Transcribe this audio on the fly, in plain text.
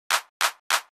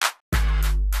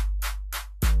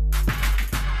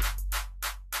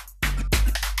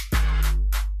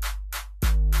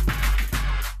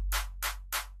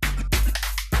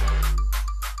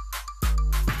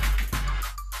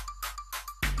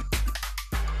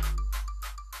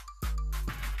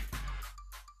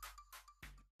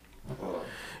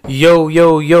Yo,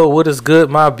 yo, yo, what is good,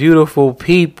 my beautiful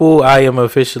people? I am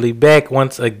officially back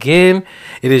once again.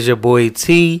 It is your boy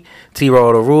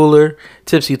T-Raw the Ruler,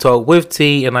 Tipsy Talk with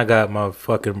T, and I got my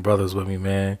fucking brothers with me,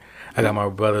 man. I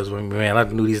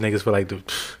knew these niggas for like,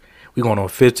 we going on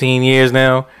 15 years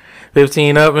now.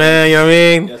 15 up, man, you know what I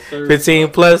mean? Yes, sir. 15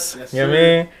 plus, yes, you know what I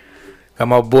mean? Got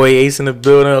my boy Ace in the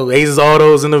building, Ace's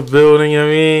Autos in the building, you know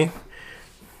what I mean?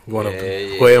 You want to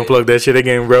go ahead and plug that shit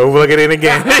again, bro. Plug it in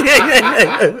again.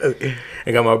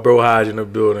 I got my bro Hodge in the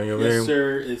building. You know what I mean? Yes,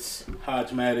 sir. It's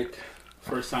Hodgematic.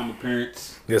 First time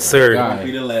appearance. Yes, sir. Won't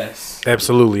be the last.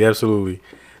 Absolutely, absolutely.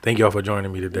 Thank y'all for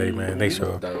joining me today, man. Thanks,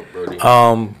 y'all.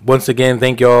 Once again,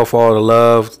 thank y'all for all the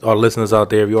love, all the listeners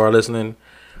out there. If you are listening,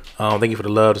 thank you for the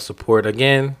love, the support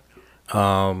again.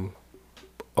 All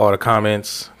the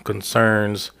comments,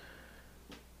 concerns.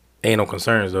 Ain't no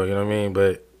concerns though, you know what I mean?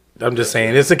 But I'm just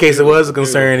saying, it's in case it was a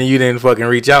concern and you didn't fucking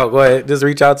reach out. Go ahead, just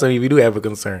reach out to me if you do have a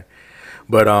concern.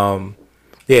 But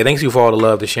yeah, thanks you for all the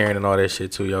love, the sharing, and all that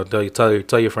shit too, y'all.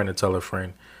 Tell your friend to tell a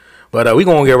friend. But we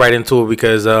gonna get right into it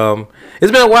because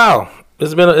it's been a while.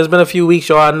 It's been a few weeks,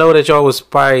 y'all. I know that y'all was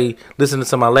probably listening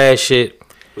to my last shit.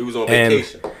 We was on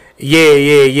vacation.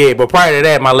 Yeah. But prior to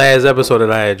that, my last episode that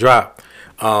I had dropped,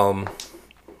 I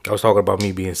was talking about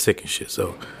me being sick and shit.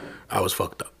 So I was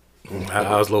fucked up.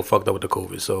 I was a little fucked up with the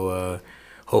COVID, so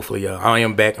hopefully, I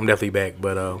am back. I'm definitely back,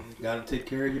 but you gotta take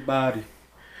care of your body.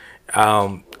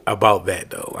 About that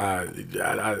though,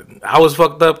 I was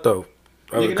fucked up though.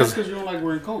 Nigga, that's because you don't like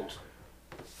wearing coats.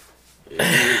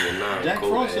 Jack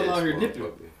Frost still out here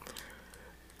nipping.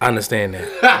 I understand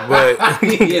that, but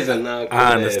he is a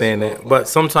I understand that, but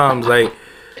sometimes like,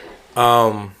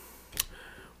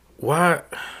 why?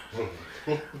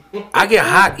 I get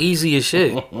hot easy as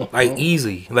shit. Like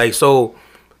easy. Like so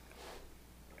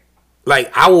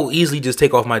like I will easily just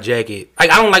take off my jacket. Like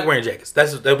I don't like wearing jackets.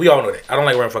 We all know that. I don't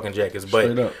like wearing fucking jackets.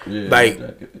 But like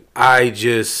I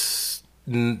just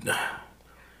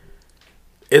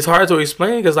it's hard to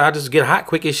explain because I just get hot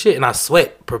quick as shit and I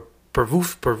sweat I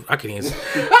can't even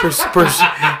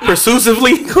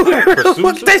persusively.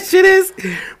 What that shit is?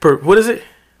 What is it?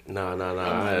 No.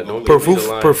 Don't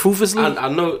Perfufously? I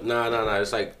know. No.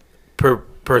 It's like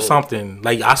per something.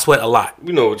 Like I sweat a lot.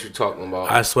 We know what you're talking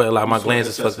about. I sweat a lot. My glands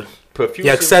is fucked up. Profusely?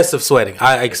 Yeah, excessive sweating.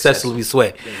 I excessively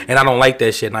sweat, and I don't like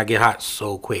that shit. And I get hot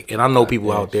so quick. And I know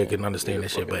people out there can understand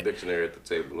that shit, but dictionary at the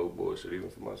table, no bullshit, even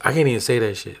for myself. I can't even say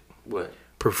that shit. What?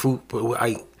 Profusely?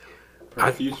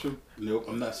 Nope,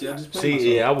 I'm not. See, I just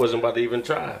yeah, I wasn't about to even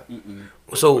try.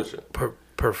 So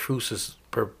perfusus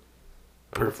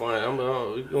fine.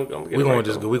 We're gonna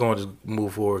just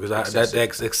move forward because that's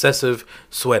excessive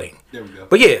sweating. There we go.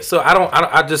 But yeah, so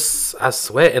I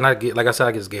sweat and I get, like I said,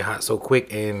 I just get hot so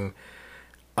quick, and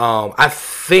I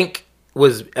think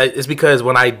it's because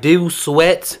when I do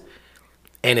sweat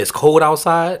and it's cold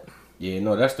outside. Yeah,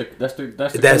 no, that's the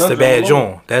bad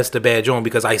joint. That's the bad joint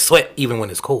because I sweat even when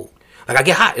it's cold. Like I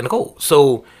get hot in the cold.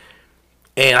 So,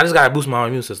 and I just gotta boost my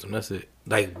immune system. That's it.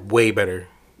 Like way better.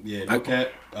 Yeah, no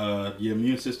cap. Your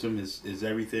immune system is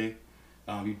everything.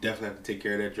 You definitely have to take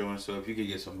care of that joint. So if you could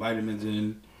get some vitamins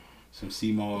in, some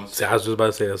sea moss. See, I was just about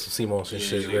to say that's some sea moss and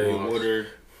shit. Water.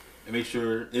 And make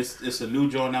sure it's a new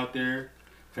joint out there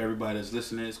for everybody that's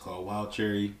listening. It's called Wild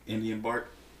Cherry Indian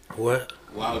Bark. What?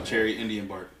 Wild Cherry Indian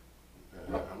Bark.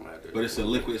 But it's a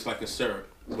liquid. It's like a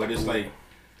syrup. But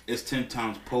it's 10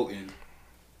 times potent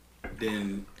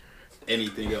than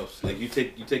anything else. Like you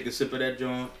take a sip of that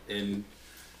joint and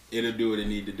it'll do what it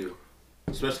need to do.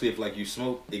 Especially if like you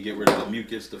smoke, it get rid of the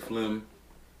mucus, the phlegm.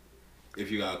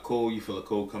 If you got a cold, you feel a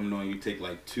cold coming on, you take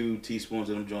like 2 teaspoons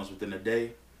of them joints within a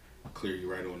day, clear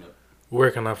you right on up.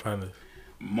 Where can I find it?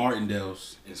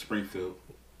 Martindale's in Springfield.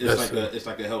 It's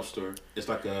like a health store. It's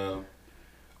like a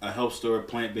health store,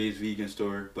 plant-based vegan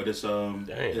store, but it's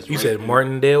It's you said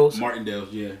Martindale's?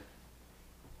 Martindale's, yeah.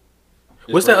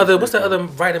 What's that other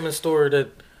vitamin store that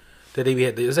they be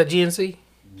at? Is that GNC?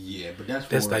 Yeah, but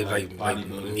that's like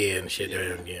bodybuilding. Yeah and shit.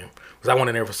 Yeah. Cause I went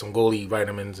in there for some Goldie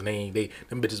vitamins and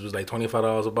them bitches was like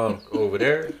 $25 a bottle. Over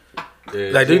there?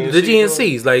 Like the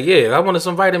GNCs, like yeah, I wanted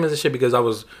some vitamins and shit because I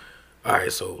was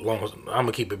alright. So long as I'm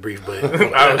gonna keep it brief, but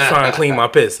I was trying to clean my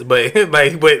piss, but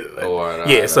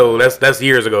So that's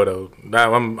years ago though.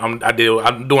 Now I'm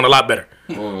doing a lot better.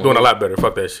 Doing a lot better.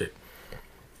 Fuck that shit.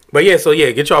 But yeah, so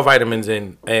yeah, get y'all vitamins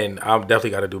in, and I've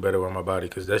definitely got to do better with my body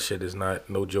because that shit is not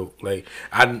no joke. Like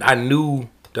I knew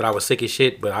that I was sick as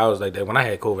shit, but I was like that when I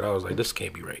had COVID. I was like, this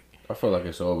can't be right. I feel like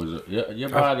it's always your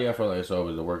body. I feel like it's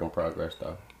always a work in progress,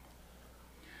 though.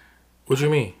 What you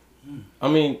mean? I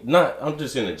mean, not. I'm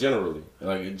just saying it generally,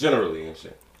 generally and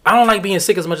shit. I don't like being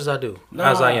sick as much as I do,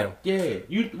 as I am. Yeah,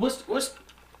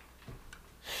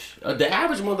 The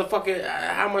average motherfucker,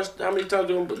 how many times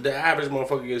do the average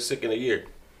motherfucker get sick in a year?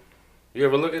 You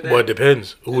ever look at that? Well, it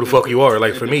depends who the fuck you are.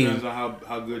 Like for me, depends on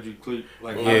how good you clean,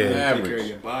 like how Yeah. you take Average. care of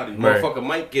your body. Right. Motherfucker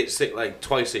might get sick like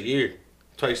twice a year,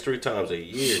 twice, 3 times a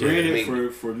year. Granted, maybe.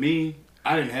 for me,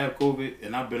 I didn't have COVID,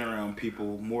 and I've been around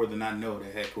people more than I know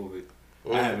that had COVID.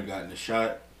 I haven't gotten a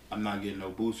shot. I'm not getting no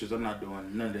boosters. I'm not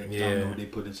doing none of that. 'Cause I don't know what they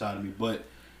put inside of me. But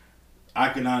I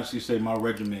can honestly say my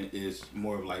regimen is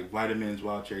more of like vitamins,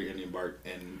 wild cherry, Indian bark,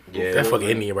 and Yeah. that fucking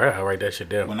Indian, bro. I write that shit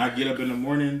down. when I get up in the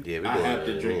morning, Yeah, we I going have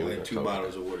to there. drink We like gonna 2 talk about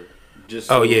bottles of water. Just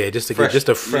Oh so- yeah, just to Fresh- get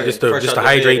just fresh to out the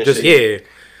hydrate. bed Just and shit.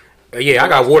 yeah. I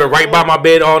got water right by my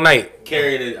bed all night.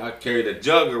 I carry the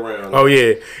jug around. Oh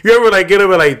yeah, you ever like get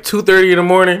up at like 2:30 in the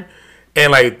morning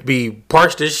and like be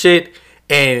parched as shit,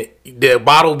 and the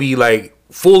bottle be like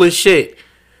full as shit,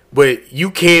 but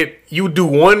you can't. You do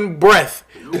one breath,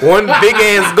 one big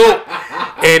ass gulp,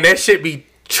 and that shit be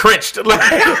trenched. Like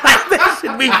that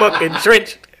shit be fucking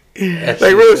trenched.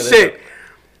 Like real shit.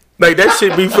 Like that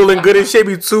shit be feeling good as shit.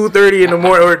 Be 2:30 in the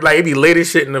morning, or like it be late as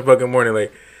shit in the fucking morning.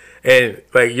 Like, and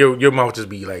like your mouth just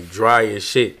be like dry as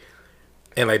shit.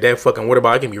 And like that fucking water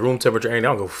bottle, it can be room temperature. And I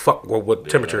don't go fuck what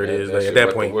temperature it is. Like at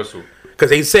that point, because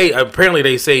they say apparently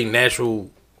they say natural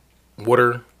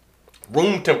water,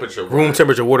 room temperature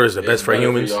water is the best for better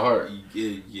humans. your heart.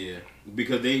 Yeah,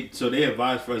 because they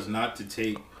advise for us not to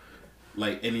take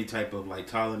like any type of like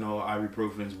Tylenol,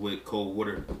 ibuprofens with cold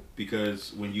water,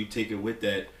 because when you take it with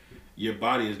that, your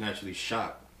body is naturally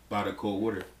shocked by the cold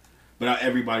water. But not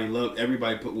everybody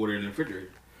put water in the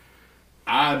refrigerator.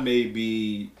 I may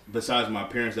be, besides my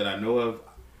parents that I know of,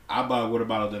 I buy water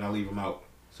bottles and I leave them out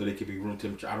so they can be room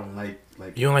temperature. I don't like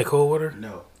You don't like cold water?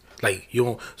 No. Like you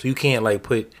don't, so you can't like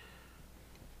put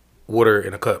water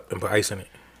in a cup and put ice in it.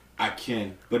 I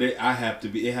can, but it has to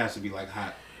be like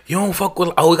hot. You don't fuck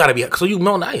with. Oh, it gotta be. So you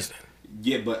melt ice then.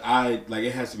 Yeah, but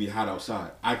it has to be hot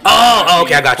outside.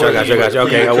 Okay, I got you.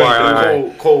 Okay, all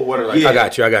right. Cold water. Like, Yeah. I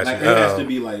got you. Like, it has to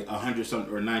be like 100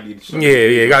 something or 90 something. Yeah,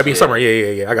 it gotta be summer.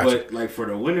 Yeah. I got you. But like for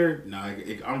the winter,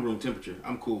 I'm room temperature.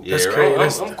 I'm cool. Yeah, That's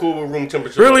crazy. I'm cool with room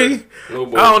temperature. Really? No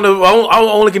I don't know. I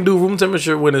only can do room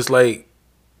temperature when it's like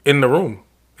in the room,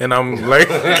 and I'm like,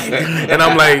 about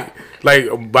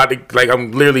to, like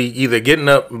I'm literally either getting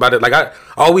up about it. Like I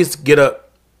always get up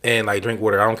and like drink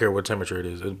water. I don't care what temperature it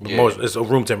is. It's a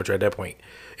room temperature at that point.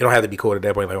 It don't have to be cold at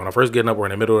that point. Like when I first getting up or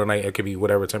in the middle of the night, it could be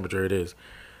whatever temperature it is.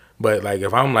 But like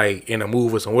if I'm like in a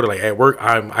mood with some water, like at work,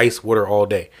 I'm ice water all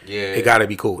day. Yeah. It gotta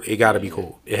be cold. It gotta be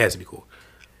cold. It has to be cold.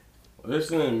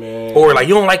 Listen, man. Or like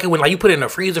you don't like it when like you put it in the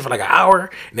freezer for like an hour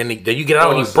and then you get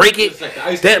out and you break it. Like the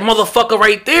ice that motherfucker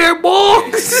right there, boy. Nah,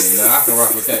 I can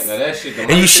rock with that. Now that shit. And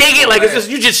you shake it like it's just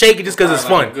you just shake it just because it's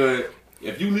fun. Good.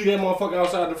 If you leave that motherfucker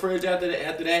outside the fridge after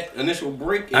that initial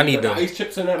break, I need the them ice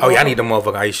chips in that. Oh yeah, I need the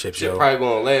motherfucking ice chips, Shit yo. probably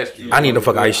gonna last you. I need the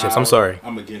fucking ice chips. I'm sorry.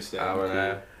 I'm against that. Hour and a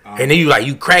half. And then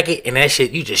you crack it and that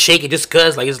shit you just shake it just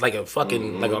cause like it's like a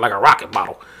fucking like a rocket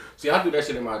bottle. See, I do that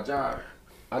shit in my job.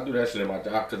 Because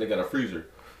they got a freezer.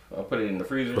 I put it in the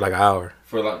freezer For like an hour.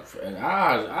 and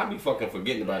I be fucking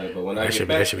forgetting about it. But when I get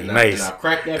back, That should be and nice. I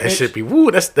crack that That bitch, should be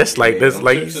woo. That's like them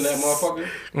like chips in that motherfucker.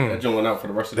 That joint went out for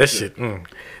the rest of the that shit.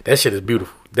 That shit is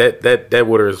beautiful. That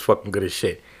water is fucking good as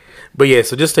shit. But yeah,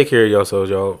 so just take care of yourselves,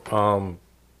 y'all.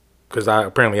 Cause I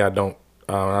don't.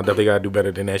 I definitely gotta do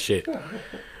better than that shit.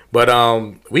 But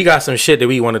we got some shit that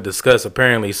we want to discuss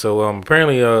apparently. So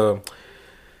apparently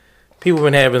people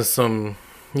been having some,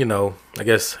 I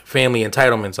guess family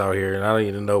entitlements out here, and I don't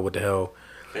even know what the hell.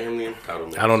 Family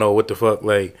entitlement. I don't know what the fuck,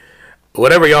 like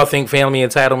whatever y'all think family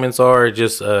entitlements are,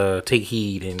 just take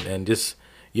heed and just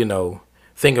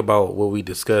think about what we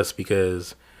discuss,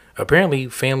 because apparently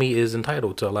family is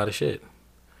entitled to a lot of shit.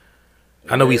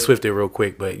 I know we swifted real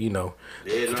quick, but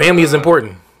family is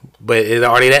important. But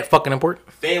are they that fucking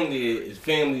important?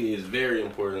 Family is very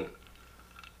important.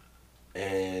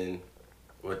 And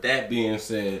with that being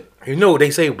said,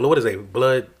 They say what is it?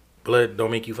 Blood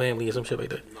don't make you family or some shit like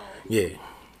that. No. Yeah.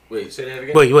 Wait, say that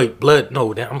again. Wait, blood.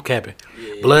 No, I'm capping.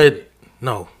 Yeah, blood.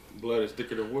 No. Blood is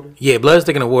thicker than water. Yeah, blood's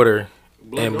thicker than water.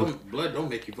 Blood don't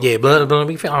make you. Yeah, blood don't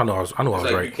make you family. I know I was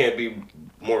like right. You can't be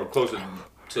more closer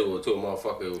to a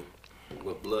motherfucker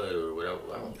with blood or whatever.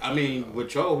 I mean,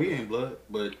 with y'all, we ain't blood,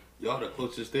 but y'all the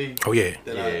closest thing. Oh yeah.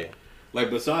 Like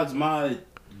besides my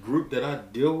group that I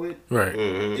deal with, Right.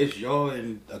 it's y'all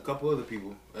and a couple other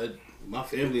people. My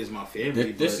family is my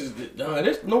family. This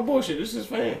no bullshit. This is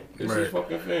fam. This Right. is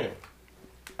fucking fam.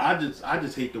 I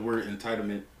just hate the word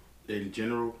entitlement in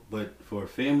general, but for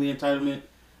family entitlement,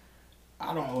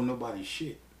 I don't owe nobody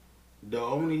shit. The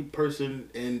only person,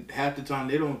 and half the time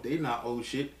they not owe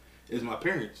shit, is my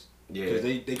parents. Yeah, because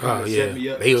they kind of set me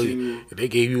up they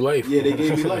gave you life. Yeah, they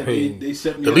gave me life. They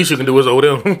set me the up. The least you can do is owe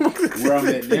them. Where I'm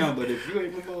at now, but if you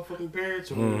ain't my motherfucking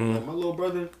parents or like my little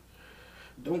brother,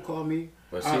 don't call me.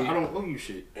 But see, I don't owe you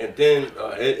shit. And then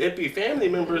it be family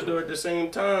members though at the same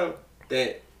time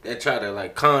that try to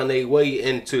like con their way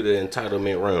into the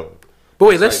entitlement realm. But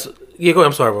wait, let's go ahead.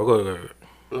 I'm sorry, bro. Go ahead.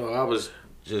 No, I was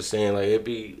just saying like it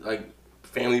be like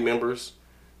family members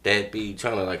that be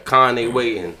trying to like con their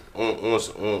way in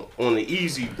on the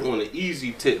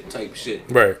easy tip type shit.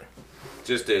 Right.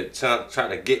 Just to try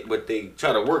to get what they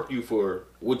try to work you for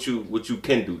what you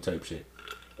can do type shit.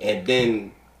 And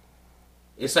then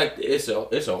it's like it's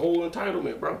a whole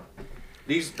entitlement, bro.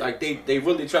 These like they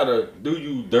really try to do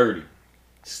you dirty.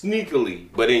 Sneakily,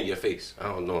 but in your face. I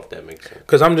don't know if that makes sense.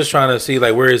 Because I'm just trying to see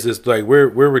like where is this like where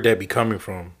would that be coming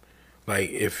from? Like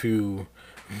if you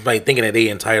like thinking that they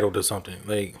entitled to something,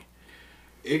 like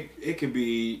it could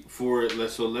be for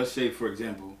let's say for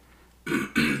example,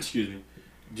 excuse me,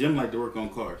 Jim like to work on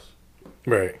cars,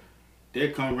 right? They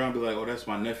come around and be like, oh, that's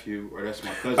my nephew or that's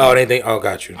my cousin. Oh, they think, oh,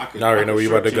 got you. I already know where you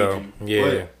about to go. Yeah,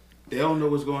 but they don't know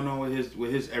what's going on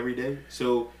with his everyday.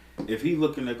 So if he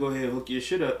looking to go ahead and hook your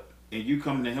shit up, and you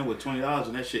coming to him with $20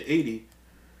 and that shit $80,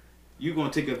 you gonna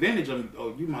take advantage of him.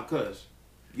 Oh, you my cuz.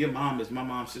 Your mom is my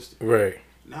mom's sister. Right.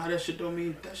 Nah, that shit don't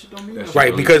mean nothing.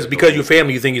 Right, because your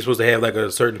family, you think you're supposed to have like a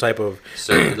certain type of.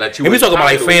 Like you. And we talking about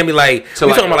like family, like we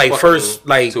talking about like first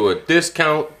like to a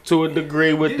discount to a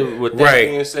degree with that right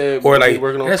being said, or like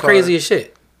that's cars. crazy as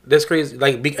shit. That's crazy.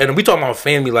 Like and we talking about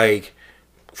family like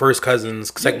first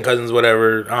cousins, second cousins,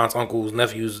 whatever, aunts, uncles,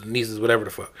 nephews, nieces, whatever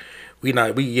the fuck. We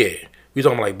talking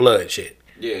about like blood shit.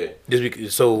 Yeah. Just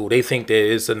because, so they think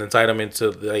that it's an entitlement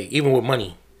to like even with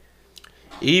money.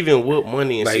 Even with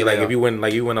money, and like if you win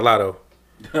a lotto,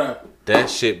 that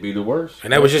shit be the worst.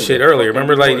 And that was just shit earlier.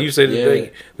 Remember, like you said,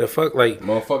 the fuck, like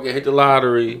motherfucker hit the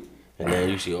lottery, and then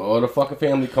you see all the fucking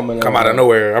family come out of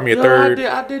nowhere. I'm your third.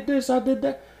 I did this, I did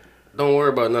that. Don't worry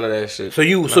about none of that shit. So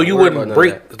you wouldn't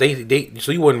break.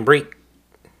 You wouldn't break.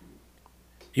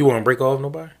 You wouldn't break off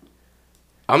nobody.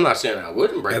 I'm not saying I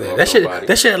wouldn't break off that shit, nobody.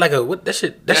 That shit like a what? That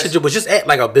shit was just at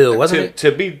like a bill, wasn't it?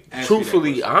 To be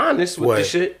truthfully honest with the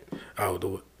shit. I would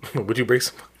do it. Would you break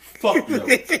some? Fuck no.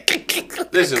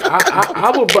 Listen,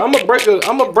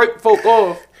 I'm gonna break folk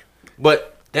off,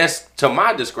 but that's to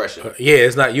my discretion. Yeah,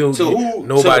 it's not you.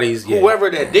 Nobody's. Whoever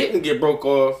that didn't get broke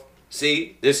off.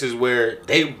 See, this is where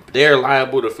they're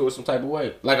liable to feel some type of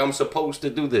way. Like I'm supposed to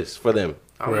do this for them.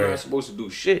 I'm not supposed to do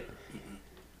shit.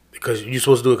 Because you're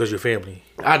supposed to do it because you're family.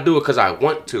 I do it because I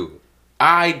want to.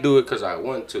 I'm gonna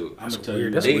tell you,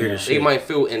 that's weird as shit. They might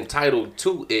feel entitled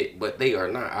to it, but they are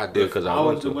not. I do it because I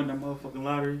want to. If I was to win that motherfucking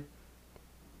lottery,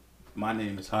 my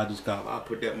name is Hodges Cobb. I'll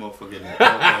put that motherfucker in the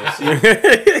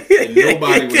and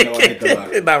nobody would know I hit the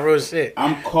lottery. Not real shit.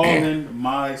 I'm calling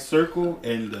my circle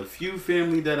and the few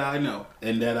family that I know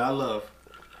and that I love.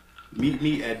 Meet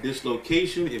me at this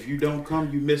location. If you don't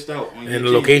come, you missed out on your And the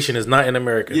location is not in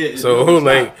America. Yeah, so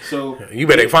you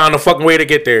better find a fucking way to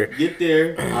get there. Get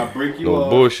there. I'll break you off.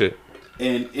 Bullshit.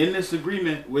 And in this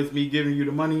agreement with me giving you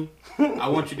the money, I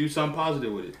want you to do something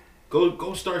positive with it.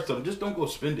 Go start something. Just don't go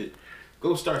spend it.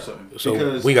 Go start something. So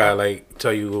because we gotta like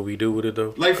tell you what we do with it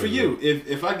though. Like for you,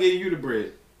 if I gave you the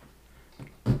bread,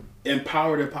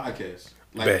 empower the podcast.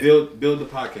 Like build the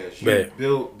podcast.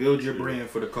 Build your brand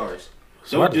for the cars.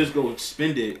 Don't just go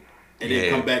spend it and then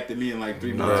come back to me in like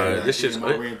 3 months. This shit's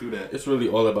ran through that. It's really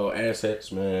all about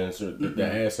assets, man. It's the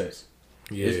assets.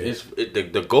 Yeah.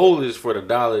 The goal is for the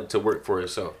dollar to work for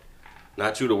itself,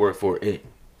 not you to work for it.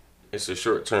 It's a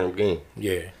short term game.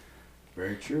 Yeah.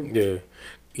 Very true. Yeah.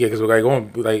 Yeah, because we're like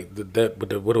going like that with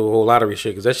the whole lottery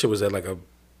shit. Because that shit was at like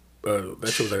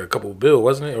a couple bill,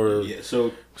 wasn't it? Or yeah.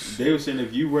 So they were saying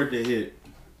if you were to hit,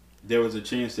 there was a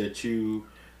chance that you.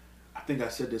 I think I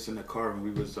said this in the car when we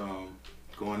was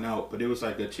going out, but it was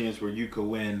like a chance where you could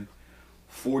win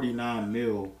 49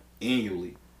 mil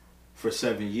annually for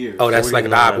 7 years. Oh, that's like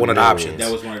one of the options.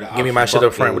 That was one of the options. Give me my shit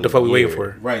up front. What the fuck we waiting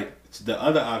for? Right. So the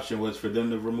other option was for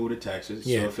them to remove the taxes.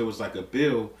 Yeah. So if it was like a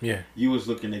bill, you was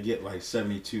looking to get like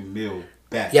 72 mil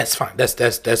back. Yeah, it's fine. That's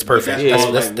perfect.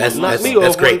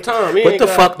 That's great. What the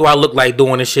fuck do I look like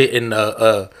doing this shit in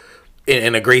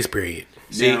a grace period?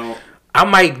 See. Now, I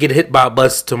might get hit by a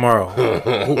bus tomorrow.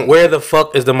 Where the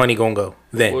fuck is the money gonna go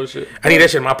then? Bullshit. I need that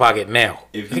shit in my pocket now.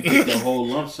 If you get the whole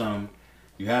lump sum,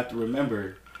 you have to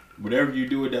remember, whatever you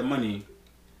do with that money,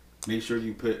 make sure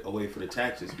you put away for the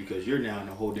taxes because you're now in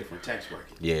a whole different tax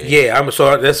bracket. Yeah.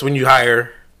 So that's when you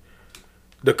hire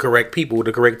the correct people,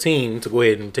 the correct team to go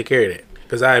ahead and take care of that.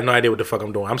 because I have no idea what the fuck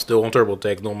I'm doing. I'm still on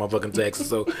TurboTax doing my fucking taxes,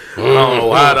 so I don't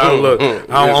know how I look.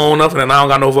 I don't own nothing, and I don't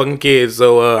got no fucking kids,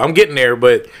 so I'm getting there.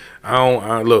 But I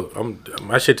don't look.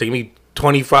 My shit taking me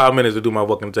 25 minutes to do my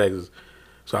fucking taxes,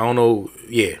 so I don't know.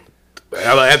 Yeah,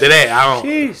 after that, I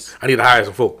need to hire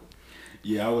some folk.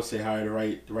 Yeah, I would say hire the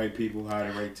right people,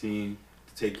 hire the right team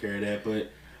to take care of that.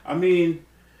 But I mean,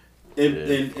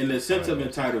 in the sense of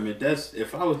entitlement, that's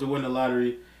if I was to win the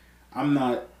lottery, I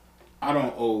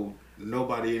don't owe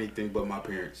nobody anything but my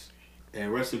parents.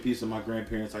 And rest in peace to my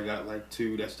grandparents. I got like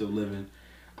 2 that's still living.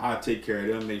 I take care of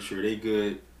them, make sure they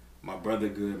good. My brother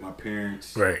good, my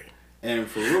parents. Right. And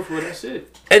for real, that's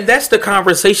it. And that's the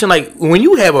conversation. Like when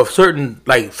you have a certain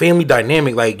like family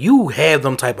dynamic, like you have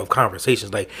them type of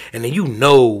conversations, like, and then you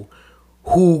know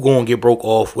who gonna get broke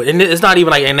off with, and it's not even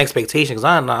like an expectation because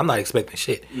I'm not expecting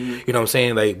shit. Mm-hmm. You know what I'm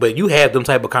saying? Like, but you have them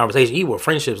type of conversations, even with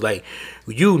friendships. Like,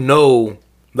 you know,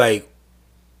 like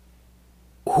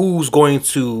who's going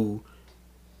to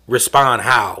respond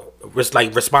how.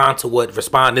 Respond to what,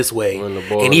 respond this way,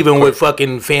 and even with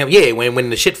fucking family, when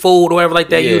the shit fold or whatever like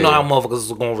that, you know how motherfuckers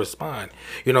is gonna respond.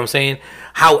 You know what I'm saying?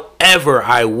 However,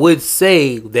 I would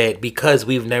say that because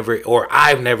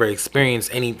I've never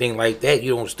experienced anything like that,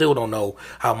 you still don't know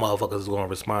how motherfuckers is gonna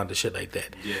respond to shit like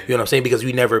that. Yeah. You know what I'm saying? Because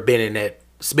we never been in that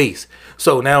space.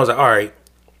 So now it's like, all right,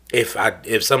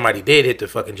 if somebody did hit the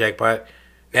fucking jackpot.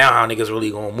 Now how niggas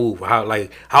really gonna move?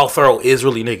 How thorough is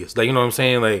really niggas? Like, you know what I'm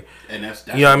saying? Like, and that's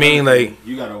you know what I mean? Like,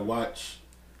 you gotta watch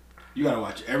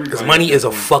everybody. Because money is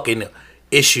a fucking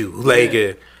issue.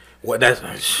 Like, what that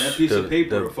piece of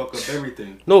paper will fuck up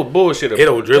everything. No bullshit.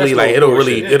 It'll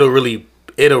really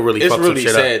It's fuck really some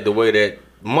shit sad up. the way that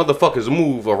motherfuckers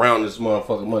move around this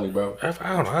motherfucking money, bro. I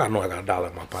don't know. I know I got $1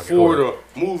 in my pocket.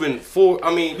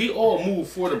 I mean, we all move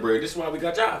for the bread. This is why we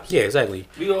got jobs. Yeah, exactly.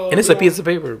 And it's a piece of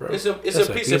paper, bro. It's a piece of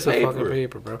paper. Fucking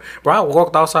paper, bro. Bro, I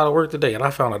walked outside of work today and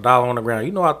I found $1 on the ground.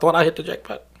 You know, I thought I hit the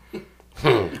jackpot.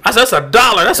 I said, that's $1.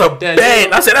 That's a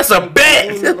bad. I said, that's a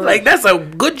bad. Like, that's a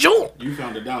good joint. You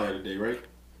found $1 today, right?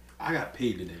 I got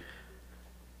paid today.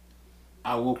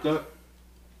 I woke up.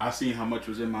 I seen how much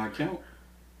was in my account.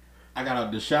 I got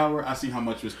out the shower. I see how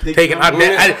much was taken. Bro,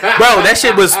 that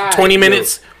shit was 20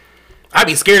 minutes. I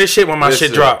be scared as shit when my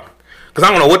shit drop. Because I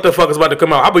don't know what the fuck is about to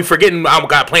come out. I'll be forgetting I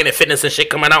got Planet Fitness and shit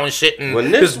coming out and shit.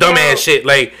 And this dumbass shit.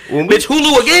 Like, bitch,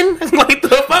 Hulu again? Like,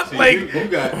 the fuck? See, like, you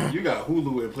got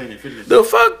Hulu and Planet Fitness. The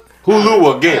fuck?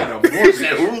 Hulu again.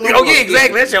 Oh, yeah,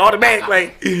 exactly. That shit automatic.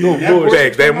 Like,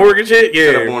 that mortgage shit?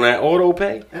 Yeah. Set up on that auto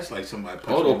pay? That's like somebody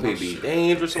auto pay be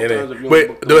dangerous sometimes.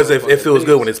 But it feels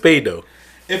good when it's paid, though.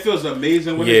 It feels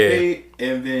amazing when it's paid,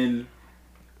 and then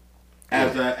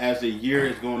as the year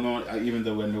is going on, even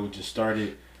though I know it just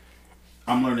started,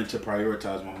 I'm learning to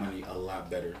prioritize my money a lot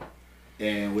better.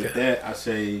 And with that, I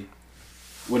say,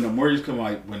 when the mortgage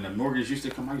used to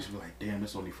come out, I used to be like, damn,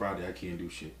 it's only Friday, I can't do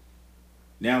shit.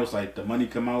 Now it's like the money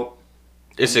come out.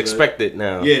 It's expected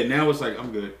now. Yeah, now it's like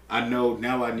I'm good. I know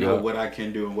what I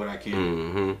can do and what I can't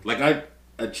do. Like I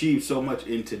achieved so much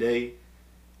in today.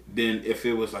 Then if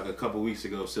it was like a couple weeks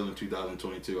ago, still in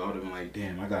 2022, I would have been like,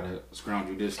 damn, I gotta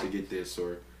scrounge this to get this,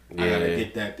 or I gotta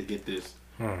get that to get this.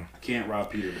 I can't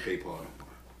rob Peter to pay Paul no more.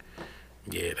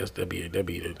 Yeah, that's the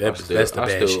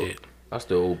bad shit. I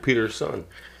still owe Peter's son.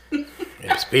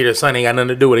 If Peter's son ain't got nothing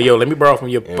to do with it, yo, let me borrow from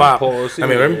your pop. Let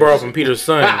me borrow from Peter's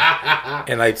son,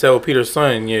 and like tell Peter's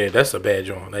son, yeah, that's a bad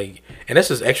joint. Like, and that's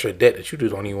just extra debt that you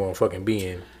just don't even want to fucking be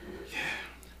in.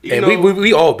 And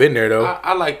we all been there though.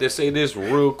 I like to say this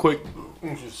real quick.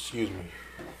 Excuse me.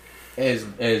 As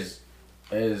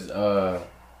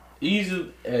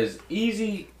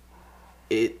easy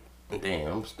it.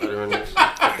 Damn, I'm stuttering this.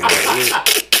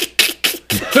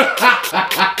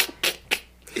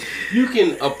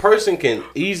 A person can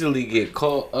easily get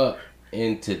caught up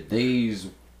in today's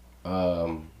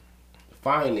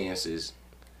finances.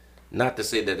 Not to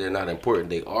say that they're not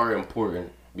important. They are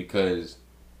important, because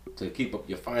to keep up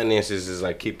your finances is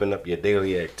like keeping up your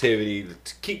daily activity.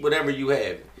 To keep whatever you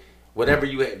have,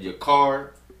 your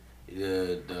car,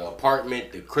 the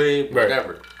apartment, the crib,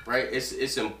 whatever. Right?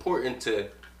 It's important to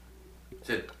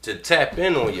tap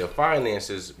in on your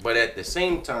finances, but at the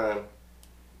same time,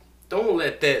 don't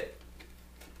let that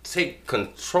take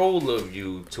control of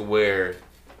you to where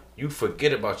you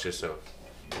forget about yourself,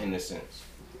 in a sense.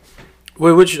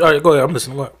 Wait, all right, go ahead. I'm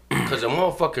listening. What? Because a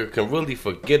motherfucker can really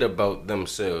forget about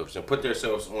themselves and put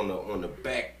themselves on the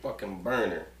back fucking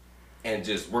burner and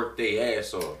just work their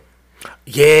ass off.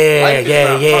 Yeah.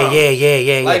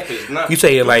 Life is not. You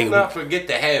say it like. Do not forget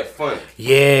to have fun.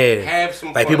 Yeah. Have some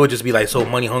fun. Like people just be like so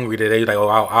money hungry that they like, oh,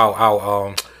 I'll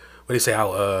what do you say?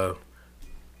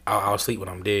 I'll sleep when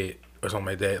I'm dead. or something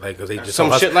like that. Like, cause they just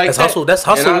some shit like that's that. Hustle. That's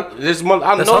hustle.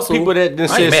 I know hustle. people that then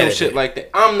said some shit like that.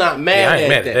 I'm not mad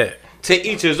at that. To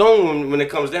each his own when it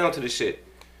comes down to the shit.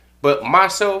 But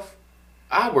myself,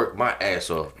 I work my ass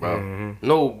off, bro. Mm-hmm.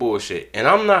 No bullshit. And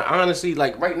I'm not honestly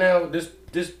like right now. This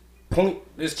point,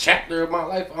 this chapter of my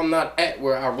life, I'm not at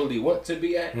where I really want to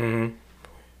be at. Mm-hmm.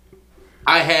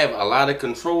 I have a lot of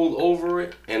control over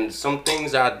it, and some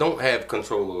things I don't have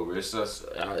control over. It's just,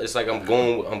 it's like I'm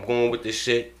going with this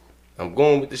shit. I'm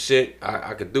going with the shit.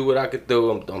 I could do what I could do.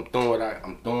 I'm doing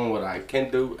what I can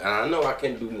do, and I know I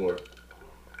can do more.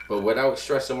 But without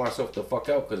stressing myself the fuck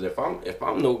out, because if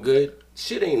I'm no good,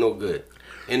 shit ain't no good.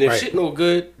 And if shit no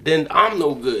good, then I'm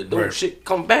no good. Don't shit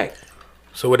come back.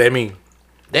 So what that mean?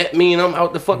 That mean I'm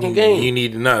out the fucking game. You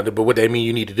need to not, but what that mean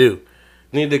you need to do?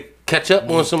 Need to catch up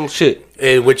on some shit.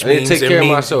 Which means take care of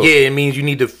myself. Yeah, it means you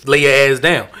need to lay your ass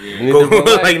down.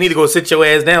 Yeah. You need to go sit your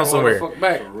ass down somewhere. The fuck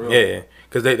back. Yeah,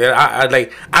 because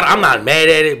I'm not mad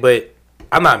at it, but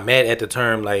I'm not mad at the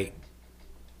term like,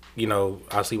 you know,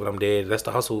 I see what I'm dead. That's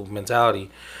the hustle mentality.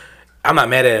 I'm not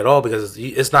mad at it at all because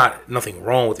it's not nothing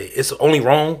wrong with it. It's only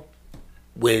wrong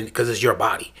because it's your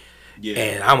body. Yeah.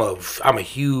 And I'm a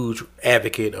huge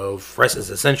advocate of rest is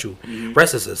essential. Mm-hmm.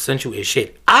 Rest is essential as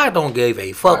shit. I don't give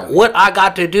a fuck what I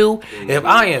got to do. Mm-hmm. If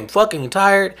I am fucking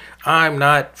tired, I'm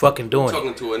not fucking doing it.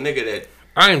 Talking to a nigga that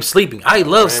I am sleeping. I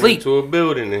love sleep. Into a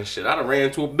building and shit. I done ran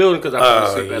into a building because I fell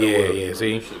asleep at work. Yeah,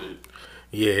 see?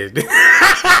 Yeah.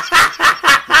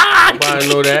 Nobody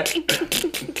know that.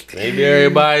 Maybe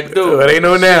everybody do. Well, they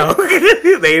know now.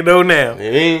 They know now.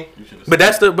 But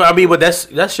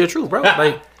that's your truth, bro.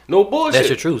 Like, no bullshit. That's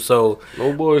your truth. So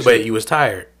no bullshit. But you was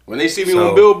tired. When they see me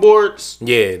on billboards.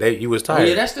 Yeah, you was tired.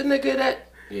 Yeah, that's the nigga that.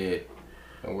 Yeah.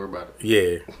 Don't worry about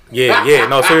it. Yeah.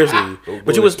 No, seriously.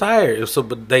 But you was tired. So,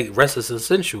 but rest is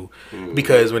essential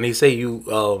because when they say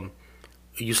you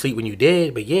sleep when you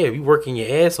dead, but yeah, if you working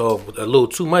your ass off a little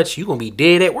too much, you gonna be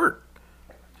dead at work.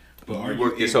 But are you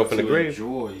work yourself in the grave?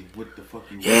 Enjoy what the fuck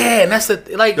you and that's the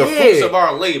fruits of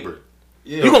our labor.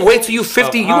 Yeah, you gonna wait till you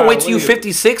 50? You gonna wait till you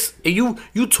 56? And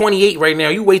you 28 right now.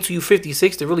 You wait till you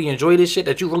 56 to really enjoy this shit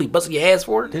that you really busted your ass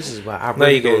for? This is why I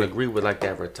really don't agree with like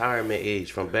that retirement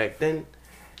age from back then.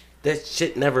 That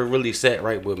shit never really sat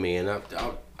right with me, and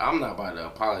I'm not about to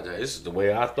apologize. This is the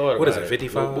way I thought. What is it?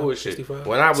 55? No bullshit. 65?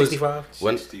 When I was 65?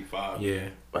 65. Yeah.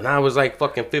 When I was like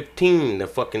fucking 15,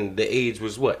 the age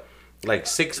was what? Like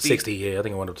 60? 60, yeah. I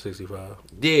think I went up to 65.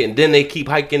 Yeah, and then they keep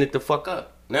hiking it the fuck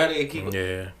up. Now they keep.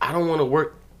 Yeah. I don't want to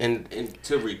work and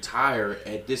to retire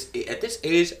at this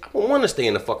age. I don't want to stay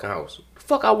in the fucking house. The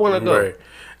fuck I want to go. Right.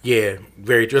 Yeah,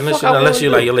 very true. Unless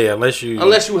you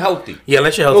healthy. Yeah,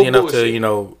 unless you're healthy enough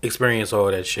to experience all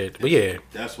that shit. But yeah,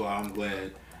 that's why I'm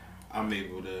glad I'm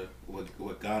able to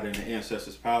with God and the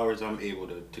ancestors' powers. I'm able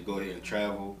to go ahead and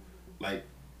travel. Like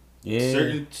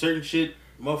certain shit,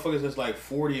 motherfuckers that's like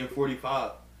 40 and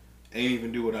 45 ain't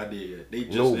even do what I did yet. They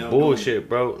just no bullshit,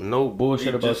 bro. No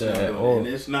bullshit about that at all. And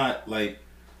it's not like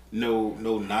no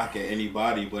knock at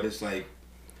anybody, but it's like,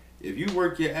 if you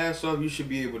work your ass off, you should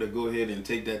be able to go ahead and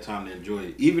take that time to enjoy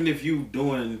it. Even if you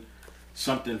doing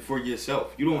something for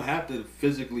yourself, you don't have to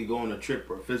physically go on a trip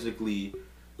or physically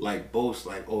like boast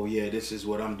like, oh yeah, this is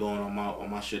what I'm doing on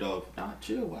my shit off. Nah,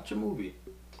 chill, watch a movie,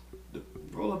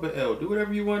 roll up an L, do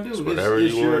whatever you want to do.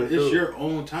 It's your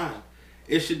own time.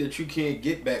 It's shit that you can't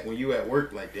get back when you at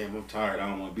work. Like, damn, I'm tired, I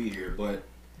don't want to be here, but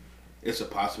it's a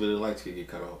possibility the lights could get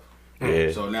cut off.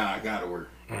 Yeah. So now I gotta work.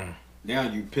 Now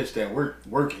you pissed at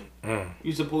working.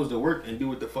 You supposed to work and do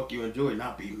what the fuck you enjoy,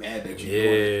 not be mad that you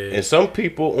doing. And some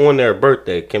people on their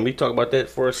birthday, can we talk about that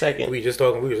for a second? We were just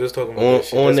talking about that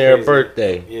shit. On their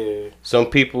birthday. Yeah. Some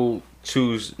people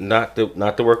choose not to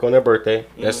work on their birthday.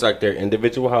 That's like their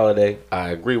individual holiday. I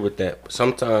agree with that. But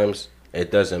sometimes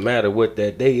it doesn't matter what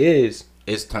that day is.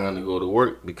 It's time to go to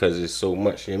work because it's so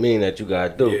much that you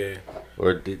gotta do,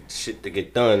 or the shit to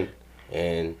get done,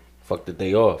 and fuck the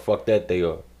day off. Fuck that day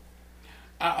off.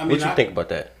 I mean, what you think about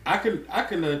that? I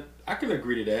can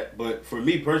agree to that, but for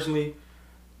me personally,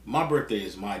 my birthday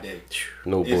is my day.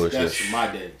 No bullshit. That's my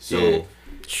day. So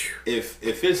if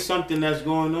it's something that's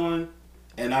going on,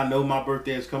 and I know my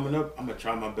birthday is coming up, I'm gonna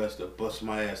try my best to bust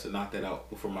my ass to knock that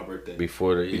out before my birthday.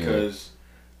 Because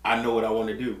I know what I want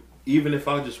to do. Even if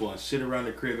I just want to sit around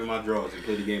the crib in my drawers and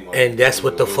play the game. And that's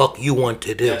what the fuck you want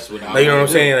to do. That's what you know what I'm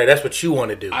saying? Like, that's what you want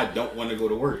to do. I don't want to go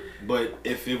to work. But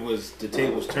if it was the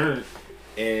tables turned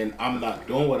and I'm not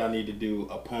doing what I need to do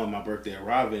upon my birthday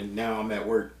arriving, now I'm at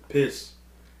work pissed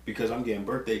because I'm getting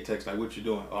birthday texts like, what you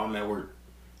doing? Oh, I'm at work.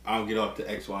 I don't get up to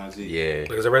X, Y, and Z. Yeah.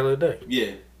 Like it's a regular day.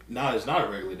 Yeah. No, it's not a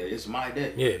regular day. It's my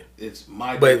day. Yeah. It's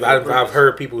my day. But I've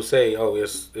heard people say, oh,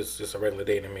 it's just a regular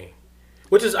day to me.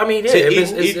 Which is, I mean, yeah,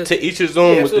 to each his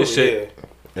own with this shit,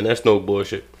 and that's no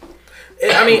bullshit.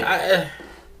 I mean,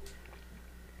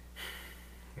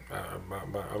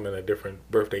 I'm in a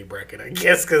different birthday bracket, I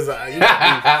guess, because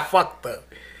I fucked up.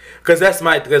 Because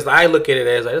I look at it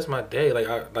as like, that's my day.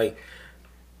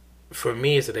 For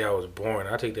me, it's the day I was born.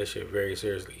 I take that shit very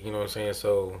seriously. You know what I'm saying?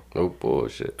 So no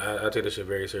bullshit. I take that shit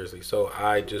very seriously. So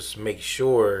I just make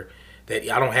sure that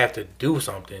I don't have to do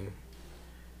something.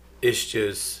 It's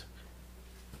just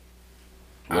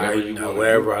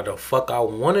whatever the fuck I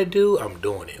want to do, I'm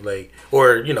doing it. Like,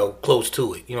 or close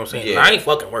to it. You know what I'm saying? Yeah. I ain't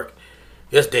fucking working.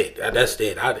 That's dead. That's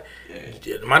dead.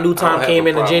 My new time came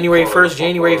in January 1st.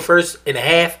 January 1st and a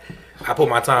half. I put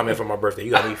my time in for my birthday.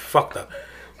 You got me fucked up.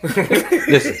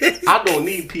 Listen, I don't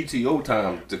need PTO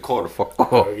time to call the fuck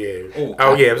off. Oh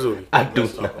yeah, absolutely. I do.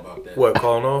 Let's talk about that. What,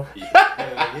 calling off?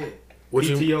 Yeah. What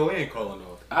PTO and calling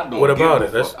off. What about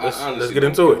it? Let's get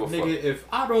into it. Nigga, if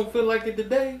I don't feel like it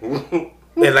today,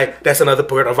 and like that's another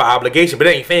part of our obligation, but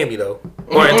it ain't family though,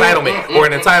 or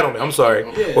entitlement. I'm sorry,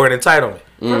 or an entitlement.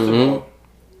 First of all,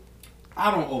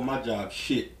 I don't owe my job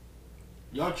shit.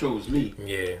 Y'all chose me.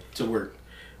 To work.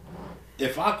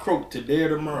 If I croak today or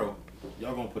tomorrow,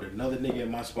 y'all gonna put another nigga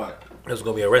in my spot. It's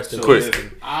gonna be arrested. So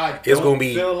if I don't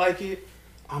feel like it,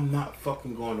 I'm not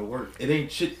fucking going to work. It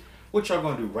ain't shit. What y'all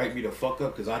gonna do? Write me the fuck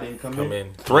up because I didn't come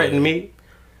in? Threaten me?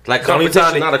 Like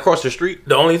competition not across the street?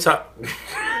 The only time.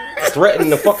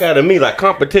 Threaten the fuck out of me like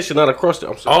competition not across the...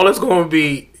 I'm sorry. All it's gonna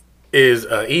be is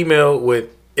an email with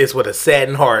a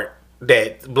saddened heart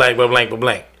that blank, blank, blank,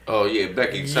 blank. Oh yeah,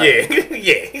 Becky. Yeah.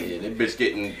 Yeah, that bitch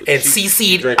getting... And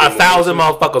CC'd 1,000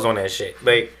 motherfuckers on that shit.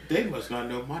 Like, they must not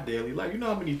know my daily life. You know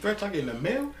how many threats I get in the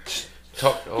mail?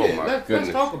 My goodness.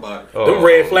 Let's talk about it. Them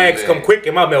red flags come quick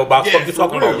in my mailbox. Fuck you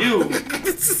talking about? You.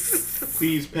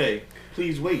 Please pay.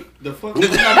 Please wait. The fuck?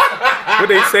 What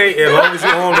they say? As long as you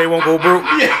home, they won't go broke.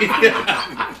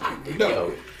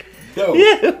 No.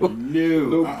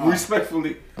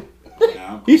 Respectfully.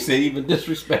 He said even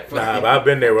disrespectful. Nah, but I've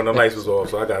been there when the lights was off,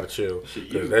 so I gotta chill.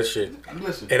 Cause that shit,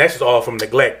 listen, and that's just all from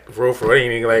neglect. For real, it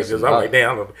ain't even like. Cause I'm like,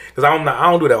 damn, cause I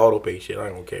don't do that auto pay shit. I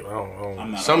don't care. I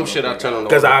don't. Some shit I turn on.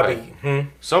 Cause I be.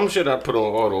 Some shit I put on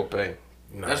auto pay.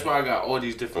 Nah, that's why I got all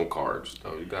these different cards.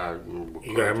 Though you gotta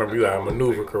remember. You gotta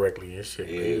maneuver correctly and shit.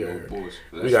 Yeah,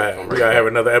 we gotta have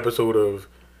another episode of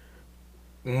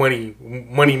money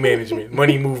management,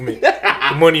 money movement,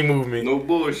 money movement. No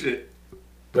bullshit.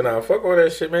 But nah, fuck all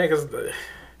that shit, man. Cause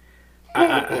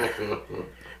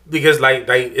because like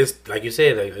it's like you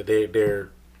said, like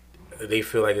they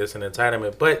feel like it's an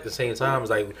entitlement, but at the same time, it's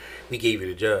like we gave you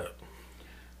the job.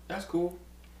 That's cool.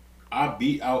 I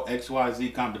beat out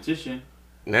XYZ competition.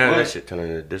 Now that shit turning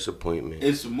into disappointment.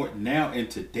 It's more now in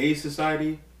today's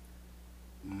society.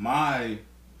 My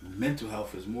mental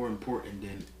health is more important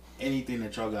than anything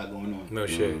that y'all got going on. No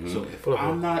shit. Mm-hmm. So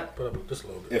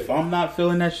if I'm not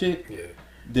feeling that shit,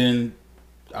 then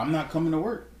I'm not coming to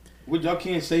work. Y'all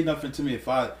can't say nothing to me if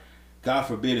I, God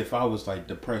forbid, if I was like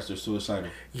depressed or suicidal.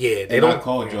 Yeah, I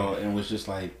called y'all and was just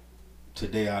like,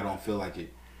 today I don't feel like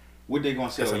it. What they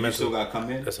gonna say? You still gotta come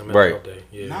in? That's a mental day.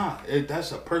 Yeah. Nah,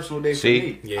 that's a personal day for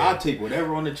me. Yeah. I'll take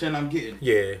whatever on the chin I'm getting.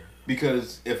 Yeah.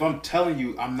 Because if I'm telling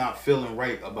you I'm not feeling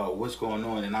right about what's going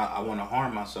on and I want to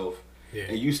harm myself,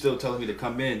 and you still telling me to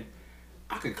come in,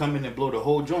 I could come in and blow the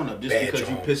whole joint up just because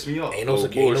you pissed me off. Ain't no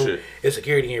security. It's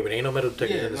security here, but ain't no metal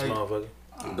detector in this motherfucker.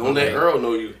 Don't let Earl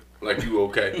know you like you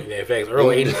okay. Yeah, in fact,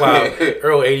 Earl 85.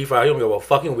 Earl 85. He don't give a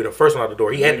fuck. He gonna be the first one out the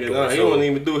door. He had to do it. He don't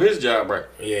even do his job right.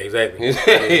 Yeah, exactly. So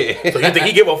you think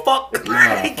he give a fuck?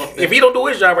 If he don't do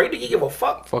his job right, you think he give a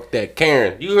fuck? Fuck that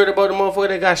Karen. You heard about the motherfucker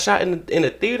that got shot in the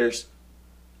theaters?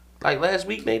 Like last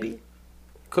week, maybe.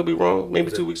 Could be wrong.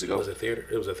 Maybe 2 weeks ago. It was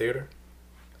a theater.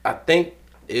 I think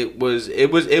it was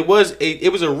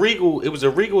a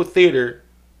Regal theater.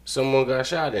 Someone got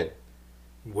shot in.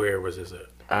 Where was this at?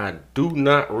 I do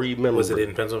not remember. Was it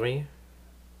in Pennsylvania?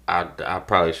 I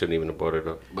probably shouldn't even have brought it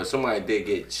up. But somebody did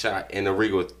get shot in a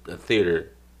Regal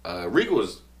theater.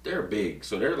 They're big,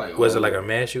 so they're like. Was it like a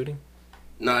mass shooting?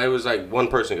 No, it was like one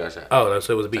person got shot. Oh,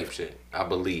 so it was beef. Type shit, I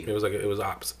believe. It was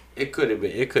ops. It could have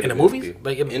been. It could in have the been movies,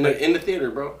 like in the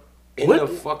theater, bro. The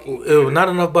fucking. It was not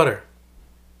enough butter.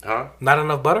 Huh? Not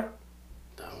enough butter.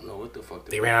 I don't know what the fuck.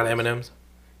 They ran out of M&Ms.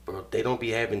 Bro, they don't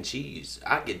be having cheese.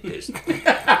 I get pissed.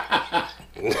 I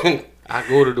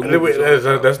go to the movies.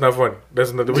 That's not funny.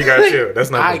 That's not. We got chill. That's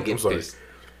not. I'm sorry. Pissed.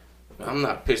 I'm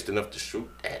not pissed enough to shoot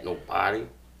at nobody.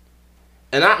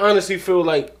 And I honestly feel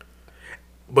like.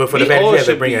 But for the fact that you have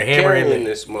to bring a hammer in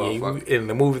this motherfucker in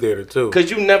the movie theater too,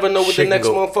 because you never know what the next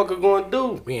motherfucker going to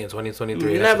do. We in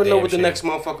 2023. You never know what the next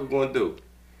motherfucker going to do.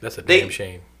 That's a damn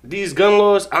shame. These gun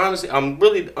laws, honestly, I'm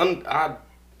really I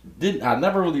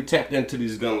never really tapped into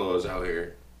these gun laws out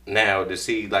here now to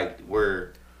see like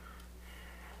where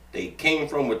they came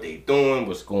from, what they doing,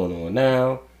 what's going on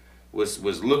now, what's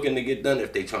looking to get done.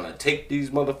 If they trying to take these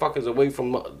motherfuckers away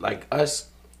from like us,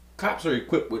 cops are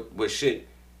equipped with shit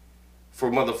for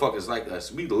motherfuckers like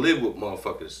us. We live with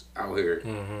motherfuckers out here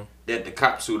that the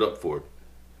cops suit up for.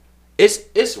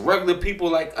 It's regular people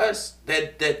like us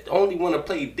that only want to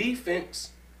play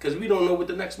defense because we don't know what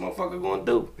the next motherfucker gonna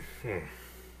do.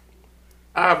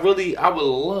 I would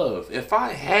love if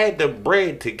I had the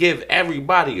bread to give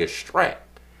everybody a strap.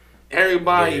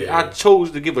 Everybody I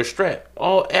chose to give a strap.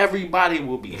 Everybody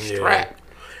will be strapped.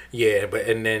 Yeah, but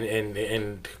and then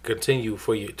and to continue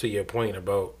to your point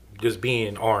about just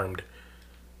being armed.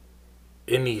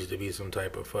 It needs to be some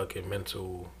type of fucking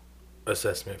mental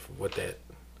assessment for what that.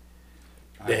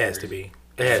 It has to be.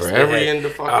 It has for to every end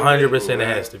of fucking 100%. It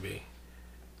has to be.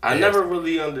 I never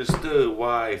really understood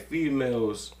why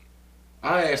females.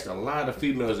 I asked a lot of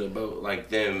females about like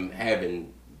them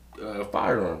having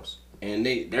firearms, and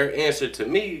their answer to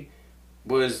me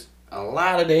was a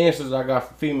lot of the answers I got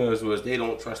from females was they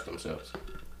don't trust themselves.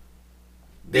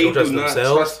 They don't trust do not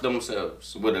themselves? trust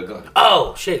themselves with a gun.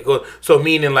 Oh shit! So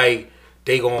meaning like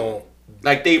they gon'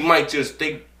 like they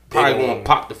probably gonna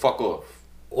pop the fuck off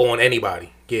on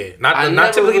anybody. Yeah,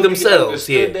 not typically really themselves.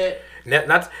 Yeah,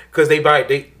 not because they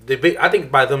I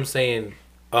think by them saying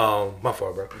my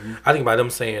fault, bro. I think by them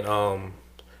saying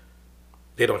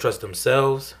they don't trust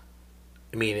themselves.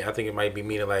 I mean, I think it might be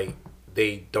meaning like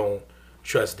they don't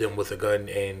trust them with a gun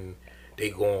and they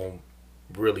gon'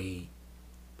 really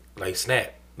like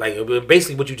snap. Like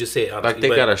basically what you just said. Like they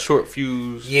got a short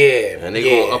fuse. Yeah, and they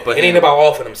go up. It ain't about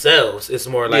all for themselves. It's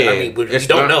more like I mean, we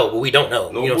don't know, but we don't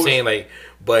know. No you know what I'm saying? Like,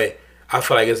 but I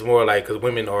feel like it's more like because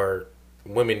women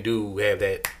do have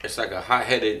that. It's like a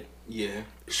hot-headed,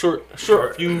 short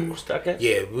fuse.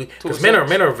 Yeah, because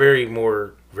men are very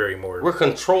more. We're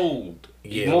controlled.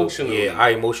 Emotionally. Yeah,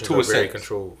 our emotions are very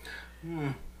controlled.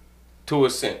 To a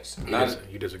sense.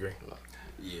 You disagree?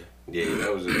 Yeah,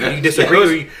 that was. Do you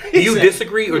disagree? Do you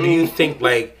disagree, or do you think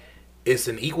like it's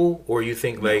an equal, or you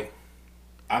think like?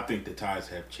 I think the tides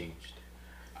have changed.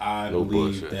 I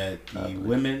believe that the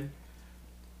women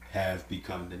have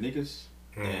become the niggas,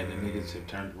 and the niggas have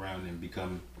turned around and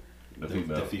become the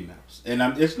females. And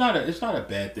it's not a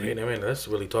bad thing. Wait a minute, let's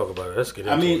really talk about it. Let's get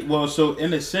into it. Well, so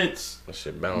in a sense, that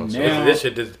shit balance. This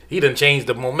shit, he done changed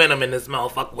the momentum in this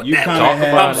motherfucker with that.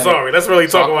 I'm sorry. Let's really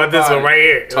talk about this one right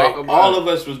here. All of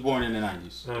us was born in the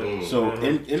 90s. So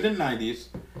in the 90s,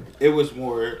 it was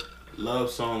more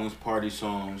love songs, party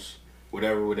songs,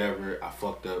 whatever. I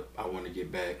fucked up. I want to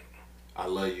get back. I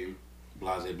love you.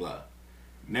 Blah, blah, blah.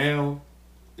 Now,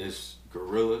 it's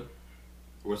Gorilla.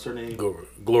 What's her name?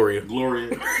 Gloria.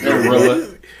 Gorilla.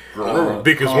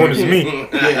 Biggest one is me.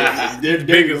 Yeah,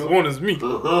 biggest one is me.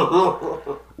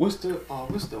 What's the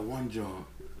one joint?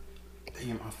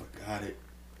 Damn, I forgot it.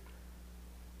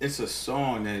 It's a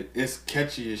song that it's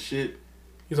catchy as shit.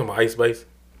 You talking about Ice Spice?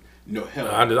 No, hell.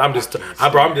 I'm just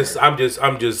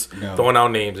throwing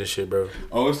out names and shit, bro.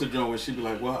 Oh, it's the joint where she be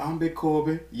like, "Well, I'm Big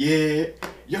Corbin." Yeah,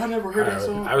 y'all never heard that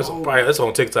song? That's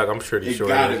on TikTok. I'm pretty sure.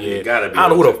 Gotta be. It gotta be. I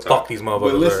don't know who the fuck these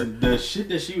motherfuckers But listen, the shit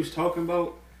that she was talking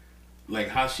about, like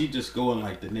how she just go in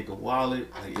like the nigga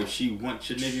wallet. Like if she wants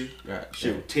your nigga,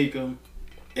 she'll take him.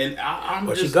 And I'm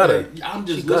just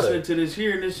listening to this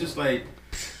here, and it's just like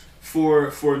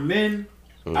for men,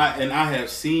 I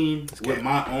have seen with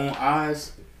my own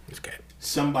eyes.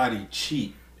 Somebody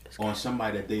cheat on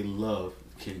somebody that they love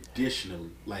conditionally,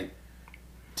 like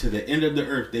to the end of the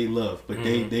earth they love, but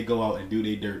they go out and do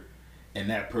their dirt, and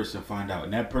that person find out,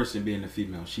 and that person being the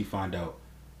female, she find out.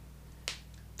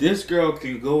 This girl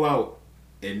can go out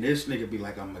and this nigga be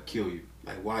like, "I'm gonna kill you."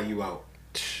 Like, why you out?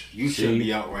 You shouldn't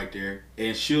be out right there.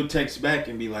 And she'll text back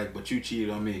and be like, "But you cheated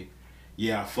on me.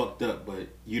 Yeah, I fucked up, but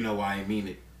you know I ain't mean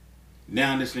it."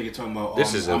 Now this nigga talking about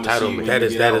this is entitlement. That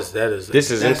is entitlement.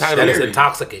 That is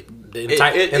intoxicating.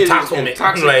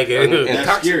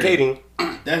 Intoxicating.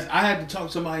 I had to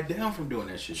talk somebody down from doing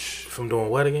that shit. From doing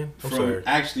what again? I'm sorry.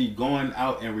 Actually going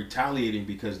out and retaliating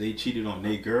because they cheated on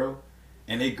their girl,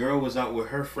 and their girl was out with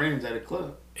her friends at a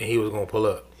club. And he was gonna pull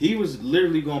up. He was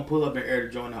literally gonna pull up and air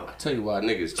the joint out. I tell you why,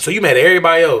 niggas. So you mad at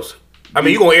everybody else? I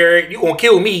mean, you gonna air it? You gonna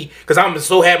kill me because I'm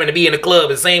so happy to be in the club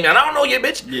and same. And I don't know you,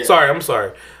 bitch. Yeah. Sorry, I'm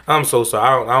sorry. I'm so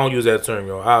sorry. I don't use that term,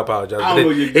 yo. I apologize. I don't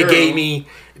know your girl. It gave me.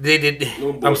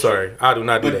 I'm sorry. I do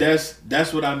not do that. But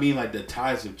that's what I mean. Like the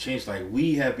tides have changed. Like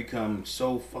we have become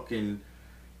so fucking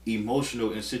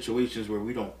emotional in situations where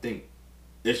we don't think.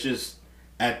 It's just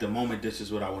at the moment. This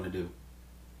is what I want to do.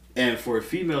 And for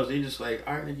females, they just like,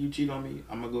 all right, nigga, you cheat on me,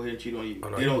 I'm gonna go ahead and cheat on you. Oh,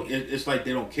 no, they don't. It's like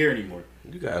they don't care anymore.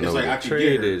 You gotta It's know like what I the can get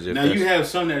trade her. is. Now you have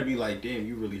some that be like, damn,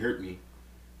 you really hurt me.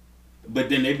 But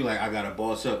then they be like, I gotta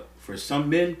boss up. For some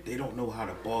men, they don't know how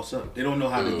to boss up. They don't know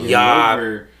how to get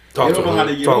over. They don't know how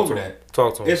to get over that.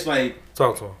 Talk to him. It's like,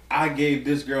 talk to him. I gave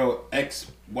this girl X,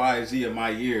 Y, Z of my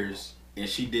years, and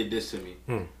she did this to me.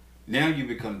 Now you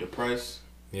become depressed.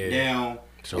 Yeah. Now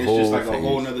it's just like a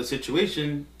whole nother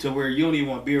situation to where you don't even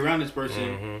want to be around this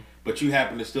person, but you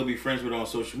happen to still be friends with her on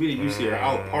social media. You see her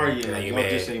out partying, and like, y'all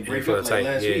just ain't break up like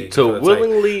last week. To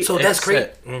willingly, so that's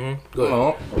great. Go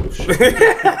ahead.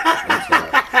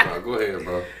 Go ahead,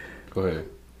 bro. Go ahead.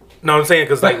 No, I'm saying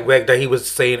because like that he was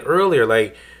saying earlier,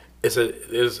 like it's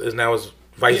now it's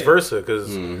vice versa because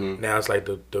now it's like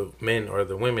the men or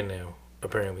the women now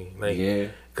apparently like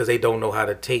because they don't know how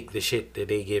to take the shit that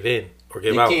they give in or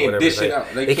give out. Whatever. Dish like, it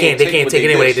out. They can't take it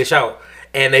anyway. They dish out,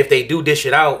 and if they do dish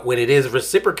it out when it is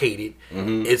reciprocated,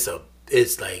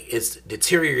 it's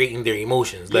deteriorating their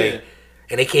emotions. Like,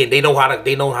 and they don't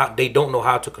know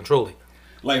how to control it.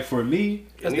 Like for me,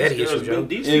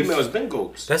 these females been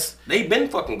goats. They been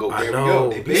fucking goats. I know.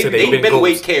 They been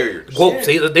weight carriers. Goat.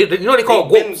 See, you know they call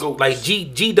goats like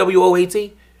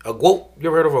GWOAT. A goat. You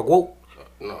ever heard of a goat?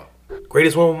 No.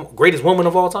 Greatest woman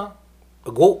of all time.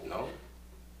 A goat. No.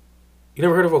 You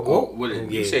never heard of a goat?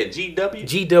 You said GW?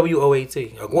 GWOAT.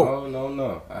 A goat.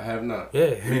 No. I have not.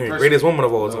 Yeah. Greatest woman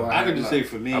of all time. I could just say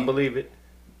for me, I believe it.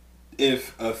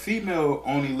 If a female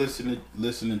only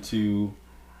listening to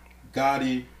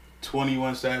Gotti,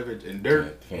 21 Savage, and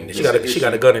Dirt, she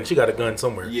got a gun and she got a gun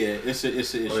somewhere. Yeah, it's an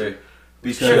issue. Oh, yeah.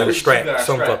 Because she got a strap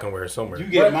fucking where somewhere. You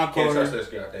get my car.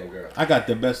 I got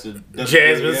the best of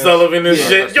Jasmine Sullivan and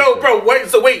shit. Yo, bro,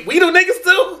 wait, we the niggas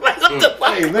too? Like, what the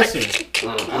fuck? Hey, listen.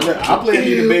 I play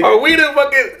you the big. Are we the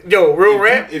fucking real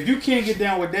rap? If you can't get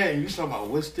down with that and you talking about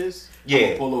what's this? I'm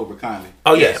gonna pull over kindly.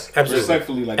 Oh yes, absolutely.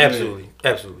 Respectfully, like absolutely.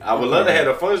 I would love to have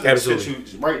the funds to sit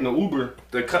you right in the Uber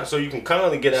so you can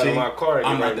kindly get out of my car. And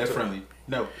I'm not that friendly.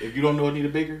 No, if you don't know Anita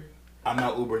Baker, I'm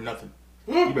not Uber nothing.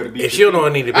 You better be. If she don't know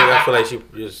Anita Baker, I feel like she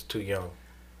just too young.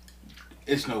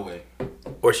 It's no way.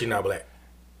 Or she not black.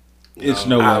 It's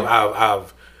no way.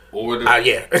 I've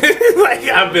like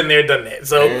I've been there, done that.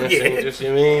 So yeah, just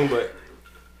you mean, but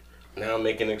now I'm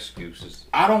making excuses.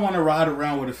 I don't want to ride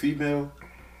around with a female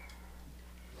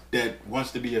that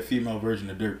wants to be a female version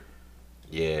of Dirt.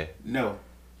 Yeah. No.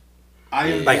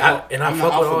 I fuck with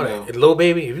all that. And Lil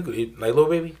Baby, if you could, like Lil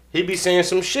Baby, he be saying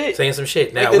some shit.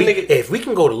 Now if we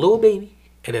can go to Lil Baby,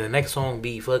 and then the next song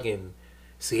be fucking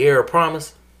Sierra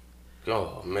Promise.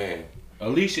 Oh man,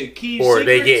 Alicia Keys. Or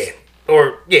Secrets?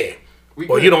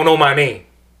 Or you don't know my name.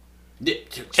 Yeah.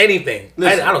 Anything.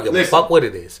 Listen, I don't give a fuck what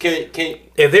it is.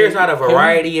 If there's not a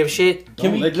variety of shit,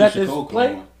 can we let this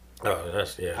play? Oh,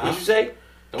 that's What you say?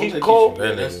 Keisha Cole.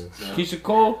 Keisha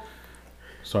Cole.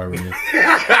 Sorry, Renee.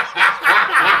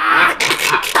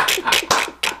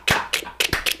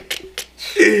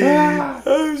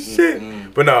 Oh shit!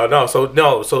 But so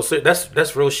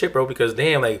that's real shit, bro. Because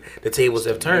damn, like the tables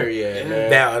have turned.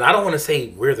 Now, and I don't want to say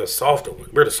we're the soft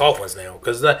ones now,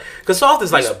 because soft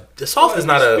is like soft is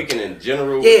not a speaking in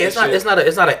general. Yeah, it's not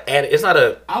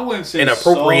a I wouldn't say an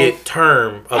appropriate soft.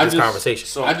 term of this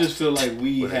conversation. I just feel like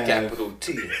we have capital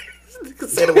T.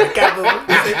 Said it with a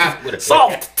capital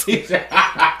soft.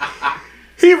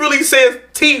 He really says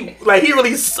T, like he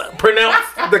really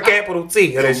pronounced the capital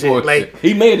T of that shit. Like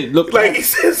he made it look like he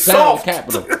says soft.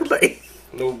 Capital. Like,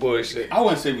 no bullshit. I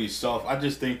wouldn't say we soft. I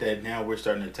just think that now we're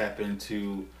starting to tap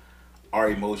into our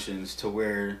emotions to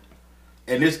where,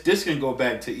 and this can go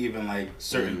back to even like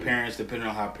certain parents, depending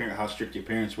on how strict your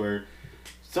parents were.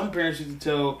 Some parents used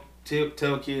to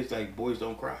tell kids like boys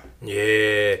don't cry.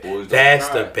 Yeah, that's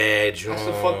the bad joint. That's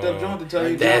the fucked up joint to tell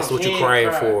you. That's what you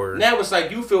crying for. Now it's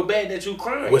like you feel bad that you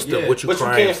crying. What you but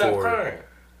crying you can't for? Stop crying.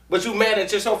 But you mad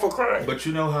at yourself for crying. But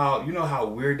you know how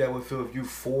weird that would feel if you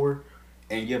 4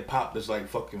 and your pop is like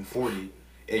fucking 40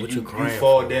 and you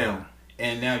fall down.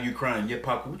 And now you crying. Your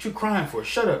pop, what you crying for?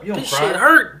 Shut up. You don't this cry. Shit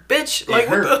hurt, bitch. Like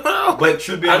hurt. What the hell? But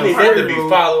you be I need that to be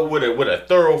followed with a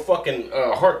thorough fucking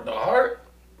heart to heart.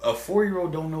 A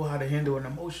 4-year-old don't know how to handle an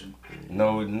emotion.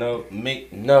 No.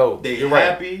 They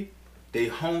happy, they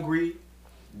hungry,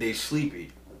 they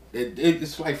sleepy.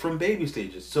 It's like from baby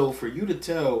stages. So for you to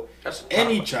tell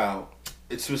any child,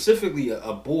 it's specifically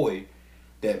a boy,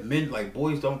 that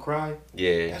boys don't cry.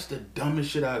 Yeah, that's the dumbest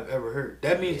shit I've ever heard.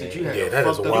 That means that you have that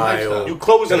fucked is up wild. lifestyle. You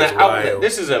closing an outlet.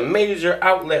 This is a major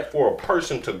outlet for a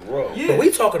person to grow. Yeah. But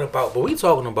we talking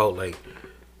about like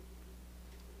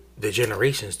the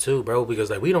generations too, bro, because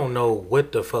like we don't know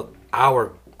what the fuck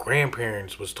our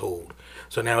grandparents was told.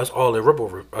 So now it's all a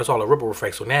ripple. It's all a ripple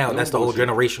effect. So now that's the whole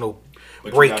generational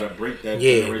But break. you gotta break that.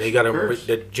 Yeah, they gotta curse.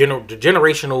 break the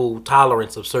generational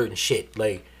tolerance of certain shit.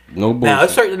 Like No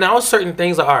bullshit. now it's certain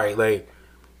things. Like, all right, like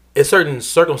it's certain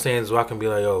circumstances where I can be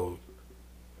like, oh.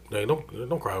 Like,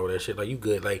 don't cry over that shit. Like, you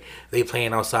good. Like, they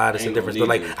playing outside. It's a difference. But,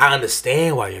 like, I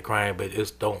understand why you're crying, but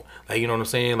it's don't. Like, you know what I'm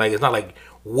saying? Like, it's not like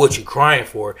what you're crying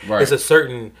for. Right. It's a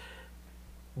certain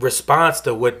response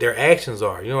to what their actions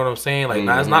are. You know what I'm saying? Like,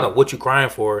 it's not a what you crying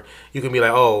for. You can be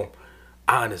like, oh,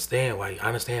 I understand why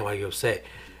you're upset.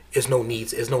 It's no need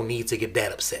to get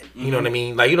that upset. You know what I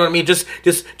mean? Like, you know what I mean? Just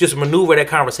maneuver that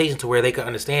conversation to where they can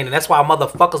understand, and that's why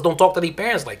motherfuckers don't talk to their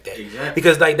parents like that. Exactly.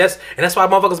 Because like that's why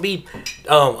motherfuckers be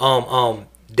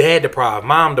dad deprived,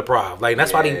 mom deprived. Like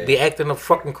that's why they acting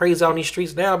fucking crazy out in these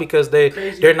streets now because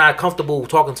they're not comfortable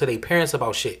talking to their parents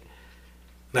about shit.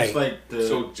 Like, it's like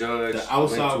the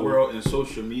outside world and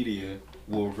social media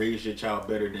will raise your child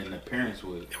better than the parents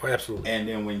would. Absolutely. And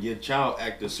then when your child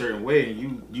act a certain way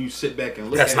and you sit back and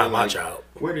look That's at not it my like, child.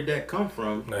 Where did that come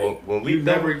from? Like, when we You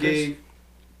never gave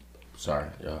Sorry,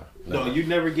 y'all. no, you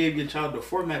never gave your child the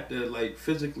format to like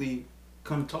physically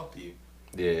come talk to you.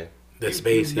 Yeah. the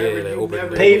space, never- they you open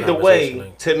never- Pave the conversation, way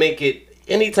like- to make it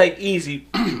any type easy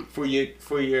for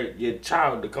your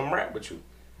child to come rap with you.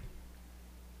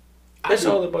 It's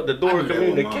all about the door of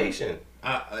communication.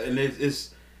 And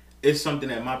it's something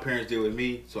that my parents did with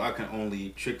me, so I can only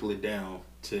trickle it down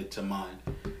to mine.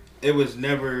 It was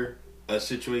never a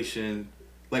situation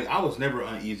like I was never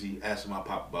uneasy asking my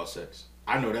pop about sex.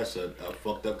 I know that's a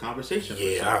fucked up conversation.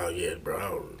 Yeah,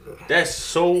 bro. That's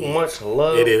so much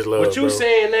love. It is love, What you bro.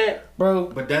 saying that, bro?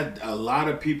 But that a lot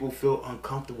of people feel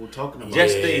uncomfortable talking about.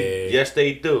 Yes, it. yes,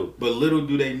 they do. But little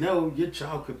do they know, your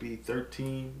child could be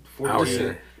 13, 14, Out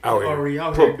here. Out here. already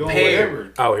out here doing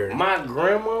whatever. Out here. My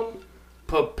grandma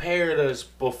prepared us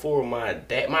before my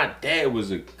dad. My dad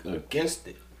was against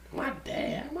it. My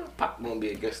pop won't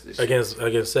be against this shit.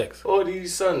 Against sex. All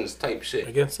these sons type shit.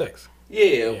 Against sex.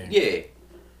 Yeah.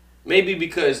 Maybe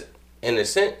because, in a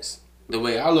sense, The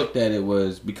way I looked at it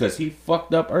was because he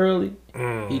fucked up early.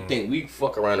 he think we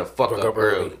fuck around and fuck up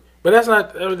early. But that's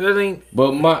not. That ain't.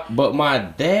 But my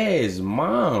dad's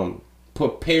mom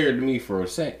prepared me for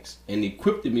sex and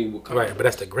equipped me with condoms. Right, but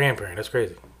that's the grandparent. That's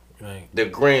crazy. Like, The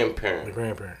grandparent. the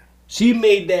grandparent. She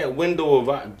made that window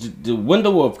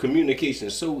of communication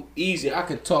so easy. I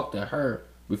could talk to her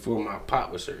before my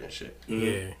pop with certain shit.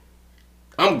 Yeah.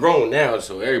 I'm grown now,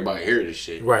 so everybody hear this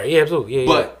shit. Right. Yeah. Absolutely. Yeah.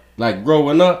 But like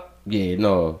growing up, yeah,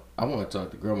 no, I want to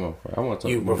talk to grandma first. I want to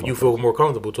talk to mama you first. feel more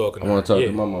comfortable talking. I want to talk yeah.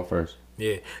 to mama first.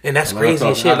 Yeah, and that's And when I crazy talk-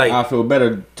 and shit. Like I feel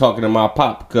better talking to my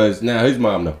pop because now his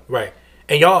mom know. right,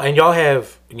 and y'all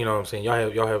have, you know what I'm saying,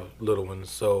 y'all have little ones,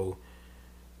 so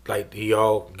like, do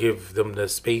y'all give them the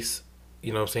space,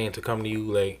 you know what I'm saying, to come to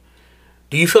you? Like,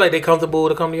 do you feel like they comfortable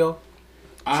to come to y'all?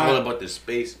 It's all about the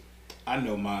space. I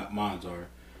know mine's are,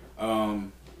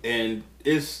 and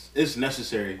it's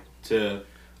necessary to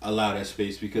allow that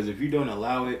space, because if you don't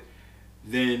allow it,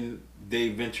 then they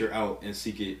venture out and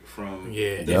seek it from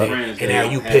Yeah, their friends. and that now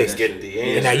don't you have pissed. that Get shit. the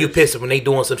And now you pissed when they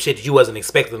doing some shit that you wasn't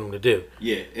expecting them to do.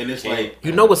 Yeah, and it's like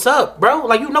You know what's up, bro?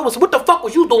 Like, you know what the fuck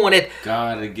was you doing at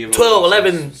Gotta give 12, them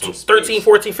 11, some 13, space.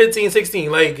 14, 15,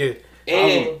 16? Like, And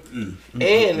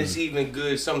it's even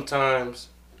good sometimes.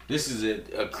 This is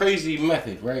a crazy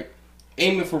method, right?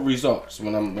 Aiming for results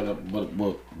when I'm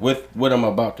with what I'm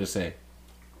about to say.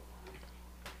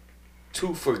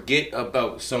 To forget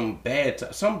about Some bad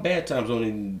times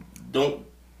don't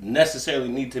necessarily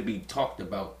need to be talked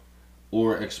about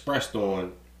or expressed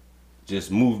on.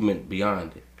 Just movement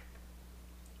beyond it.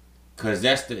 Cause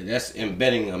that's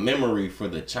embedding a memory for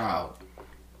the child.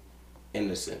 In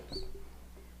a sense.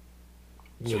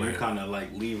 so you're kind of like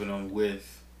leaving them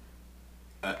with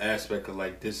an aspect of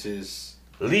like, this is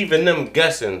leaving them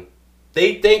guessing.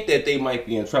 They think that they might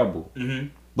be in trouble. mm-hmm.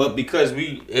 But because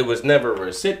it was never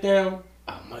a sit down,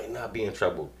 I might not be in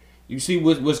trouble. You see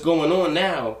what's going on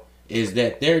now is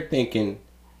that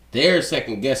they're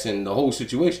second guessing the whole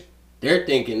situation. They're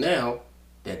thinking now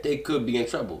that they could be in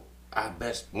trouble. I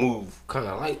best move kind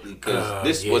of lightly because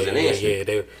this wasn't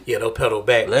answered. They'll pedal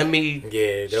back. Let me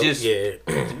just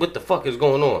what the fuck is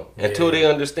going on until they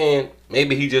understand.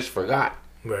 Maybe he just forgot,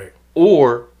 Right.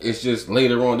 Or it's just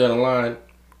later on down the line,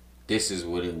 this is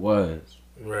what it was.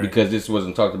 Right. Because this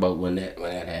wasn't talked about when that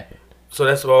happened. So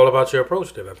that's all about your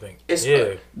approach, then, I think. It's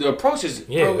yeah. The approach is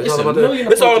Yeah, bro, it's all about the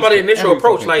million it's all about the approaches to initial every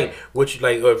approach, fucking like thing. which,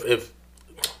 like, if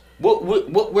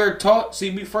what we're taught.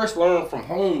 See, we first learn from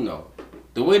home though.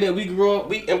 The way that we grew up,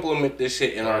 we implement this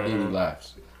shit in our daily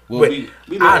lives. Well, but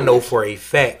we I learn know this. for a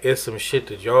fact it's some shit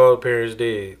that y'all parents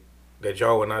did that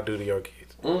y'all would not do to your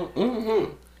kids.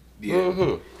 Mm-hmm. Yeah.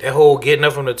 Mm-hmm. That whole getting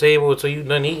up from the table until you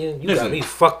done eating, you got me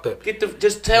fucked up.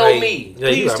 Just tell Like, me. yeah,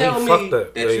 you Please got tell me me fucked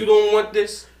up. that Like, you don't want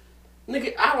this.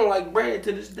 Nigga, I don't like bread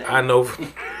to this day. I know.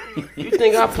 You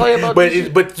think I play about But this?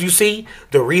 but you see,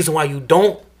 the reason why you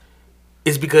don't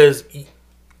is because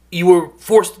you were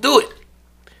forced to do it.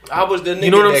 I was the nigga.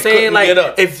 You know what I'm that saying? couldn't Like, get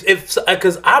up. if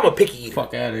because I'm a picky eater.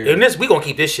 Fuck outta here. And this, we gonna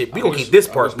keep this shit. We gonna wish- keep this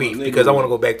I part wish my beef nigga because I want to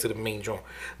would- go back to the main joint.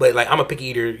 But like, I'm a picky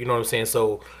eater. You know what I'm saying?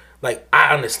 So like,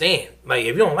 I understand. Like,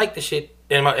 if you don't like the shit,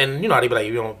 and you know how they be like,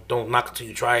 if you don't knock it till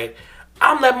you try it.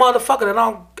 I'm that motherfucker that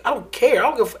I don't care. I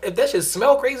don't give if that shit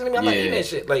smell crazy to me. I'm not Yeah. eating that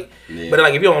shit. Like, Yeah. but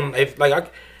like if you don't,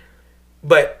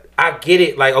 but I get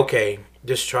it. Like, okay,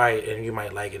 just try it and you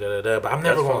might like it. But I'm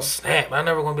never That's gonna fine. snap. I'm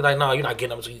never gonna be like, no, you're not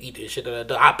getting up until you eat this shit.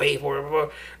 I paid for it.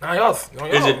 Before. Nah, y'all.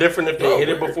 Is it different if they y'all hit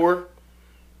it weird. before?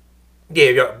 Yeah,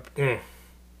 y'all.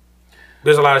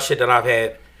 There's a lot of shit that I've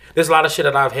had. There's a lot of shit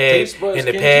that I've had Taste buds in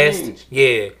the can past. change.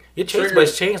 Yeah, your taste Triggers.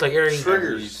 buds change like every.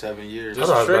 Every 7 years. I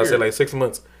thought I was about to say like 6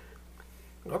 months.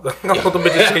 I thought the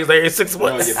bitches change like every 6 No,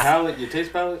 months. your palate, your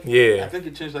taste palate. Yeah. I think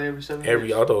it changed like every 7 Every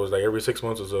years. I thought it was like every 6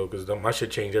 months or so because my shit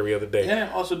change every other day. And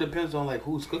it also depends on like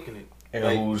who's cooking it. And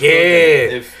Like, who's Yeah,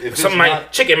 If it's something like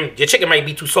not- your chicken might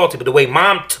be too salty, but the way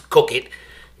mom cook it,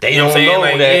 They you know what I'm don't saying? know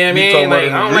Like, that. yeah, We man, talking like,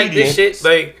 about I don't like this ingredients. shit.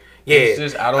 Like, yeah, It's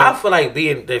just, I feel like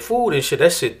being the food and shit.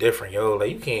 That shit different, yo.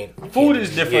 Like you can't. Food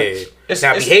is different. Yeah. It's,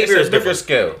 Now it's, behavior it's is a bigger different.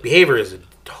 scale. Behavior is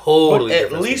But totally at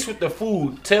different. least with the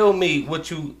food, tell me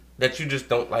that you just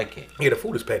don't like it. yeah, the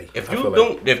food is petty. If I you feel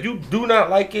don't, like. if you do not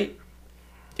like it,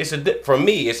 for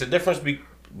me, it's a difference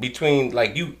between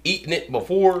like you eating it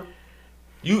before,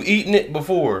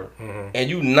 and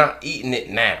you not eating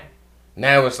it now.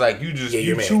 Now it's like you just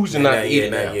you choosing not to eat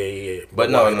it now. Yeah. But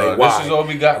no, like, this is all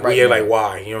we got right yeah, now. like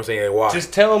why? You know what I'm saying? Like why?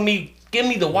 Just tell me, give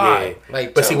me the why. Yeah.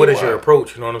 Like, but tell see, me what is why. your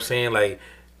approach? You know what I'm saying? Like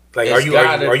It's are you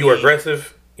gotta be-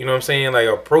 aggressive? You know what I'm saying? Like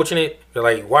approaching it, you're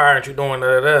like, why aren't you doing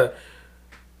da?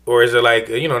 Or is it like,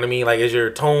 you know what I mean? Like, is your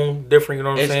tone different? You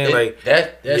know what I'm saying? Like that's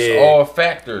yeah. all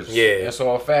factors. Yeah. That's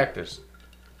all factors.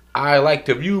 I like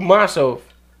to view myself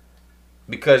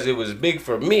because it was big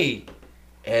for me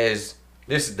as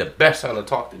this is the best time to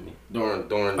talk to me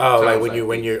during. oh, like times when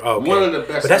you're this. okay. One of the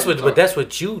best. But that's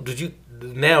what you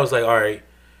now. It's like, all right,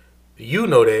 you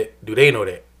know that. Do they know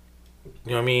that?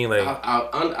 You know what I mean? Like,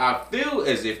 I feel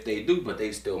as if they do, but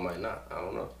they still might not. I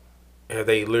don't know. have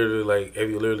you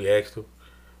literally asked them?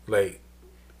 Like,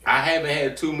 I haven't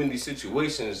had too many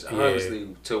situations,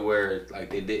 honestly, to where like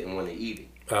they didn't want to eat it.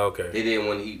 oh, okay. They didn't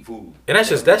want to eat food. And that's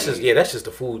just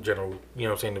the food general. You know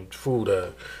what I'm saying? The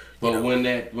food. But know. when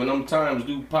them times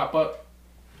do pop up,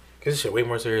 Cause this shit way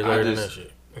more serious I than that just-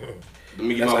 shit. let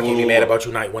me get That's my I can't be one-on-one. mad about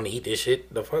you not wanting to eat this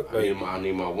shit. The fuck? Like, I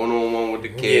need my one-on-one with the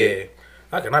kid.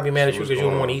 yeah. I cannot be mad at you what's because you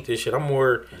don't going want to on. eat this shit. I'm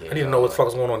more. Yeah, I need to know what the fuck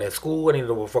is going on at school. I need to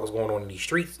know what the fuck is going on in these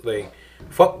streets. Like,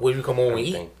 fuck, will you come on and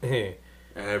eat?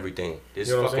 Everything. This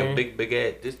You know what I'm fucking saying? big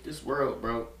ass. This world,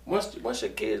 bro. Once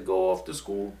your kids go off to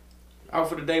school, out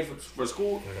for the day for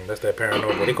school, That's that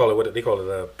paranoia. They call it what they call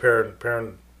it. Parent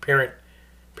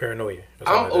paranoia. or something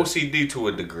I'm like that. OCD to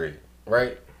a degree,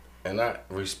 right? And I'm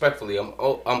OCD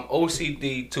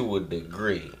to a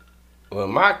degree. When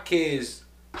my kids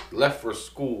left for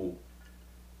school,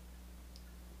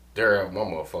 they're my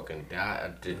motherfucking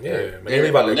man, They're they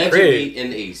leave out the allegedly crib.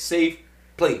 in a safe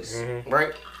place,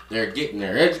 right? They're getting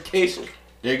their education.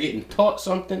 They're getting taught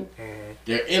something.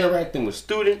 They're interacting with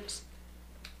students,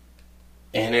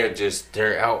 and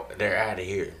they're out of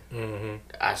here.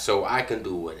 So I can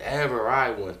do whatever I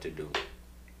want to do.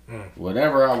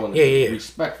 Whatever I want to do, Yeah.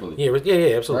 respectfully.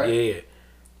 Yeah, absolutely, Right? yeah.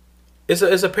 It's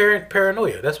a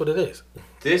paranoia. That's what it is.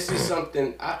 This is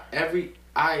something damn.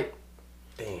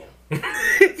 All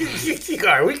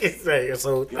right, we can say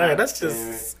so. All right, let's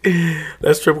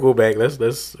triple go back.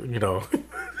 Let's you know.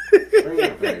 Bring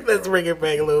it back, Let's bring it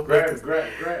back a little bit.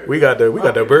 grab. We got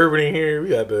the bourbon in here. We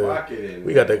got Lock it in,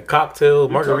 we got the cocktail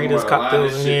We talking margaritas, about a lot of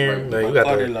cocktails in shit here. right Like, now. we got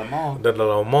Party the Lamont.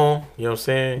 Le Mans. You know what I'm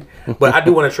saying? But I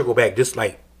do want to trickle back, just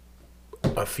like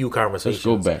a few conversations.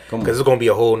 Let's go back. Come on. Because it's gonna be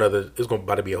a whole nother. It's gonna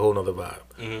about to be a whole nother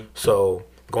vibe. So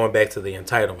going back to the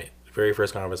entitlement, very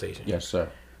first conversation. Yes,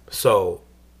 sir. So,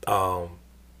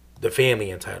 the family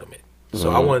entitlement.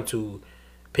 So I want to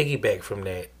piggyback from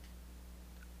that.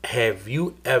 Have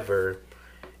you ever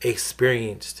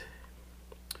experienced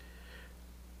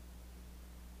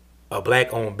a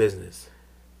black-owned business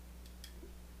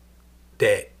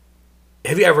that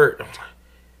have you ever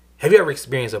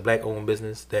experienced a black-owned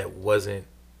business that wasn't,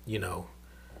 you know,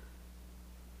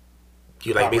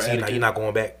 you like Proper basically etiquette. you're not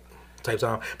going back type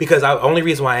time? Because the only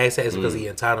reason why I asked that is because of the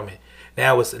entitlement.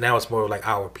 Now it's more like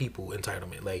our people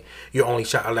entitlement. Like you're only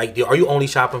are you only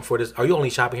shopping for this? Are you only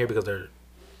shopping here because they're,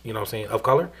 you know what I'm saying, of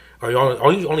color? Are you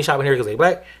only shopping here because they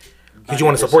black? Because you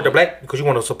want to support the black? Because you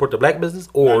want to support the black business?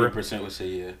 Or 90% would say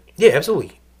yeah. Yeah,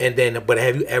 absolutely. And then, but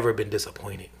have you ever been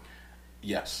disappointed?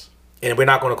 Yes. And we're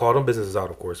not going to call them businesses out,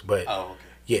 of course, but Oh,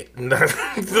 okay.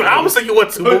 yeah. I was thinking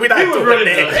what to, but we're not doing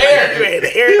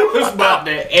that. He was about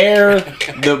to air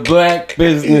the black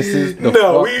businesses.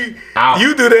 No,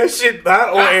 you do that shit not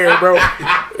on air, bro.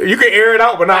 You can air it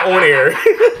out, but not on air.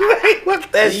 Like,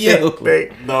 what that shit?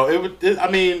 Like, No, I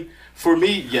mean, for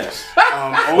me, yes.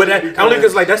 but only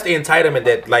because like that's the entitlement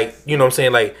that, like, you know what I'm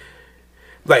saying, like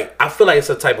I feel like it's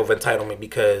a type of entitlement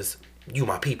because you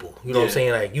my people. You know what I'm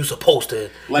saying? Like you supposed to.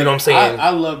 Like, you know what I'm saying? I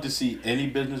love to see any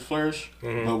business flourish,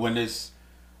 but when it's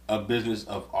a business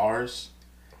of ours,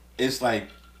 it's like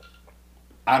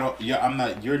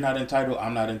you're not entitled.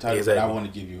 I'm not entitled, Exactly. but I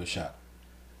want to give you a shot.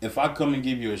 If I come and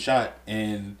give you a shot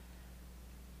and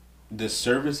the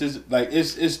services, like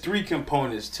it's three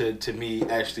components to me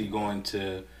actually going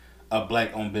to a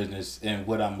black owned business and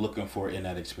what I'm looking for in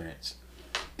that experience.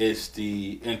 It's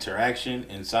the interaction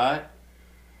inside,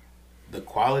 the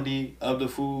quality of the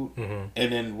food,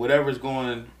 and then whatever's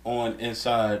going on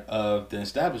inside of the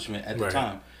establishment at the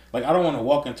time. Like I don't want to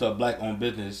walk into a black owned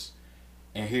business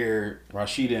and hear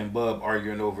Rashida and Bub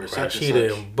arguing over such and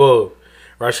such.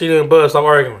 Rashida and Bub, stop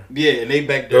arguing. Yeah, and they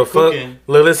back there cooking.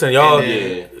 Listen, y'all.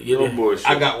 No bullshit.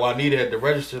 I got Juanita at the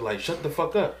register. Like, shut the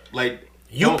fuck up. Like,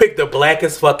 You picked the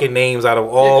blackest fucking names out of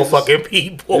all fucking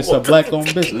people. it's a black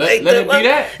owned business. Let it be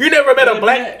that. You never met a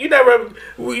black. You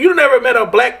never met a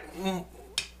black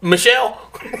Michelle.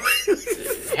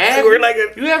 Have We're you? like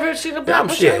You ever seen a black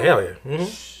shit. Michelle? Hell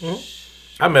yeah.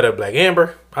 I met a black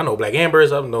Amber. I know black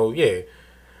Ambers. I know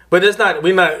But it's not.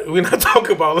 We're not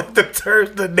talking about like the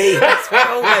terms, the names.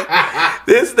 Bro. Like,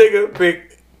 this nigga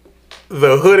picked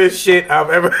the hoodest shit I've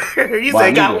ever heard. He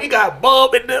said, "We got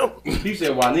Bub in them." He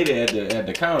said Juanita at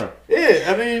the counter.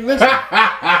 Yeah, I mean, listen.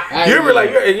 You ever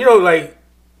like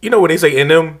when they say in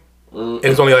them, and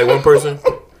it's only like one person.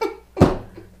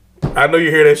 I know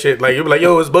you hear that shit. Like you be like,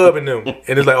 "Yo, it's Bub in them,"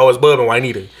 and it's like, "Oh, it's Bub and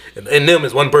Juanita." And them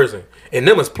is one person. And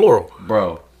them is plural,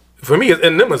 Bro. For me, it's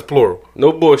in them is plural.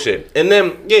 No bullshit. And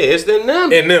them, it's in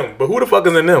them. In them, but who the fuck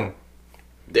is in them?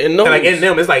 And those, Like in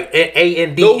them, it's like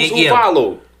ANDEM. those who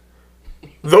followed.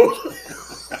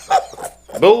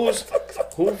 Those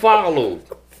who followed.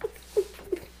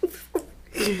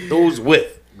 Those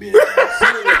with.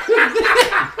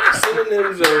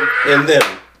 Synonyms of in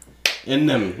them. In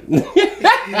them.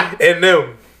 In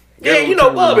them. Yeah, you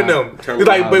know Bub in them. It's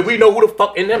like, but we know who the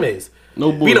fuck in them is.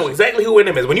 No bullshit. We know exactly who in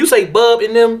them is. When you say Bub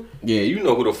in them, Yeah, you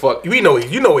know who the fuck. you know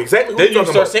exactly who Then you're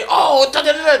you talking start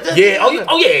about. saying,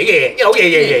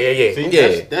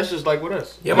 Yeah. That's just like with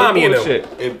us. Your mommy in them. Shit.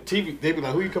 If TV, they be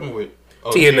like, who you coming with?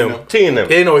 Oh, T and them. T and them.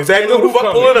 They know exactly who the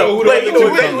fuck pulling up. Like, you know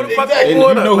exactly who the fuck Exactly.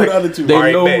 pulling You up. know who Like, the other two They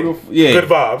are. know bet. who the Good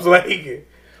vibes. Like,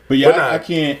 But yeah, But nah.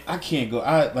 I can't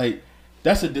go.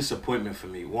 That's a disappointment for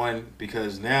me. One,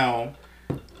 because now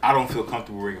I don't feel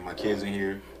comfortable bringing my kids in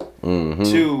here.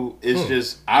 Two, it's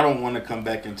just I don't want to come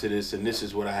back into this, and this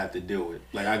is what I have to deal with.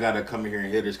 Like I gotta come in here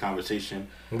and hear this conversation.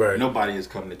 Right. Nobody has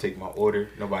come to take my order.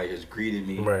 Nobody has greeted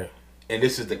me. right. And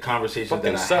this is the conversation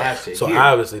Fucking that I sucks. have to So hear.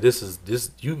 obviously,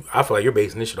 I feel like you're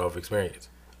basing this shit off experience.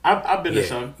 I've been to Yeah,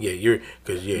 some. yeah,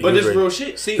 But it's real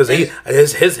shit. See,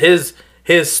 Because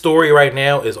his story right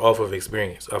now is off of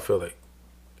experience. I feel like.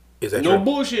 Is that no true?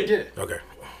 bullshit. Yeah. Okay.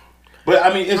 But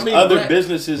I mean, it's other black-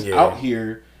 businesses Yeah. out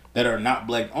here that are not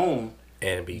black owned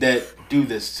And be that do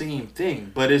the same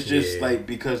thing. But it's just Yeah. like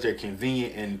because they're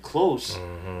convenient and close,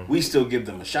 we still give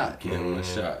them a shot. Give him a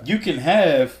shot. You can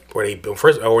have or they been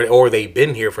first or they've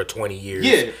been here for 20 years.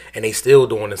 Yeah. And they still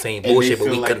doing the same And bullshit, they but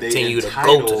we feel like they continue to go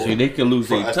entitled. to See, it. they can lose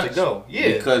for their us touch to go.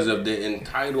 Yeah. Because of the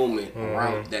entitlement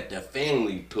route that the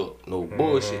family took. No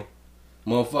bullshit.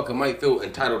 Motherfucker might feel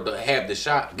entitled to have the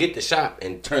shot, get the shot,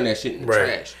 and turn that shit in the Right.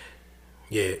 trash.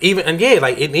 Yeah.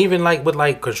 Even like with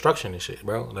like construction and shit,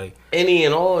 bro. Like Any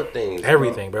and all things.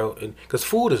 everything, bro. Because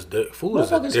food is a Motherfuckers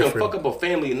can fuck different up a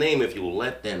family name if you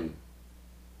let them.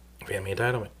 family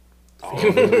entitlement. All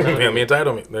of them. Family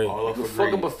entitlement. Like, All of You them fuck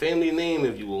up agree. a family name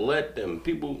if you let them.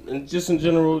 People and Just in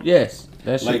general, yes.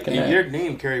 That shit Like can and happen. your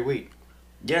name carry weight.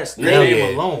 yes, Your name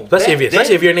name alone. Especially Back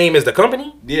if your name is the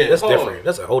company. Yeah. That's Oh. different.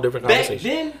 That's a whole different Back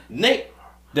conversation. then,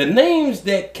 The names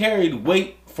that carried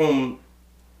weight from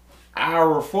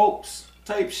our folks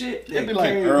type shit. It'd be that like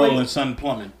carried Earl weight. and Son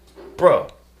Plumbing. bro.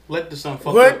 Let the sun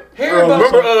fuck What? up. Hear about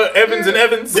Remember Evans and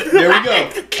Evans? There we go.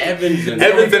 Evans and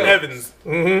Evans and Evans.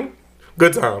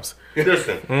 Good times.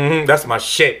 Listen, That's my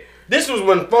shit. This was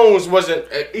when phones wasn't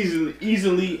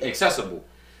easily accessible.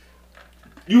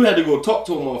 You had to go talk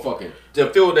to a motherfucker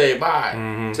to feel their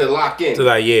vibe, to lock in. So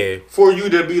like, yeah. For you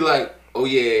to be like, oh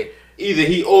yeah, either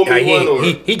he owe me one or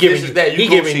he giving you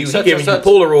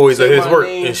Polaroids of his work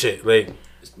and shit. Like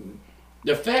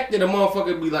the fact that a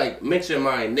motherfucker be like, mention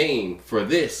my name for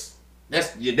this,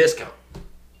 that's your discount.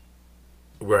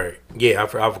 Right. Yeah, I've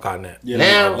forgotten that. Yeah,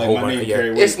 now, like my name carry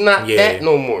weight. It's not that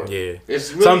no more. Yeah.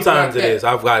 It's really sometimes it that. is.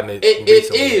 I've gotten it.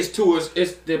 It is to us.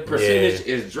 It's the percentage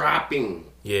is dropping.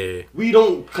 Yeah. We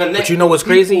don't connect. But you know what's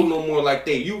crazy? No more like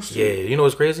they used to. Yeah. You know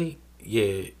what's crazy?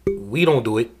 Yeah. We don't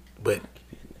do it, but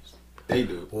they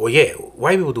do. Well, yeah.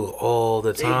 White people do it all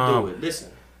the time. They do it.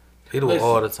 Listen. They do it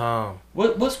all the time.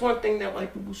 What's one thing that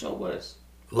white people show us?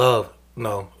 Love.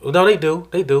 No, they do.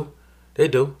 They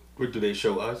do. What do they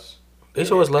show us? They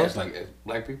show us love. As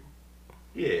black people.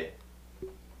 Yeah.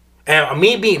 And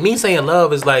me saying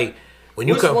love is like when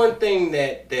you come. What's one thing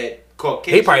that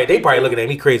Caucasian they probably looking at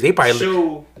me crazy. They probably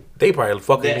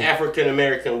fucking the me. African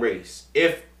American race.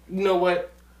 If you know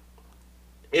what,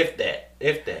 if that,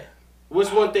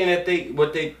 what's one thing that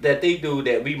they do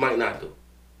that we might not do?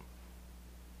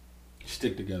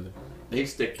 Stick together. They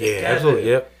stick together. Yeah, absolutely.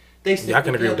 Yep. They stick I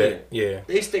can together. agree with that. Yeah.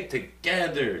 They stick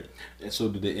together. And so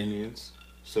do the Indians.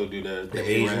 So do the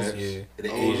Asians. Arabs, Yeah. The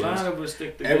A Asians. lot of us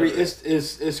stick together.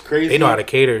 It's crazy. They know how to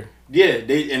cater. Yeah,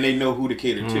 they know who to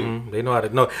cater to. Mm-hmm. They know how to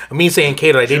know. I mean, saying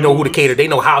cater, like they know who to cater. They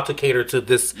know how to cater to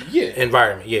this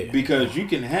environment. Yeah. Because you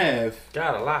can have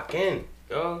gotta lock in,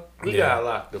 yo. We gotta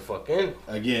lock the fuck in.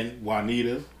 Again,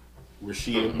 Juanita,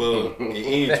 Rashida Bug,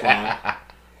 and Antoine.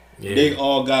 Yeah. They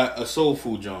all got a soul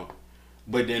food joint.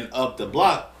 But then up the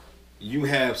block, you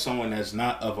have someone that's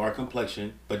not of our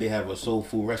complexion, but they have a soul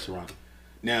food restaurant.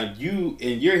 Now you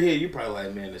in your head, you probably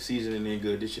like, man, the seasoning ain't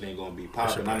good. This shit ain't gonna be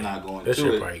popping. I'm not going to it. That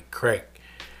shit probably crack.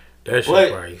 That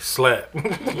shit probably slap. You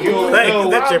don't know.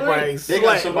 That shit probably slap. They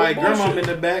got somebody grandma in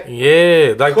the back.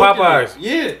 Yeah, like Popeyes.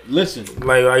 Yeah, listen.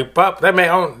 Like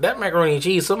that macaroni and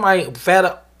cheese. Somebody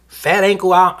fat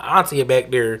ankle auntie back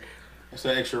there. That's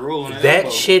an extra roll on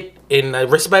that shit. And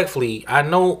respectfully, I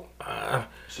know.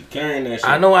 She carrying that shit.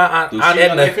 I know. She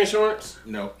got life insurance?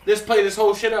 No. Let's play this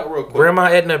whole shit out real quick. Grandma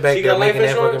Edna back she there got making life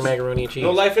that insurance? fucking macaroni and cheese.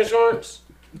 No life insurance.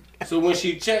 So when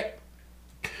she check,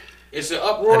 it's an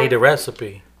uproar. I need a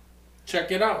recipe.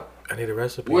 Check it out. I need a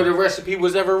recipe. Where the recipe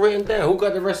was ever written down? Who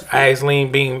got the recipe? I asked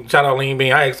Lean Bean. Shout out Lean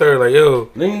Bean. I asked her like, yo.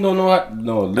 Lean don't know how.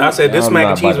 No. I said this mac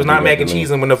and cheese was not mac and cheese,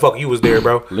 and when the fuck you was there,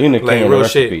 bro. Lena like real real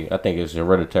recipe. shit. I think it's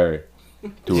hereditary.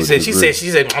 She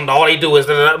said, all they do is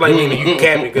like Lena, you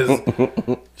capping because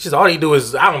she's all they do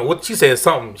is I don't know what she said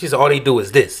something. She said all they do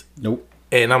is this. Nope.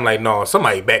 And I'm like, no,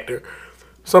 somebody back there.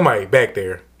 Somebody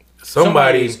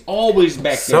is always back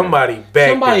there. Somebody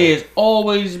is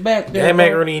always back there. That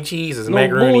macaroni and cheese is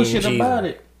macaroni and cheese. About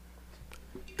it.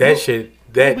 That shit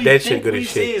good as shit. We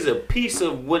see is a piece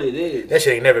of what it is. That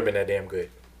shit ain't never been that damn good.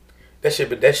 That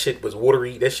shit was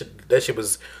watery. That shit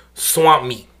was swamp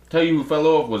meat. Tell you who fell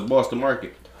off was Boston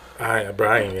Market. I ain't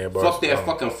there, Boston. Fuck that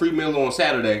fucking free meal on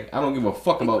Saturday. I don't give a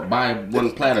fuck about buying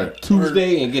one platter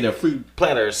Tuesday and get a free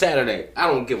platter Saturday. I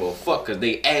don't give a fuck because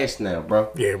they ass now, bro.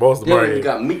 Yeah, Boston Market. Market. They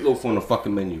got meatloaf on the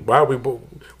fucking menu. Why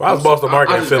was Boston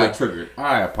Market I just Philly? got triggered.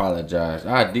 I apologize.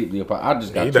 I deeply apologize. I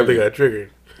just got you triggered. definitely got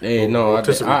triggered. Hey, no, I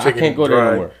can't go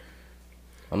there no more.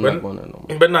 I'm not going there no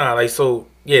more. But nah, like so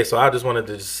I just wanted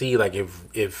to see like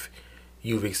if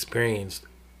you've experienced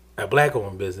a black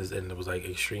owned business and it was like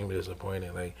extremely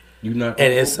disappointing, like you not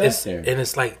and it's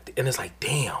like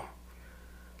damn,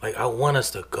 like I want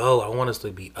us to go, I want us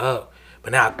to be up,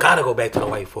 but now I gotta go back to the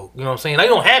white folk. You know what I'm saying? I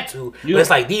don't have to, but it's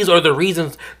like these are the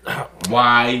reasons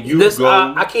why you go.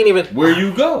 I can't even where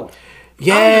you go.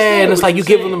 Yeah, and it's like you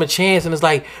give them a chance, and it's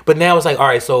like, but now it's like, all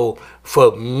right, so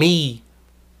for me,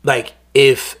 like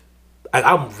if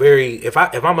I'm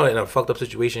in a fucked up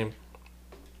situation.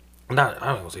 I don't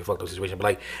want to say fucked up situation, but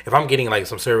like if I'm getting like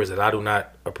some service that I do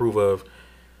not approve of,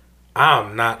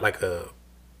 I'm not like a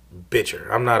bitcher.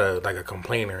 I'm not like a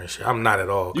complainer and shit. I'm not at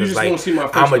all. You just like, won't see my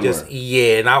face I'm no just more.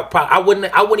 Yeah, and I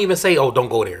wouldn't even say, oh, don't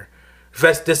go there.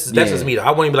 That's just me though.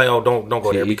 I wouldn't be like, oh, don't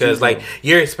go there because like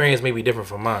your experience may be different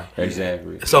from mine.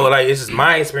 Exactly. So like it's just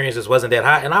my experience just wasn't that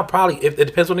high, and I probably if it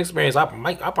depends on the experience, I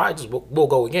probably just will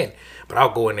go again, but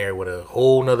I'll go in there with a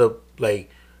whole nother like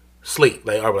slate.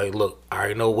 Like I'm like, look, I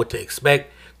already know what to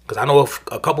expect because I know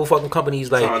a couple fucking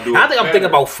companies like I think I'm thinking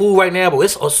about food right now, but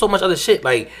it's so much other shit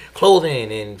like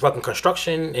clothing and fucking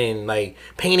construction and like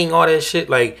painting, all that shit.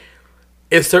 Like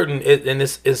it's and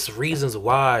it's reasons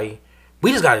why.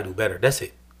 We just got to do better. That's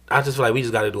it. I just feel like we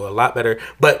just got to do a lot better.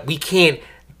 But we can't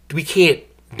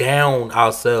down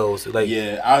ourselves. Like,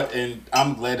 yeah,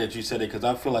 I'm glad that you said it because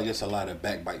I feel like it's a lot of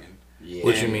backbiting. Yeah.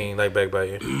 what you mean, like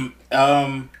backbiting?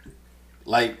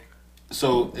 Like,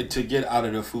 so to get out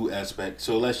of the food aspect,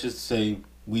 so let's just say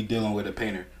we dealing with a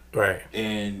painter, Right.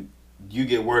 and you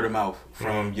get word of mouth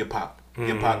from your pop.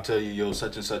 Your pop tell you, yo,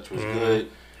 such and such was good.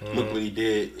 Look what he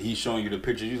did. He's showing you the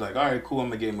pictures. You're like, all right, cool. I'm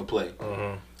gonna give him a play.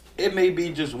 It may be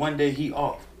just one day he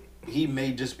off. He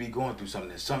may just be going through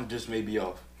something. Something just may be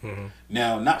off.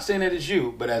 Now, not saying that it's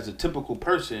you, but as a typical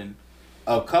person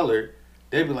of color,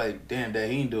 they be like, damn, Dad,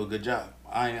 he ain't do a good job.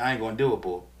 I ain't gonna deal with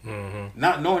bull.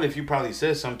 Not knowing if you probably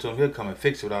said something to him, he'll come and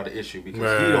fix it without an issue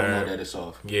because he don't know that it's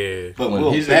off. Yeah. But When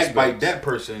we'll his backbite expense- that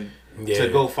person Yeah. to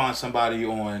go find somebody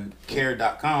on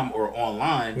care.com or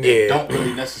online that Yeah. don't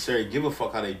really necessarily give a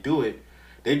fuck how they do it.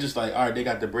 They just like, all right, they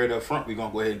got the bread up front, we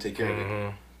gonna go ahead and take care of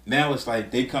it. Now it's like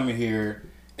they come in here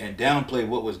and downplay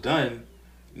what was done,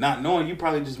 not knowing you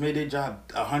probably just made their job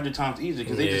 100 times easier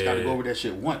because they just got to Yeah. go over that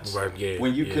shit once. Right, yeah,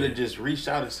 When you yeah. could have just reached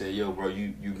out and said, yo, bro,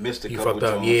 you missed a You couple fucked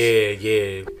up. joints.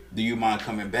 Yeah. Do you mind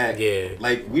coming back? Yeah.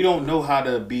 Like, we don't know how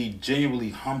to be genuinely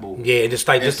humble. Yeah, and just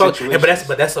like In just talk, situations.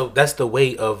 but that's the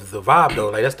way of the vibe though.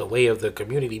 Like that's the way of the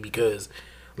community because,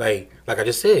 like I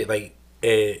just said, like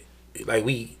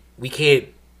we can't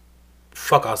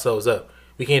fuck ourselves up.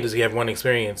 We can't just have one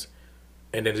experience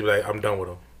and then just be like, I'm done with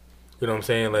them. You know what I'm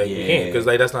saying? Like we can't because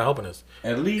like that's not helping us.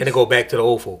 At least And then go back to the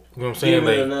old folk. You know what I'm saying? give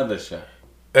it Like another shot.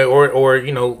 or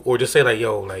you know or just say like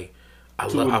yo like I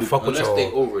fuck with Unless y'all. they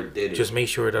overdid it. Just make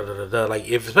sure like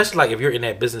if especially like if you're in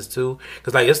that business too,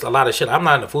 because like it's a lot of shit. I'm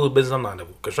not in the food business. I'm not in the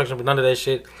construction, none of that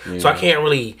shit. So I can't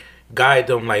really guide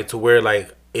them like to where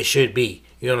like it should be.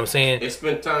 You know what I'm saying? It's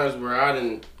been times where I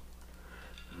didn't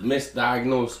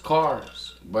misdiagnose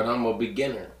cars, but I'm a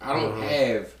beginner. I don't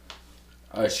have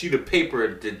a sheet of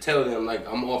paper to tell them like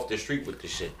I'm off the street with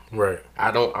this shit. Right.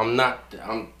 I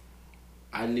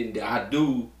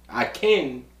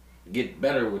can get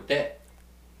better with that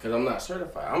because I'm not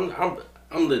certified.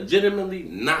 I'm legitimately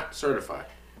not certified.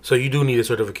 So you do need a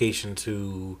certification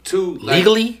to Like,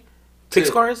 legally fix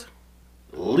to- cars.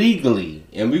 legally,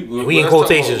 and We when in I talk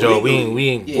quotations, about yo. We legally,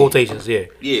 in yeah. quotations, yeah.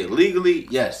 Yeah, legally,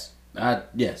 yes.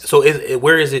 Yes. So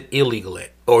where is it illegal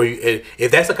at? Or if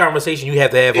that's a conversation you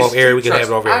have to have It's off air, we street can have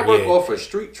it trust. off air. I work Yeah. off of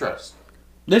street trust.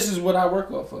 This is what I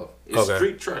work off of. It's Okay.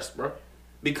 street trust, bro.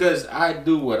 Because I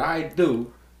do what I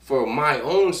do for my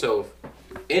own self.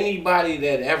 Anybody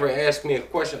that ever asked me a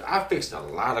question, I fixed a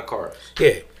lot of cars.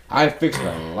 Yeah. I fixed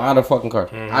a lot of fucking cars.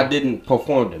 I didn't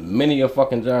perform many of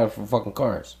fucking jobs for fucking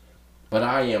cars. But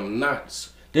I am not.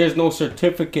 There's no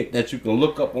certificate that you can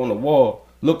look up on a wall,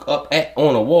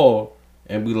 on a wall,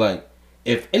 and be like,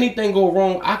 if anything go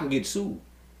wrong, I can get sued.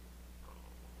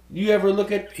 You ever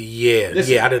look at? Yeah.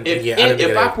 Listen, Yeah. I didn't. If, Yeah. I didn't get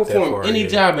if I that perform far, any yeah.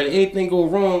 job and anything go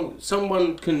wrong,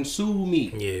 someone can sue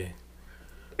me Yeah.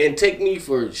 and take me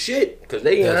for shit because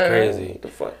they. That's crazy. What the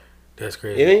fuck? That's You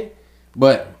crazy. know? What I mean?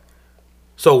 But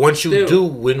So once you Still.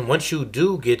 once you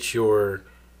do get your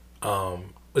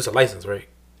it's a license, right?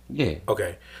 yeah,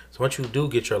 Okay. So once you do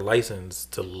get your license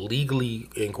to legally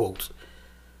in quotes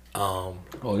oh,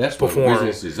 that's perform what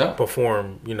business is up.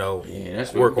 perform, you know, Yeah,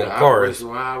 that's work what on the cars.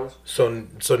 operational hours.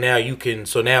 So now you can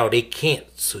now they can't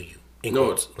sue you. In No,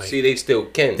 quotes. Like, see, they still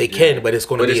can. they can, but it's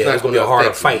gonna be not it's gonna be a harder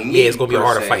affect fight. me Yeah, it's gonna be a per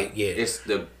harder se. fight. Yeah. It's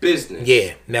the business.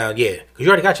 Yeah. Now, yeah, because you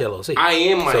already got your LLC. I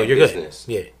am my so you're business.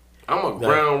 good. Yeah. I'm a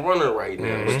ground runner right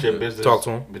now. But your business, Talk to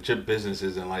 'em. But your business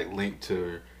isn't like linked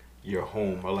to your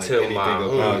home or like To anything my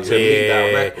of home, value. to me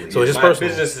Yeah. directly. So it's my personal.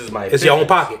 business is my It's your own business.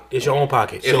 pocket. It's your own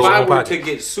pocket. If So it's I your own were pocket. to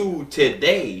get sued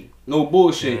today, no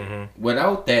bullshit,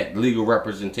 without that legal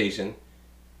representation,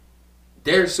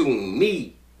 they're suing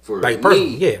me for like personal.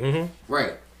 me. Yeah. Mm-hmm.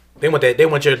 Right. They want that. They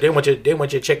want your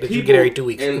check that you get every 2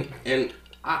 weeks. And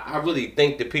I really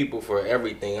thank the people for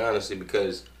everything, honestly,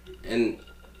 because and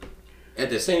at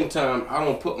the same time, I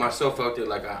don't put myself out there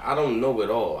like I don't know it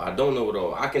all. I don't know it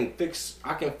all. I can fix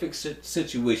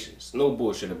situations. No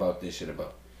bullshit about this shit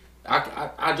about.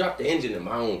 I dropped the engine in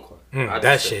my own car. I that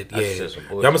just shit, said- I just yeah. said some I'm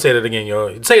bullshit. gonna say that again,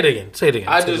 yo. Say it again. Say it again.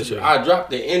 I Say just that shit. I dropped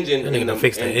the engine That nigga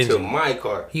fixed the into engine. my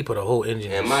car, He put a whole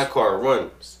engine. and my car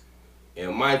runs.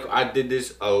 And I did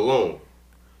this alone,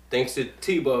 thanks to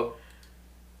Tebow.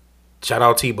 Shout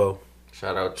out Tebow.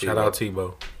 Shout out Tebow. Shout out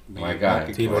Tebow. My guy.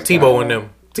 Tebow and them.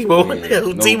 Tebow and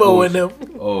them. No Tebow and bullshit.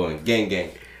 them. Oh, and gang.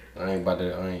 I ain't about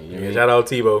to. I ain't. You know what I Yeah, mean? shout out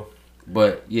Tebow.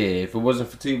 But yeah, if it wasn't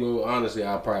for Tebow, honestly,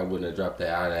 I probably wouldn't have dropped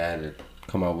that. I'd have had to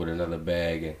come out with another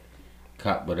bag and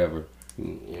cop whatever. You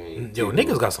know what I mean? Yo, Tebow-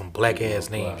 niggas got some black ass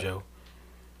Tebow names, fly. yo.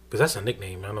 Cause that's a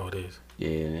nickname. I know it is.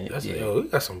 Yeah, That's yeah. yo, we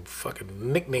got some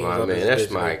fucking nicknames. My on man, this that's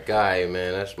bitch, my man. guy,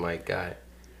 man. That's my guy.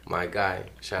 My guy,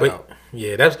 shout But out.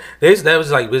 yeah, that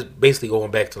was like basically going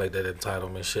back to like that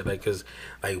entitlement shit. Like, cause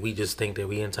like we just think that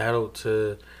we entitled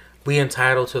to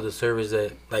the service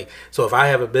that like. So if I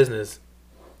have a business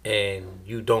and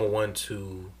you don't want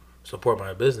to support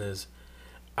my business,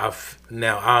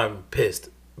 now I'm pissed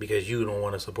because you don't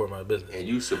want to support my business. And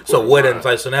you support. So what? Mine.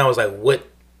 Like, so now it's like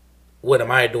what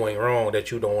am I doing wrong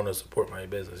that you don't want to support my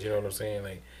business? You know what I'm saying?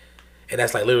 Like. And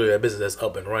that's like literally a business that's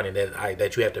up and running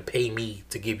that you have to pay me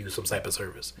to give you some type of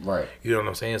service. Right. You know what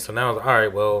I'm saying? So now it's like, all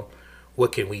right, well,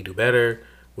 what can we do better?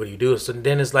 What do you do? So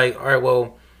then it's like, all right,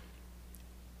 well,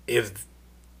 if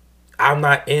I'm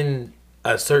not in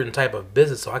a certain type of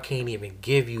business, so I can't even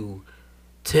give you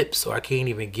tips, so I can't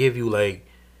even give you like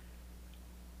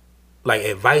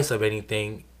advice of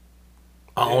anything.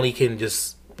 I only can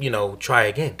just, try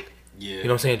again. Yeah. You know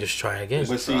what I'm saying? Just try again.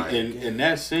 But see, in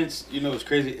that sense, it's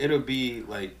crazy. It'll be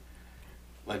like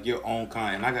your own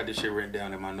kind. And I got this shit written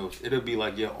down in my notes. It'll be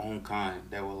like your own kind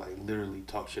that will like literally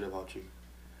talk shit about you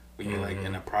when you're like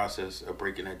in the process of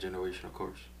breaking that generational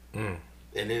curse. And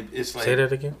it's like, say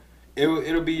that again.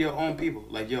 It'll be your own people,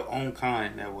 like your own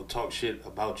kind that will talk shit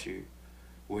about you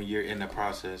when you're in the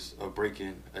process of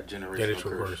breaking a generational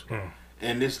curse.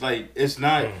 And it's like it's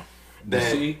not.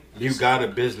 That you got a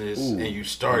business and you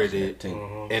started it,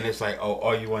 and it's like, oh,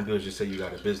 all you want to do is just say you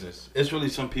got a business. It's really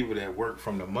some people that work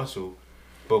from the muscle,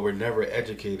 but were never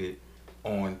educated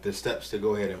on the steps to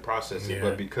go ahead and process it.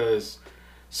 But because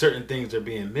certain things are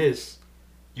being missed,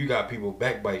 you got people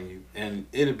backbiting you, and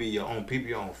it'll be your own people,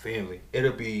 your own family.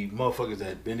 It'll be motherfuckers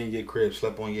that been in your crib,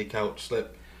 slept on your couch,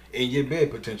 slept in your bed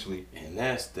potentially. And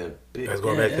that's the big. That's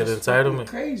going back to the entitlement.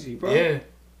 Crazy, bro. Yeah.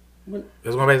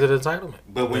 It's going back to the entitlement.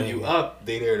 But when you up,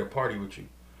 they there to party with you.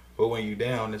 But when you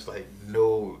down, it's like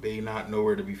no, they not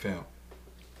nowhere to be found.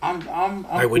 I'm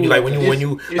like when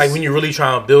you really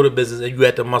trying to build a business and you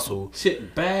at the muscle.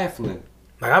 Shit baffling.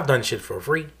 Like I've done shit for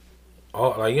free. You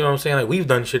know what I'm saying? Like we've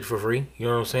done shit for free. You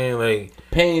know what I'm saying? Like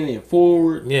paying it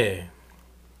forward. Yeah.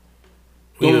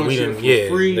 We didn't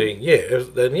free.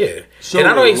 And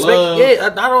I don't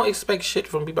expect I don't expect shit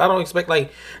from people. I don't expect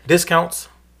like discounts.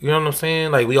 You know what I'm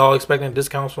saying? Like we all expecting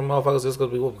discounts from motherfuckers just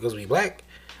because we black.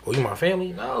 Or you my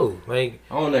family? No. Like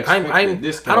I don't expect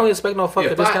discount. I don't expect no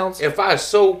fucking discounts. If I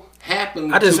so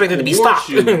happen I just expect it to be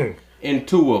stopped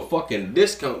into a fucking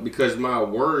discount because my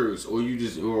words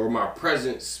or my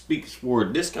presence speaks for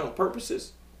discount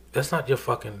purposes. That's not your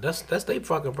fucking. That's their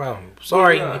fucking problem.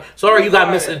 Sorry you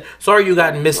got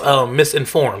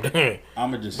misinformed.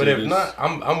 I'ma just. But if not,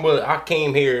 I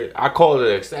came here. I called it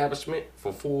an establishment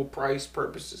for full price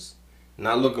purposes.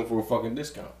 Not looking for a fucking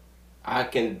discount.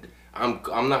 I'm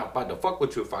not about to fuck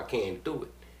with you if I can't do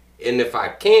it. And if I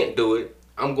can't do it,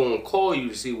 I'm gonna call you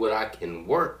to see what I can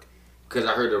work. Because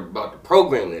I heard about the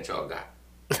program that y'all got.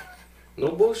 No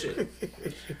bullshit.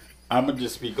 I'm going to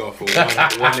just speak off of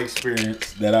one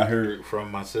experience that I heard from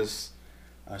my sis.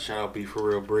 Shout out B for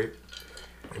real, Brick.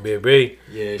 Big B.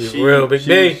 Yeah, Big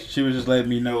B. She was just letting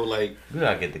me know, like, we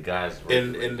gotta get the guys right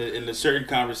in the certain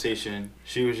conversation.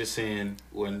 She was just saying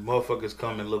when motherfuckers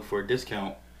come and look for a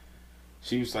discount,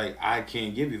 she was like, I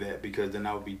can't give you that because then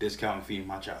I would be discounting feeding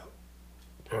my child.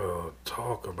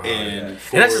 Talk about it. And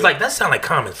that's just like that sound like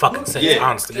common fucking sense.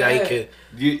 Honestly,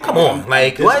 come on,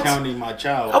 like discounting my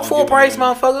child. I'm full price,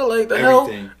 motherfucker. Like the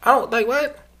everything. Hell, I don't like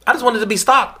what. I just wanted to be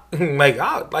stocked. I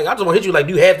just want to hit you. Like,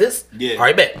 do you have this? Yeah. All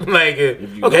right, bet. Like,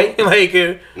 okay.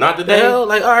 Like, not today. Hell,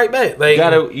 like, all right, bet. Like,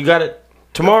 you got it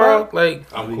tomorrow. Like,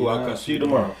 I'm cool. I'll see you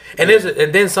tomorrow. And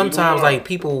then sometimes like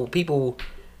people,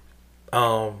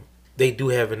 they do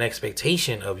have an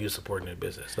expectation of you supporting their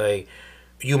business. Like,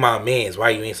 you my mans, why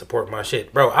you ain't supporting my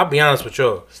shit, bro? I'll be honest with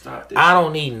you. I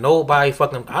don't need nobody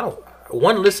fucking.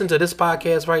 One listen to this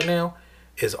podcast right now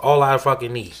is all I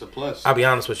fucking need. It's a plus. I'll be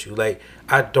honest with you. Like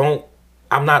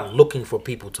I'm not looking for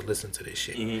people to listen to this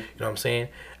shit. Mm-hmm. You know what I'm saying?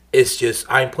 It's just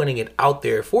I'm putting it out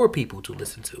there for people to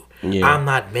listen to. Yeah. I'm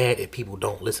not mad if people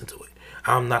don't listen to it.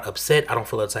 I'm not upset. I don't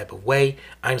feel a type of way.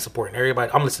 I'm supporting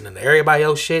everybody. I'm listening to everybody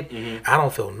else shit. Mm-hmm. I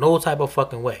don't feel no type of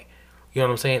fucking way. You know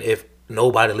what I'm saying? If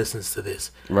nobody listens to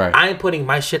this. Right. I'm putting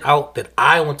my shit out that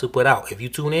I want to put out. If you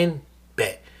tune in,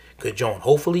 bet. Good John.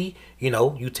 Hopefully,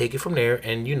 you take it from there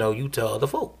and, you tell other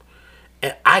folk.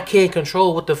 And I can't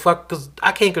control what the fuck, because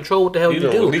I can't control what the hell you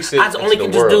do. I only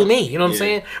can just do me. You know what I'm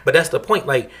saying? But that's the point.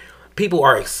 Like, people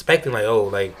are expecting, like, oh,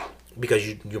 like, because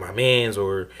you're my mans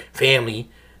or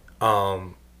family,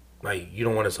 like, you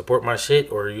don't want to support my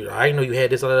shit, or I didn't know you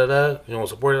had this, you don't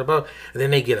support it, and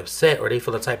then they get upset or they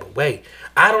feel a type of way.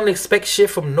 I don't expect shit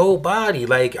from nobody.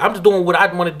 Like, I'm just doing what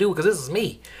I want to do because this is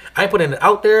me. I ain't putting it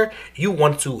out there. If you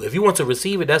want to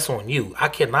receive it, that's on you. I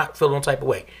cannot feel no type of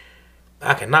way.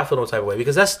 I cannot feel no type of way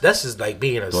because that's just like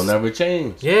being a. Don't never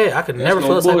change. Yeah, I could That's never no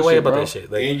feel the type of way bullshit, about bro. that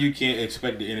shit. Like, And you can't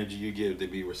expect the energy you give to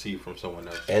be received from someone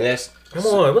else. And that's come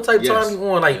on, what type of Yes. time you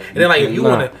on? Like, and then like if you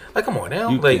cannot. want to, like, come on now,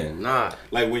 you like, cannot.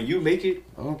 Like when you make it,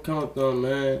 I don't count them,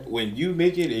 man. when you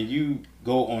make it and you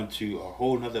go onto a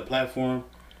whole nother platform,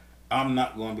 I'm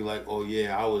not going to be like, oh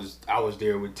yeah, I was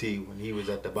there with T when he was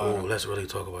at the oh, bottom. let's really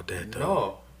talk about that though.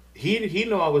 No, he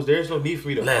know I was there. There's no need for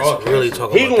me to. Let's broadcast really it.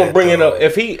 talk He about gonna that. bring it though. up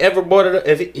if he ever brought it up.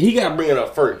 If he gotta bring it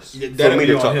up first Yeah, for that'll me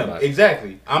be to on talk him. about it.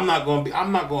 Exactly. I'm not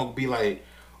gonna be like,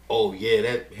 oh yeah,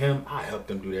 that him. I helped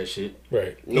him do that shit.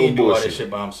 Right, He No didn't do all that bullshit. shit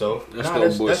by himself. That's Nah, no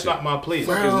that's bullshit. not my place.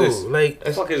 bro. this? Like, What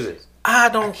the fuck is this? I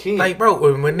don't can't. like,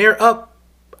 bro. When they're up,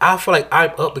 I feel like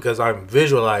I'm up because I'm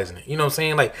visualizing it. You know what I'm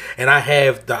saying? Like, and I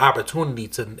have the opportunity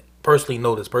to personally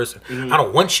know this person. I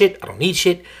don't want shit. I don't need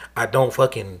shit. I don't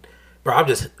fucking, bro. I'm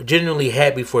just genuinely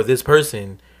happy for this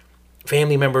person,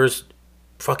 family members,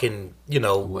 fucking, you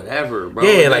know, Whatever, bro.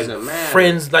 yeah, It like doesn't matter.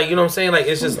 friends, like, you know what I'm saying? Like,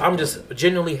 it's just, I'm just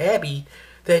genuinely happy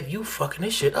that you fucking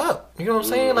this shit up. You know what I'm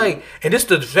saying? Like, and just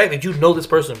the fact that you know this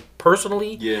person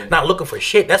personally, Yeah. not looking for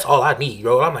shit, that's all I need,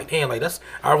 bro. I'm like, damn, like, that's,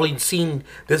 I really seen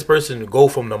this person go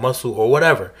from the muscle or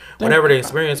whatever the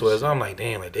experience was. I'm like,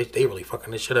 damn, like, they really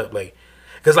fucking this shit up. Like,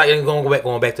 because, like, and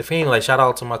going back to family, like, shout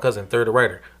out to my cousin, third the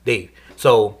writer, Dave.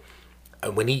 So,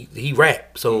 when he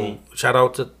rap, so shout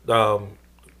out to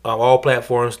all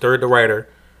platforms, third the writer.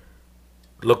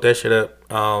 Look that shit up.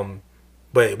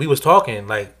 But we was talking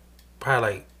like probably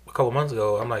like a couple months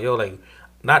ago. I'm like, yo, like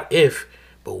not if,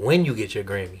 but when you get your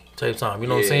Grammy type time. You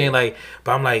know what I'm saying? Like,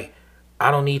 but I'm like, I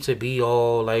don't need to be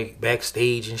all like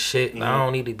backstage and shit. I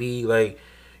don't need to be like,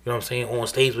 you know what I'm saying, on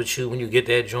stage with you when you get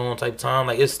that joint type time.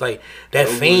 Like, it's like that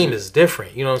fame is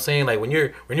different. You know what I'm saying? Like when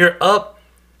you're up,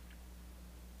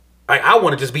 like I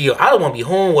want to just be, I don't want to be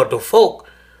home with the folk,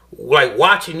 like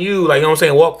watching you, like, you know what I'm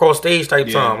saying, walk across stage type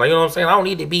time. Like, you know what I'm saying? I don't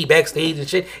need to be backstage and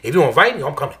shit. If you invite me,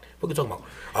 I'm coming. What you talking about?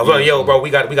 I was like, yo, bro, we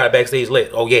got backstage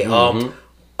lit. Oh yeah,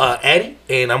 Addy,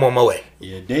 and I'm on my way.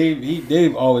 Yeah,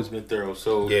 Dave always been thorough.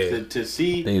 So Yeah. to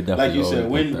see, Dave like you definitely said,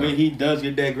 always been when he does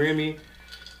get that Grammy,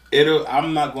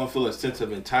 I'm not gonna feel a sense of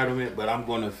entitlement, but I'm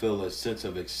gonna feel a sense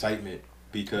of excitement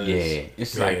because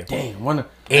It's Yeah. like, dang, wanna.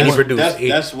 And he produced.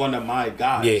 That's one of my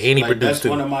guys. Yeah, and he produced That's too.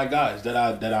 one of my guys that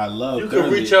I love. You can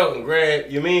reach out and grab.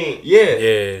 You mean? Yeah,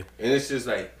 Yeah. And it's just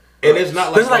like. and it's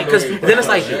not Cause like then it's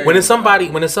like when it's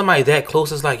somebody that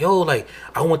close, it's like, yo, like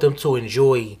I want them to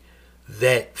enjoy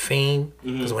that fame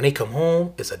because when they come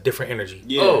home, it's a different energy.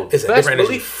 Yeah. Oh, It's a best different energy.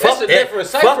 believe- That's a different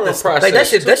fuck ciphering this. process. Like that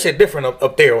too. shit different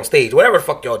up there on stage. Whatever the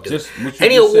fuck y'all do. Just what you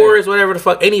Any just awards, whatever the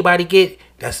fuck anybody get,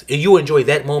 that's you enjoy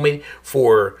that moment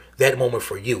for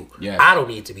you. Yes. I don't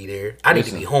need to be there. I need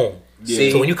to be home.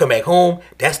 See? So when you come back home,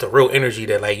 that's the real energy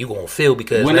that like you gonna feel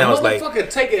because When a now it's like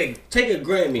motherfucker take a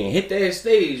Grammy and hit that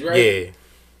stage, right?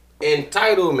 yeah.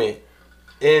 Entitlement.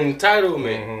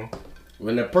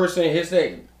 When the person hits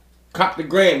that, cop the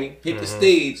Grammy, hit the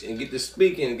stage, and get to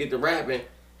speaking and get to rapping,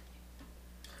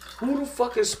 who the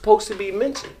fuck is supposed to be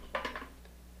mentioned?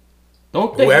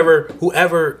 Don't think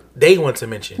Whoever they want to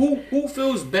mention. who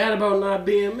feels bad about not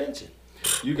being mentioned?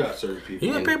 you got certain people.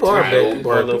 You know, people are bad.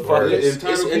 People are It's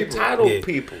Entitled people. entitled Yeah.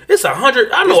 people. It's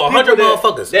 100. I know It's 100 people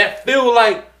motherfuckers. that feel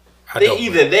like I they don't,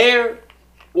 either there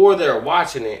or they're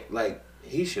watching it. Like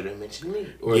he should have mentioned me,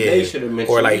 or they should have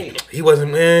mentioned or like me. he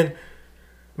wasn't man.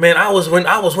 I was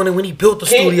when he built the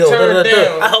Can't studio. turn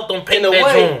down I helped him paint in a that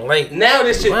way. joint. Like Now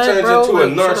this shit what, turns bro? into a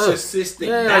Like, shut up. narcissistic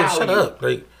yeah, value. like, shut up.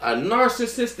 Like A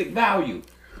narcissistic value.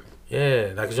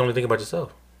 yeah, like you only think about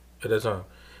yourself at that time.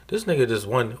 This nigga just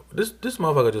won. This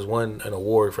motherfucker just won an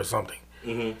award for something,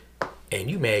 and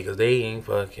you mad because they ain't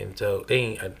fucking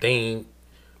they ain't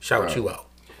shout Right. you out.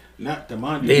 Not to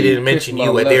mind you. They didn't mention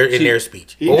you at their in their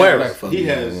speech. He But whatever. has, he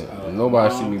has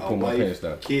Nobody see mom, me a pull my wife, pants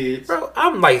down. kids. Bro,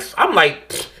 I'm like, I'm man,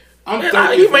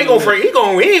 thinking he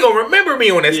ain't gonna remember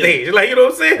me on that stage. Like, you know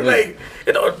what I'm saying? Like,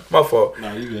 you know, my fault.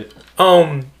 No, you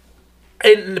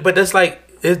good. But that's like,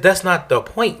 that's not the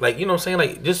point. Like, you know what I'm saying?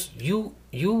 Like, just you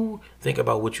think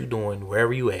about what you're doing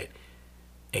wherever you at,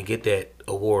 and get that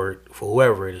award for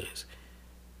whoever it is,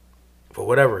 for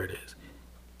whatever it is.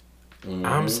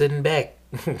 I'm sitting back,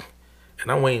 and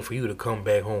I'm waiting for you to come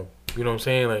back home. You know what I'm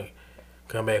saying? Like,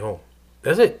 come back home.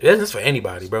 That's it. That's for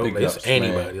anybody, bro. Big Like, it's ups,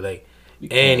 anybody. man. Like, We're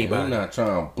anybody. not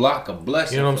trying to block a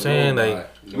blessing. You know what I'm for saying? nobody.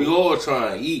 Like, we all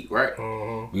trying to eat, right?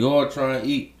 We all trying to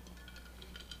eat.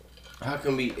 How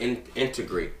can we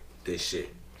integrate this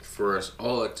shit for us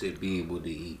all to be able to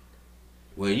eat?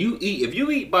 When you eat, if you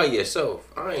eat by yourself,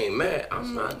 I ain't mad.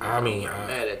 I'm not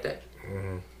mad at that.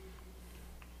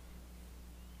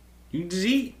 You just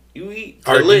eat. You eat.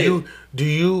 Or to live. do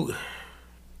you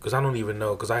Because I don't even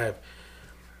know. Because I have.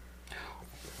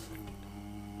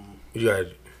 You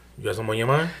got something on your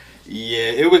mind?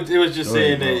 Yeah, it was just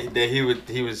saying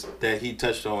that he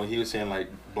touched on. He was saying like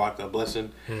block a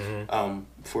blessing.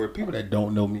 For people that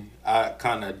don't know me, I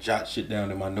kind of jot shit down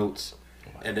in my notes,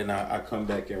 and then I come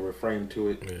back and refrain to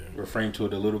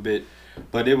it a little bit.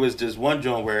 But it was just one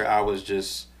joint where I was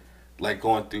just like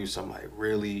going through some like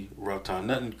really rough time,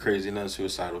 nothing crazy, nothing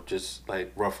suicidal, just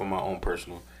like rough on my own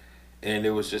personal. And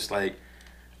it was just like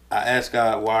I asked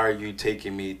God, "Why are you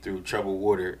taking me through troubled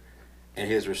water?" And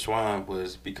his response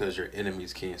was, "Because your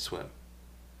enemies can't swim."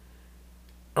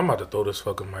 I'm about to throw this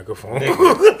fucking microphone.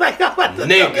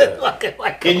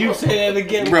 Nigga. Can you say that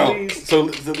again, bro? Please? So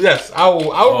yes, I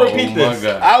will repeat this.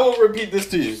 God. I will repeat this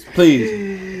to you.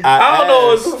 Please. I don't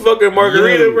know it's fucking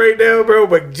margarita right now, bro,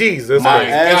 but Jesus. I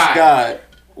asked God,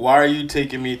 "Why are you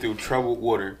taking me through troubled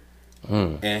water?"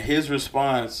 And his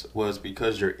response was,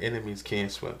 "Because your enemies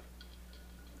can't swim."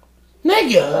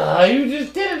 Nigga, you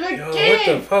just did it again. What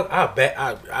the fuck? I bet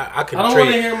I can I don't trade.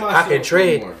 want to hear myself I can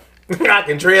trade. anymore. I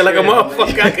can tread like a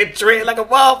motherfucker. I can tread like a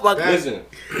motherfucker. Listen,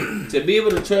 to be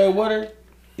able to tread water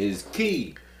is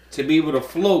key. To be able to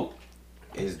float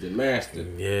is the master.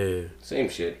 Yeah. Same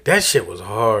shit. That shit was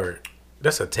hard.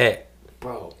 That's a tat.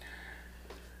 Bro.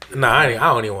 Nah, I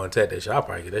don't even want to tat that shit. I'll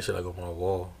probably get that shit like on my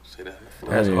wall. Say that.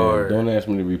 That's hard. Don't ask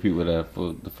me to repeat what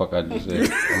the fuck I just said.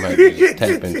 I might just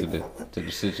tap into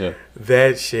the situation.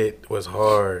 That shit was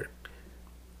hard.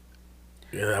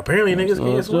 Yeah, apparently niggas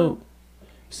can't swim.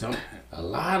 A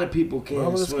lot of people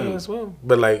can't swim.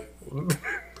 But like,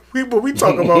 we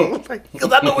talk about, like,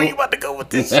 because I know where you about to go with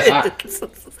this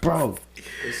shit. Bro,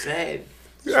 it's sad.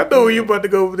 I know where you about to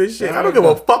go with this shit. I don't give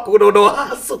a fuck who don't know how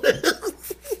to swim.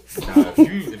 Nah,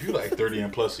 if you like 30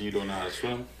 and plus and you don't know how to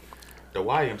swim, the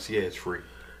YMCA is free.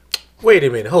 Wait a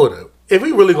minute, hold up. If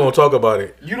we really gonna talk about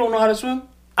it, You don't know how to swim?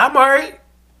 I'm alright.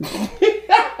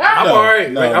 I'm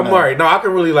alright. Like, I'm alright. No, I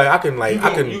can really I can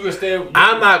stay.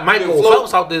 I'm not Michael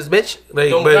Phelps out this bitch. Like,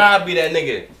 Don't but God be that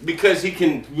nigga because he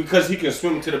can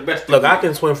swim to the best. look, I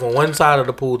can swim from one side of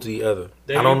the pool to the other.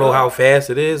 There I don't you know go. how fast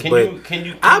it is, but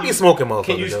I'll be smoking motherfuckers.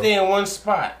 Can you stay in one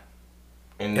spot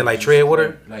and like tread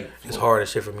water? Like It's hard as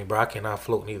shit for me, bro. I cannot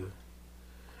float neither.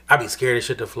 I be scared as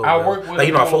shit to float. I bro. work with like,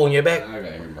 you know, I bull. float on your back. I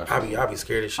gotta hear myself. I be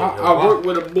scared as shit. I work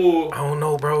with a bull. I don't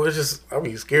know, bro. It's just I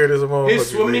be scared as a motherfucker. His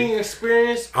swimming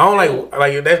experience. I don't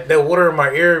like that water in my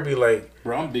ear be like.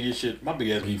 Bro, I'm big as shit. My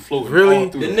big ass be floating. Really? All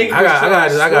through The the nigga I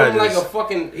got like this. a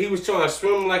fucking. He was trying to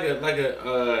swim like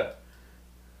a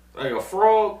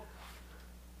frog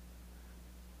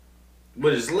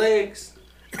with his legs.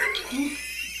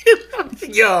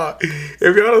 Yo, if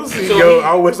y'all don't see, So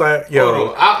I wish Hold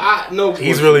on. I know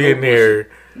he's really in there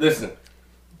Listen,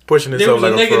 pushing there himself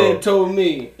was a like a nigga frog. that told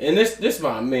me, and this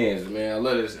my man's man. I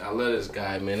love this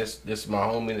guy, man. This my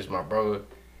homie. This my brother.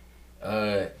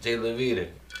 Jay Levita.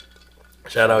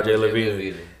 Shout out Jay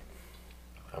Levita.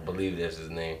 I believe that's his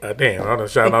name. Damn, I done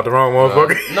shouting out the wrong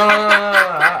motherfucker. No.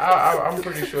 I'm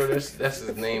pretty sure that's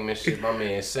his name and shit. My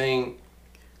man Sing.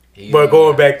 But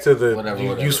going back to the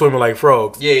whatever. you swimming like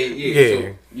frogs. Yeah.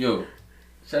 So, yo,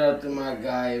 shout out to my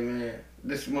guy, man.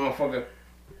 This motherfucker.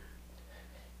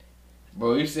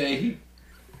 Bro, he said he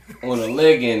on the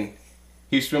leg and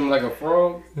he swimming like a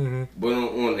frog, but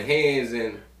on the hands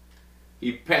and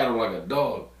he paddle like a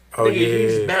dog. Oh, Nigga, yeah.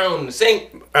 he's bound to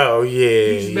sink. Oh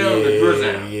yeah, He's bound to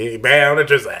drizzle. Yeah, bound to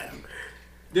drizzle.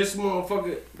 This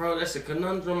motherfucker, bro, that's a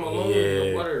conundrum alone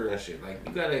in the water and shit. Like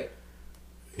you gotta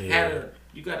pattern.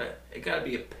 It gotta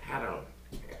be a pattern.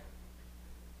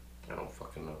 I don't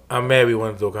fucking know. I'm mad we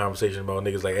went through a conversation about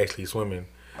niggas like actually swimming,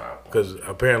 because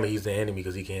apparently he's the enemy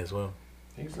because he can't swim.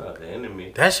 He's not the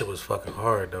enemy. That shit was fucking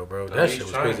hard though, bro. No, That he's shit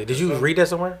was trying crazy. to Did you swim. read that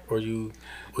somewhere, or you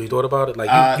thought about it?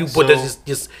 Like you put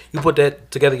you put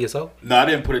that together yourself? No, I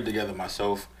didn't put it together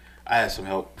myself. I had some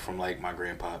help from like my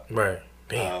grandpa. Right.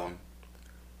 Damn.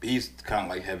 He's kind of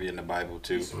like heavy in the Bible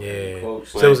too. Yeah.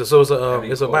 Quotes. So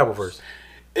it's a Bible verse.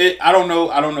 I don't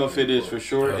know if it is for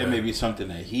sure. Okay. It may be something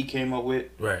that he came up with.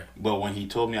 Right. But when he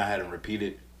told me, I had him repeat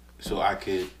it so I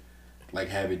could like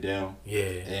have it down. Yeah.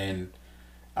 And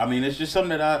I mean, it's just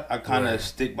something that I kind of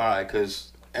stick by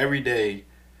because every day,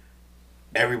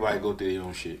 everybody go through their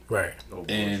own shit. Right. No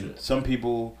And bullshit. some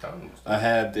people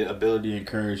have the ability and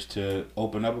courage to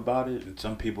open up about it, and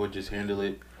some people just handle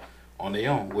it on their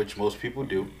own, which most people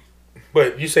do.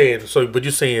 But you saying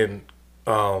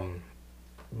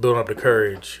building up the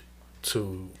courage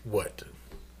to what?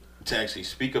 To actually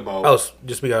speak about,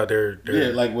 Just speak out there. yeah,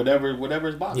 like whatever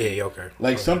is bothering. Yeah, okay.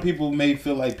 Like some people may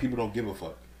feel like people don't give a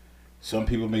fuck. Some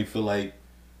people may feel like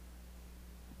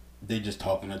they just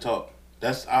talking to talk.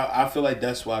 I feel like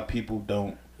that's why people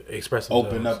don't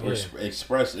open up or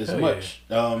express as much.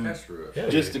 That's real.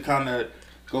 Just to kind of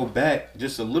go back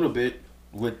just a little bit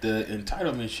with the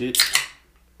entitlement shit.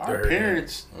 Our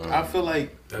parents, I feel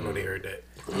like I know they heard that.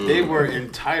 They were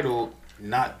entitled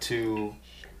not to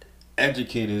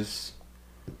educate us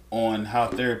on how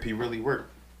therapy really worked.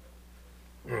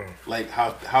 Like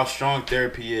how strong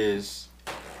therapy is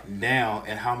now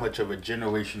and how much of a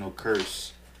generational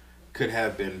curse could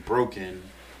have been broken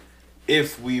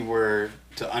if we were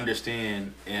to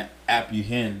understand and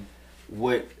apprehend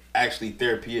what actually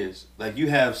therapy is. Like you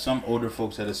have some older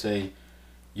folks that'll say,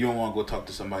 you don't want to go talk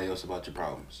to somebody else about your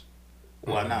problems.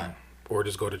 Why not? Or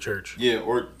just go to church. Yeah,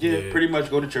 pretty much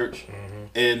go to church.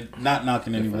 And not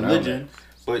knocking any religion,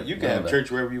 but you can have church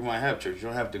wherever you want to have church. You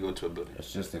don't have to go to a building.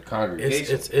 It's just a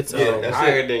congregation. It's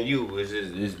higher than you.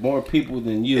 It's more people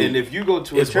than you. And if you go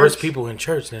to a church, it's worse people in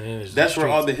church than it is. That's where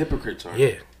all the hypocrites are.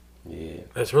 Yeah. Yeah.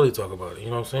 Let's really talk about it. You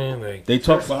know what I'm saying? Like they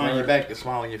talk behind your back and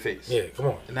smile in your face. Yeah, come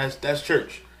on. And that's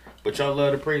church. But y'all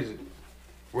love to praise it.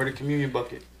 Where the communion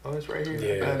bucket? Oh, it's right here.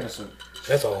 Yeah.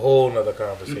 That's a whole nother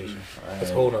conversation. That's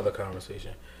a whole nother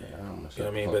conversation. Yeah, you know what I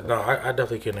mean? But no, I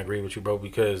definitely can agree with you, bro,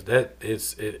 because that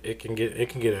it can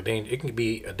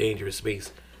be a dangerous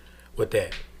space with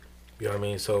that. You know what I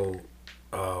mean? So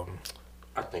I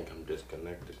think I'm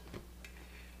disconnected.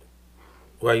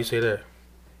 Why you say that?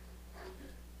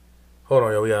 Hold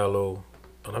on, yo, we got a little.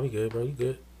 Oh, no, we good, bro. You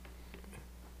good?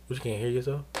 You can't hear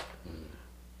yourself?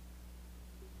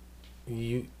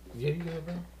 You good,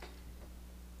 bro?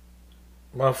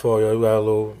 My fault, yo. We got a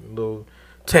little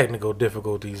technical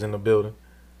difficulties in the building.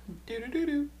 Pick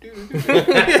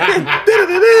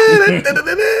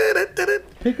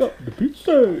up the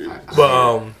pizza.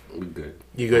 But We good.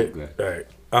 you good? Good. All right.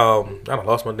 I done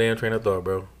lost my damn train of thought,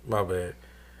 bro. My bad.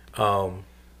 Talking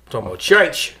about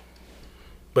church,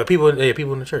 but people in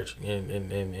the church,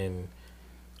 and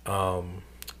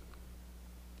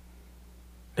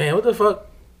damn, what the fuck?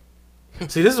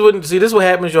 See, this is what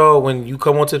happens, y'all, when you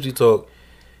come on Tipsy Talk,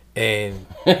 and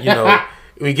you know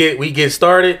we get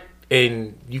started,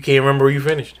 and you can't remember where you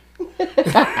finished.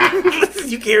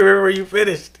 You can't remember where you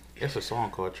finished. It's a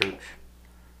song called Church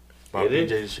by BJ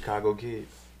the Chicago Kid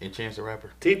and Chance the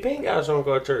Rapper. T-Pain got a song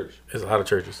called Church. There's a lot of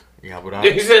churches. Yeah, but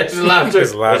He said it's a lot of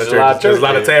churches. There's a lot of churches. There's a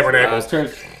lot of tabernacles.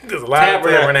 There's a lot of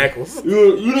tabernacles.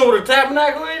 You know what a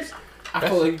tabernacle is? I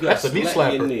feel like you That's a knee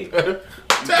slapper. Your knee.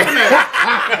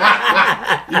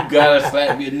 You gotta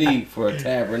slap your knee for a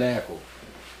tabernacle.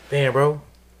 Damn, bro.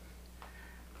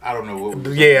 I don't know what.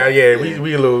 Yeah.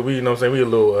 We a little. We, you know what I'm saying. We a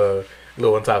little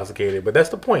intoxicated, but that's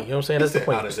the point. You know what I'm saying. That's the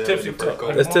point. Tipsy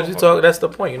Talk. That's Tipsy Talk. That's the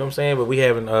point. You know what I'm saying. But we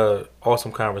having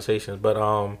awesome conversations. But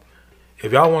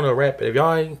if y'all want to wrap it, if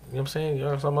y'all ain't, you know what I'm saying,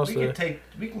 y'all something else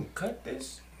We can cut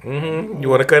this. You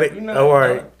want to cut it? Oh, all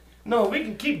right. No, we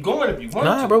can keep going if you want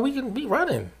Nah, to. bro, we can be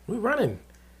running. We running.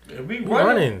 If we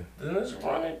running. Then let's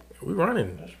run it. We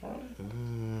running. Let's run it.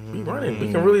 We running.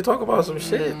 We can really talk about some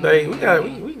shit. Like we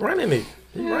running it.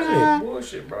 We running it.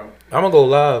 Bullshit, bro. I'm gonna go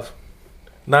live.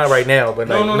 Not right now, but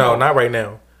like, no, not right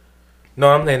now. No,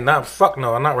 I'm saying not. Fuck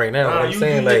no, not right now. I'm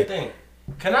saying like. Thing.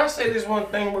 Can I say this one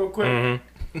thing real quick?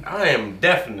 I am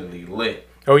definitely lit.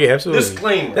 Oh yeah, absolutely.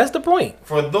 Disclaimer. That's the point.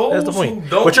 For those That's the point. who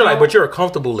don't But you're know, like, but you're a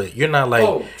comfortable lit. You're not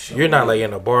like, sure. you're not like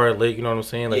in a bar lit. You know what I'm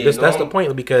saying? Like Yeah, this. no, That's the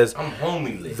point because I'm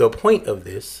homie lit. the point of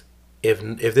this, if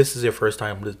this is your first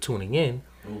time tuning in,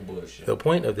 No bullshit. the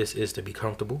point of this is to be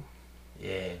comfortable,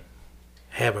 Yeah.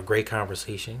 have a great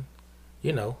conversation,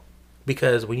 you know,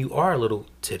 because when you are a little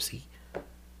tipsy,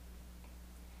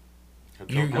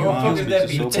 you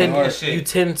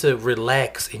tend to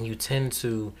relax and you tend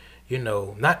to, you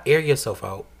know, not air yourself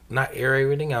out, not air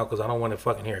everything out because I don't want to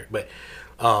fucking hear it, but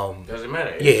Doesn't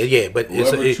matter. yeah, but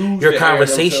your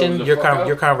conversation,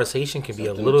 your conversation can be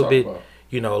a little bit,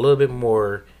 you know, a little bit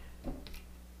more.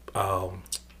 I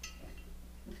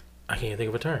can't think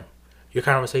of a term. Your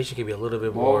conversation can be a little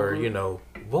bit more, you know,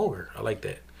 vulgar. I like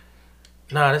that.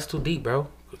 Nah, that's too deep, bro.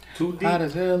 Too deep. Hot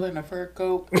as hell in a fur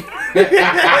coat.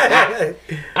 I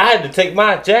had to take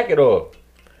my jacket off.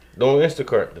 Doing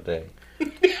Instacart today.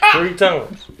 3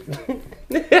 times.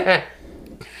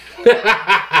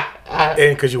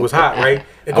 And because you was hot, right?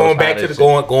 And I was going back hot to the as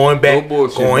going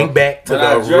back to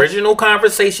the original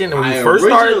conversation when we first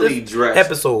started this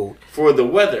episode. For the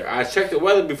weather, I checked the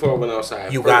weather before I went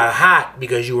outside. You got hot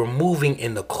because you were moving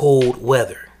in the cold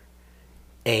weather,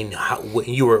 and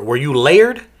were you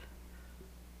layered?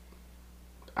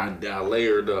 I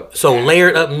layered up. So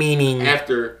layered up meaning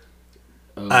after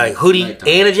a hoodie nighttime.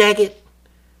 and a jacket.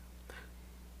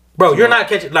 Bro, you're not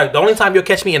catching, like, the only time you'll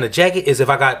catch me in a jacket is if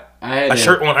I got a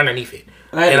shirt on underneath it.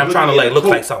 And I'm trying to, like, look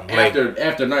like something.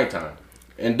 After nighttime.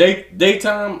 And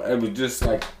daytime, it was just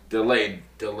like delay.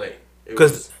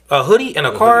 Because a hoodie and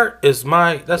a car is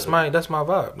that's my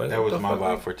vibe. Like, that was my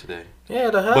vibe for today. Yeah,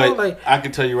 the hell, But like I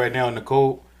can tell you right now in the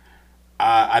cold,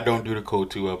 I don't do the cold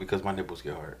too well because my nipples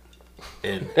get hard,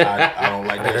 and I don't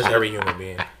like that. that's shit. every human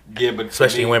being, Yeah, but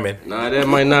especially women. Nah, that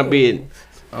might not be it.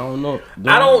 I don't know.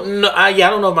 I don't know. I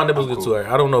don't know if my nipples get too hard.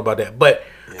 I don't know about that, but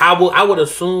I would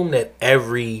assume that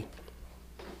every.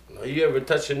 You ever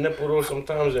touch your nipple though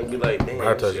sometimes and be like, damn,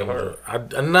 I this touch shit hurt. I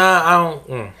don't.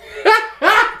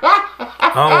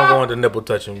 I don't want to go into nipple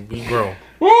touching. Be grown.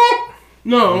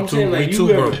 No, I'm saying like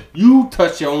you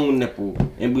touch your own nipple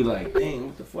and be like, dang,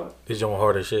 what the fuck? This your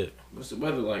hard as shit. What's the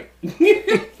weather like?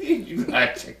 You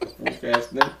gotta check the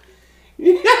forecast now.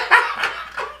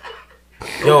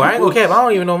 Yo, I ain't gonna cap. I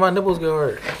don't even know if my nipples get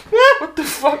hard. what the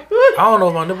fuck? I don't know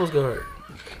if my nipples get hard.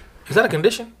 Is that a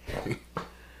condition?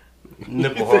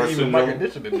 Nipple hard syndrome.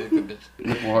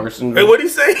 Nipple hard syndrome. Hey, what'd he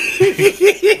say?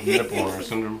 Nipple hard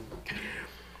syndrome.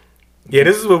 Yeah,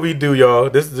 this is what we do, y'all.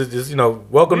 This is just,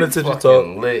 welcome to Titty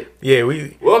Talk. Lit. Yeah,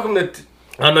 Welcome to.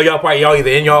 I know y'all either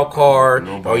in y'all car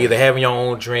or either having your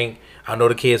own drink. I know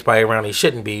the kids probably around. They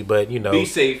shouldn't be, but Be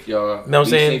safe, y'all. You know what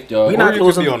I'm saying? Safe, y'all. We not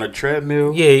closing. Be on a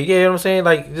treadmill. Yeah, you know what I'm saying?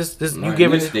 Like this you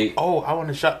giving it. Oh, I want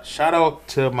to shout out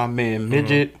to my man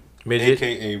Midget,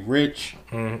 aka Rich.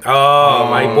 Oh,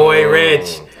 my boy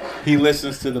Rich. He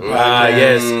listens to the podcast.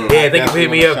 Yes. Yeah, thank you for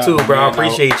hitting me up too, bro. I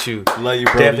appreciate you. Love you,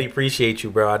 bro. Definitely appreciate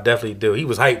you, bro. I definitely do. He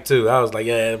was hyped too. I was like,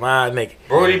 yeah, my nigga.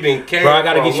 Brody been carrying. Bro, I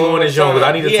gotta get you on this joint because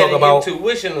I need to talk about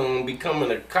intuition on becoming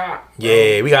a cop. Bro.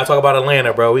 Yeah, we gotta talk about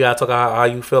Atlanta, bro. We gotta talk about how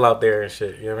you feel out there and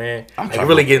shit. You know what I mean? I'm like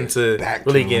really getting to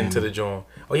the the joint.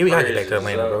 Oh yeah, we gotta get back to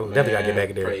Atlanta, bro. Definitely gotta get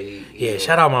back there. Yeah,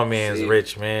 shout out my man's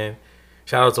Rich, man.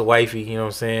 Shout out to Wifey, you know what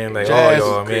I'm saying? Like all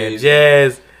y'all, man.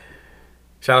 Jazz.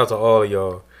 Shout out to all of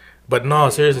y'all. But no,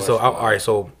 seriously. So all right.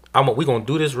 So we gonna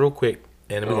do this real quick,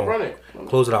 and then we gonna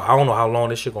close it out. I don't know how long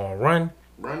this shit gonna run.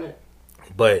 Run it.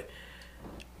 But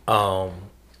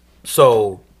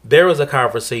so there was a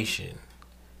conversation,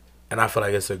 and I feel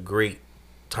like it's a great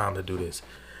time to do this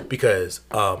because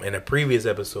in a previous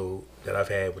episode that I've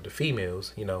had with the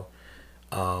females,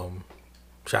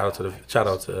 shout out to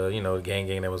the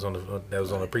gang that was on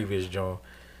the previous joint.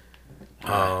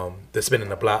 The spinning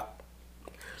the block.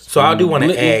 So I do want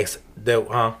to ask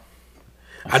that.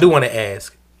 I do want to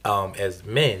ask as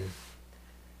men,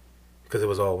 because it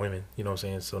was all women. You know what I'm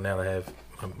saying? So now I have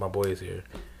my boys here.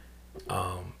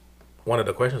 One of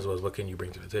the questions was, what can you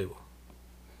bring to the table?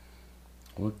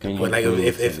 What can you like bring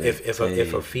if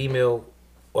a female,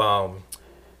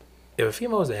 if a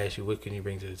female was to ask you, what can you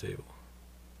bring to the table?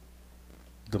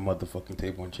 The motherfucking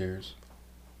table and chairs.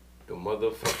 The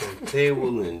motherfucking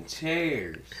table and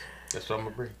chairs. That's what I'm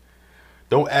gonna bring.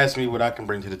 Don't ask me what I can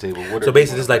bring to the table. So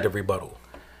basically, it's like the rebuttal.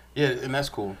 Yeah, and that's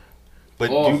cool. But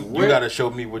you gotta show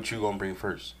me what you gonna bring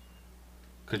first.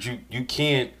 Cause you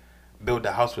can't build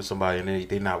a house with somebody and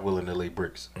they not willing to lay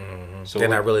bricks. Mm-hmm. So they're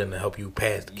not willing to help you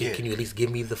pass. Yeah. Can you at least give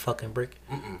me the fucking brick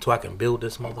so I can build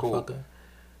this motherfucker? Cool.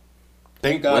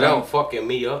 Thank God. Without fucking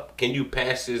me up, can you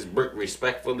pass this brick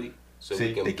respectfully so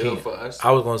we can build for us?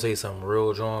 I was gonna say something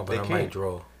real drawn, but I might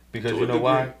draw. Because you know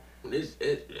why?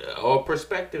 All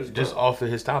perspectives, just off of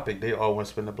his topic, they all want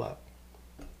to spin the block.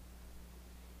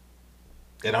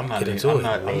 And I'm not.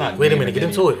 I'm not. Wait a minute. Get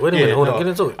into it. Wait a minute. Hold on. Get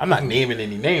into it. I'm not naming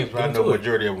any names, but I know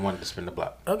majority of them wanted to spin the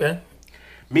block. Okay.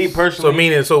 Me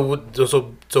personally.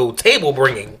 So table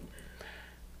bringing.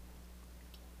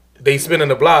 They spinning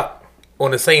the block on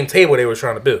the same table they were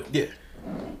trying to build. Yeah.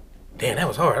 Damn, that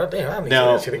was hard. Damn,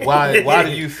 now, why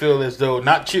do you feel as though,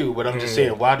 not you, but I'm just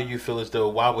saying, why do you feel as though,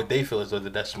 why would they feel as though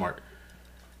that's smart?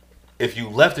 If you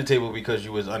left the table because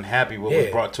you was unhappy with what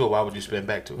was brought to it, why would you spin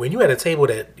back to it? When you had a table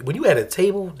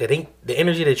that ain't the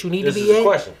energy that you need to be at,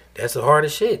 question. That's the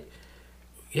hardest shit.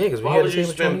 Yeah, because when you had a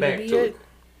table spin back to it?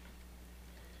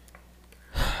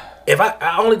 If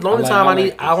the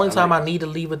only time I need to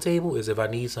leave a table is if I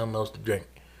need something else to drink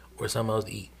or something else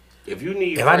to eat. If you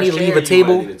need, if I need to leave a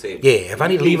table, if I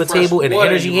need to leave a table and the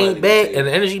energy ain't bad, and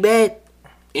the energy bad,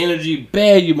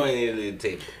 you might need to leave the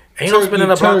table. Ain't no spinning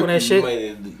a block on that shit. You might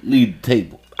need to leave the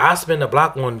table. I'll spin a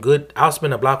block on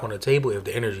the table if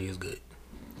the energy is good.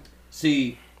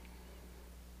 See,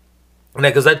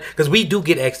 because we do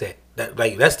get asked that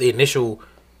like that's the initial,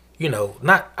 I ain't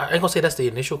gonna say that's the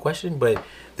initial question, but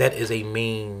that is a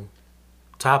main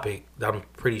topic that I'm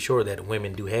pretty sure that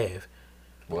women do have.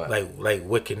 What? Like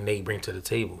what can they bring to the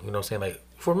table? You know what I'm saying? Like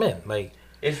for men, like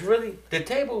it's really the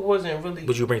table wasn't really.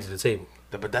 What you bring to the table?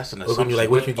 But that's an assumption.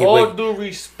 With all due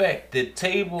respect, the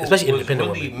table especially was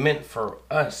really meant for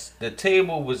us. The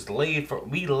table was laid for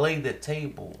we laid the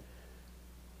table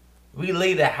We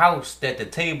lay the house that the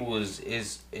table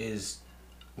is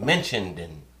mentioned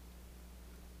in.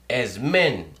 As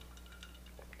men.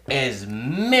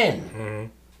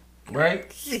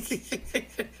 Right?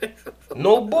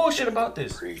 No bullshit about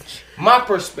this. My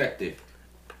perspective.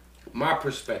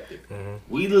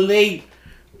 We lay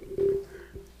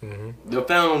the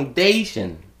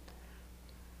foundation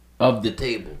of the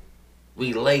table.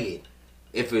 We lay it.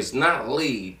 If it's not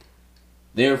laid,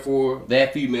 therefore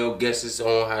that female guesses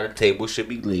on how the table should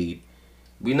be laid.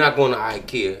 We're not going to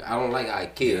IKEA. I don't like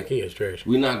IKEA. IKEA is trash.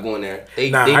 We're not going there. I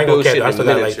ain't gonna catch it. I still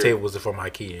got like tables from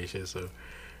IKEA and shit. So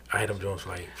I had them joints for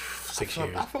like 6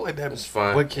 years. I feel like that's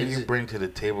fine. What can you bring to the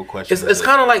table? Question. It's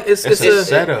kind of like it's a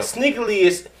setup.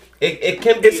 Sneakily, it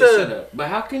can be a setup. But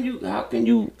how can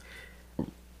you?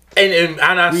 And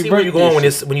I see where you're going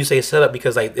when you say setup,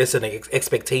 because like it's an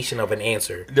expectation of an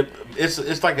answer.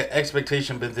 It's like an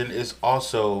expectation, but then it's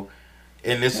also,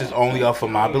 and this is only off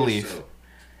of my belief.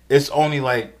 It's only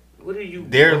like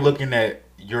they're looking at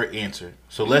your answer.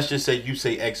 So let's just say you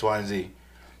say X, Y, and Z.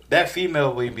 That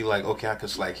female would be like, okay, I can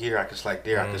slack here, I can slack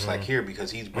there, I can slack here,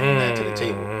 because he's bringing that to the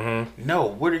table. No,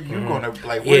 what are you gonna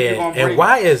like? What are you gonna bring? And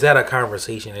why is that a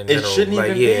conversation in general? It shouldn't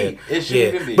even be. It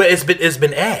shouldn't even be. But it's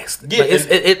been asked. Yeah, like,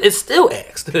 it's still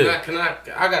asked.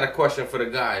 I got a question for the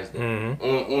guys.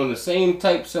 On the same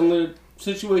type, similar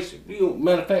situation.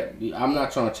 Matter of fact, I'm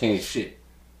not trying to change shit.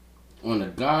 On the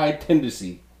guy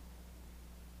tendency,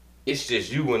 it's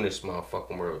just you in this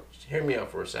motherfucking world. Hear me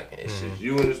out for a second. It's just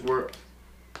you in this world.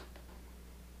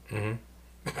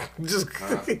 Just go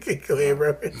ahead,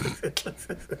 bro.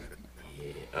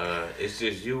 It's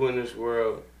just you in this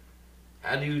world.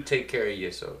 How do you take care of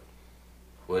yourself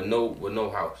with no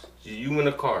house? You in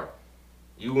a car.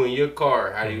 You in your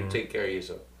car. How do you take care of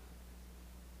yourself?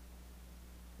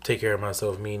 Take care of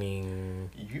myself, meaning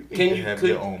you can have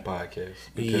your own podcast.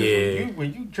 Because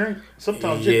when you drink,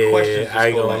 sometimes your questions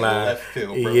just go like left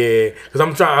field, bro. Yeah,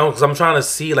 because I'm trying to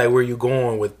see like where you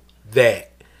going with that.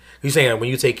 You saying when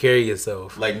you take care of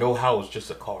yourself, like no house, just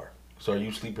a car. So are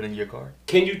you sleeping in your car?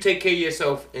 Can you take care of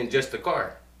yourself in just a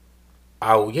car?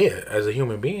 Oh yeah, as a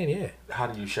human being, yeah. How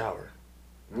do you shower?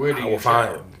 Where do you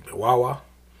shower? Wawa.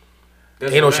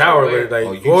 Ain't no shower where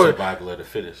like survival of the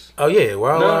fittest. Oh yeah,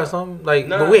 Wawa or something like.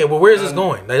 But where's this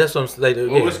going? Like that's what I'm like.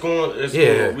 What's going?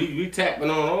 Going. We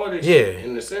tapping on all this. Yeah. Shit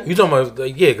in the sense. You talking about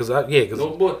like, because no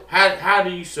boy. How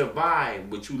do you survive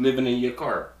with you living in your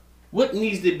car? What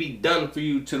needs to be done for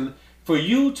you to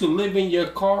live in your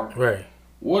car? Right.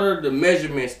 What are the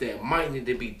measurements that might need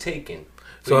to be taken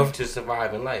for you to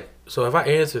survive in life? So if I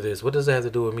answer this, what does that have to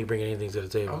do with me bringing anything to the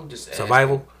table? I'm just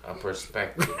survival. A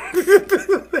perspective.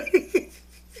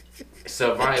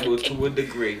 Survival to a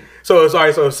degree. So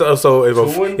sorry. So if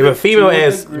a female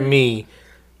asks me,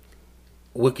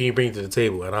 what can you bring to the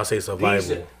table? And I'll say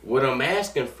survival. What I'm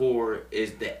asking for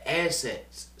is the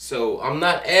assets. So I'm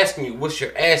not asking you what's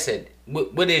your asset.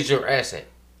 What is your asset?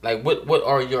 Like what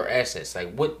are your assets?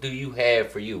 Like what do you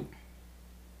have for you?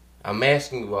 I'm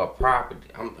asking you about property.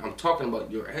 I'm talking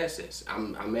about your assets.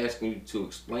 I'm asking you to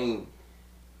explain.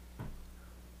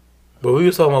 But we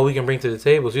were talking about we can bring to the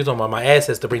table. So you're talking about my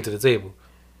assets to bring to the table.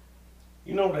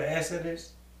 You know what an asset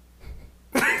is?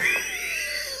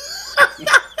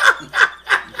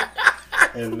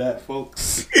 And that,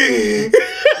 folks.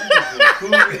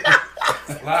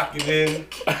 Lock it in.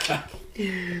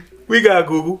 We got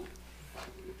Google.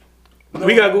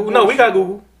 We got Google. No, we got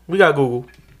Google. We got Google.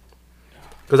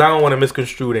 Because I don't want to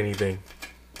misconstrue anything.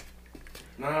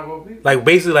 Nah, like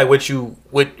basically like what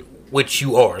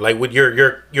you are. Like what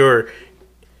your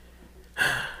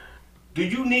Do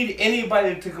you need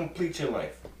anybody to complete your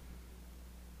life?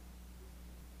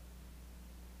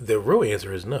 The real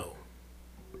answer is no.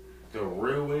 The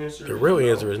real answer. The real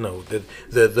answer is no.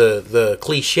 The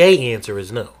cliche answer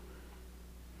is no.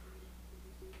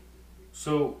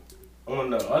 So, on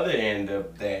the other end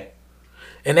of that,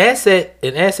 an asset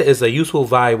is a useful,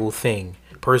 valuable thing,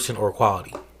 person, or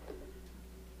quality.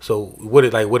 So what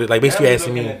it like basically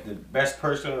asking me the best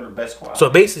person or the best quality. So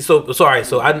basically,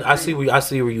 so I see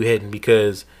where you heading,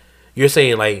 because you're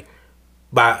saying like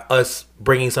by us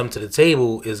bringing something to the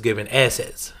table is giving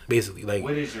assets, basically. Like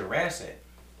what is your asset?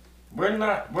 We're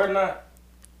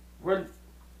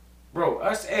bro,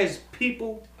 us as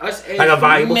people, us as like a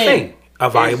valuable men, thing. A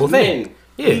valuable thing. Men,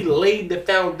 yeah. we laid the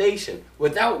foundation.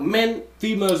 Without men,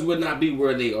 females would not be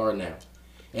where they are now.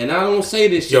 And I don't say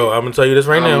this shit. Yo, I'm gonna tell you this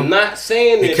right now. I'm not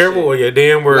saying this. Be careful with your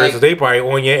damn words. Like, they probably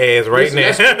on your ass right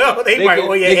now. they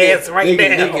probably on your ass right now.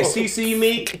 They can CC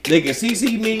me. They can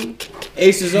CC me.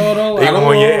 Aces Auto. They I don't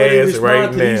on your already ass respond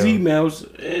right to now. these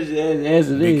emails as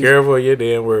it Be is. careful of your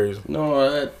damn words.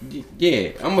 No,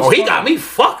 yeah. He got me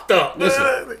fucked up.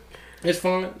 Listen, it's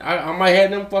fine. I might have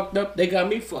them fucked up. They got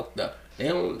me fucked up. I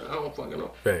don't fucking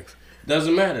know. Facts.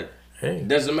 Doesn't matter. Hey.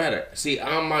 Doesn't matter. See,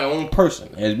 I'm my own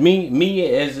person. As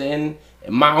me as in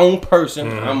my own person.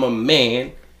 Mm-hmm. I'm a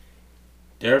man.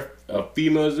 They're a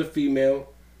female is a female.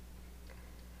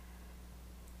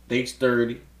 They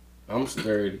sturdy. I'm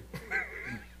sturdy.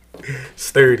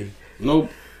 Sturdy. No,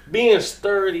 being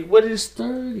sturdy. What is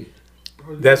sturdy?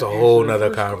 That's a whole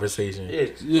nother conversation.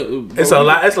 It's a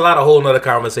lot. It's a lot of whole nother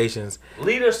conversations.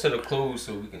 Lead us to the close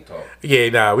so we can talk. Yeah,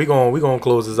 nah, we gonna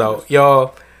close this out,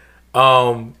 y'all.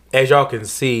 As y'all can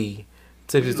see,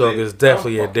 Tipsy Talk is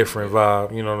definitely a different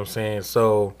vibe. You know what I'm saying?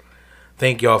 So,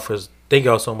 thank y'all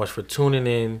so much for tuning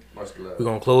in. We're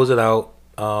gonna close it out.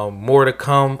 More to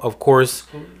come, of course.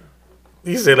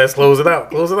 You said let's close it out.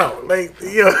 Close it out. Like,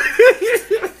 yo.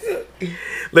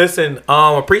 Listen,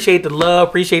 appreciate the love,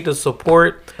 appreciate the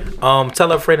support.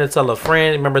 Tell a friend and tell a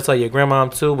friend. Remember, tell your grandma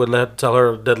too, but tell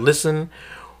her to listen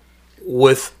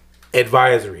with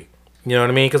advisory. You know what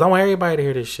I mean? Because I want everybody to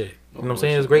hear this shit. You know what I'm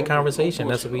saying? It's a great conversation.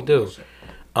 That's what we do.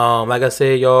 Like I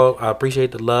said, y'all, I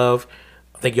appreciate the love.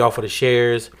 Thank y'all for the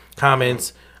shares,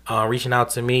 comments, reaching out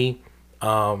to me.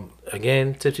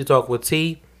 Again, Tipsy Talk with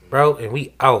T, bro, and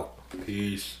we out.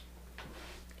 Peace.